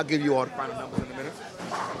 I'll give you all the final numbers in a minute.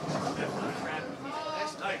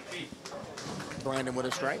 Brandon with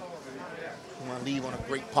a strike. I want to leave on a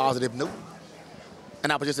great positive note.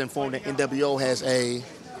 And I was just informed that NWO has a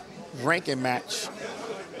ranking match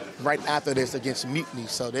right after this against Mutiny,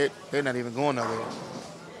 so they're not even going nowhere.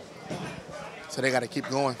 So they got to keep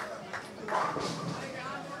going.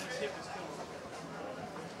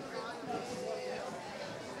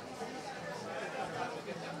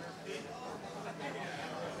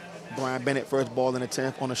 Brian Bennett first ball in the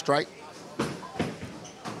 10th on a strike.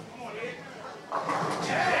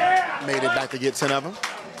 Made it back to get 10 of them.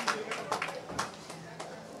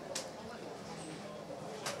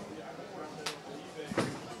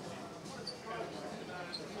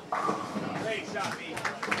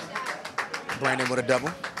 Brandon with a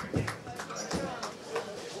double.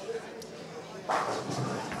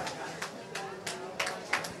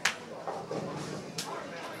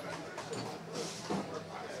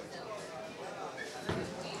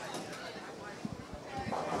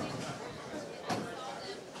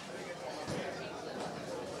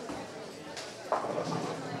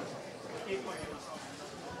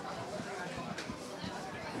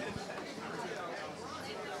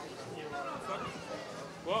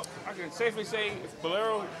 Well, I can safely say if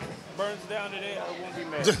Bolero burns down today, I won't be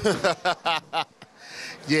mad.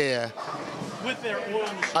 Yeah. With their oil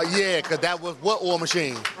machine. Yeah, because that was what oil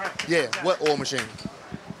machine? Right. Yeah, Exactly. what oil machine?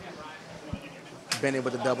 Bennett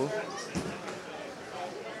with the double.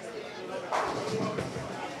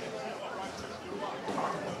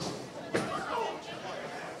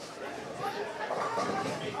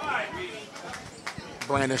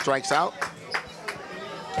 Brandon strikes out.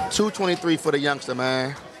 223 for the youngster,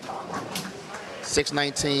 man.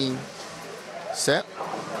 619 set.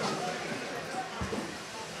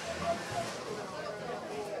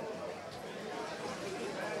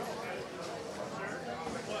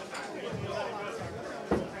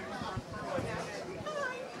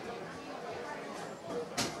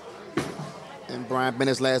 And Brian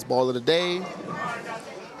Bennett's last ball of the day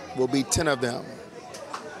will be 10 of them.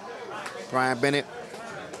 Brian Bennett,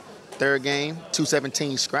 third game,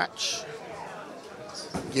 217 scratch.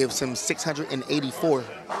 Gives him 684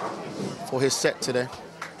 for his set today.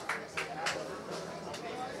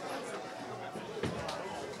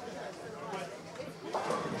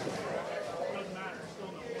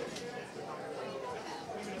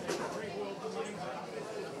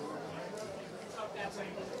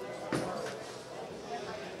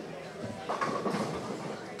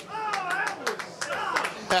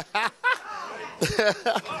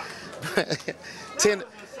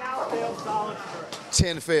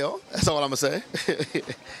 Ten fail. That's all I'm gonna say.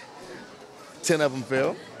 10 of them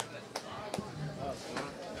fail.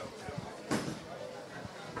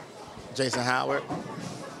 Jason Howard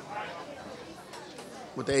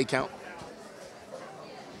with the 8 count.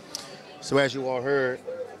 So as you all heard,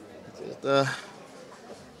 the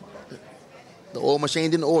oil machine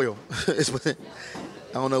didn't oil. I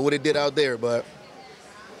don't know what it did out there, but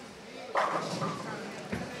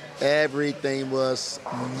everything was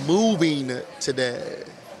moving today.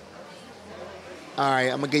 All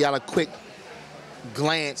right, I'm gonna give y'all a quick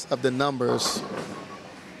glance of the numbers.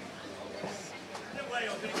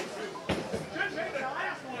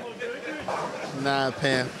 Nah,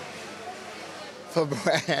 Pam. For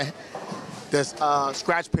Brad, this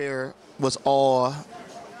scratch pair was all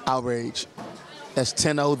Outrage. That's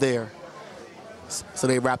 10-0 there. So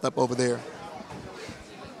they wrapped up over there.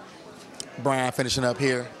 Brian finishing up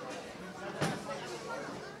here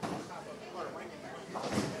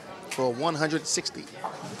for 160.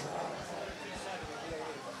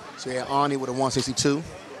 So you had Arnie with a 162.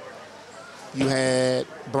 You had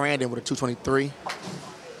Brandon with a 223.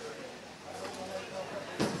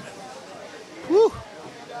 Woo!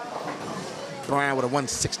 Brian with a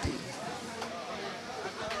 160.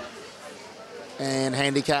 And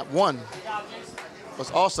handicap 1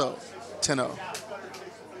 was also 10-0.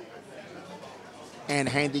 And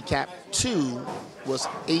handicap 2 was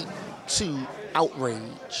 8-2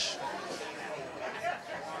 Outrage.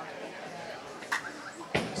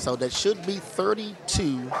 So that should be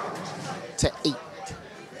 32-8.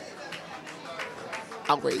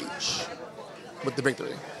 Outrage with the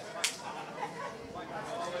victory.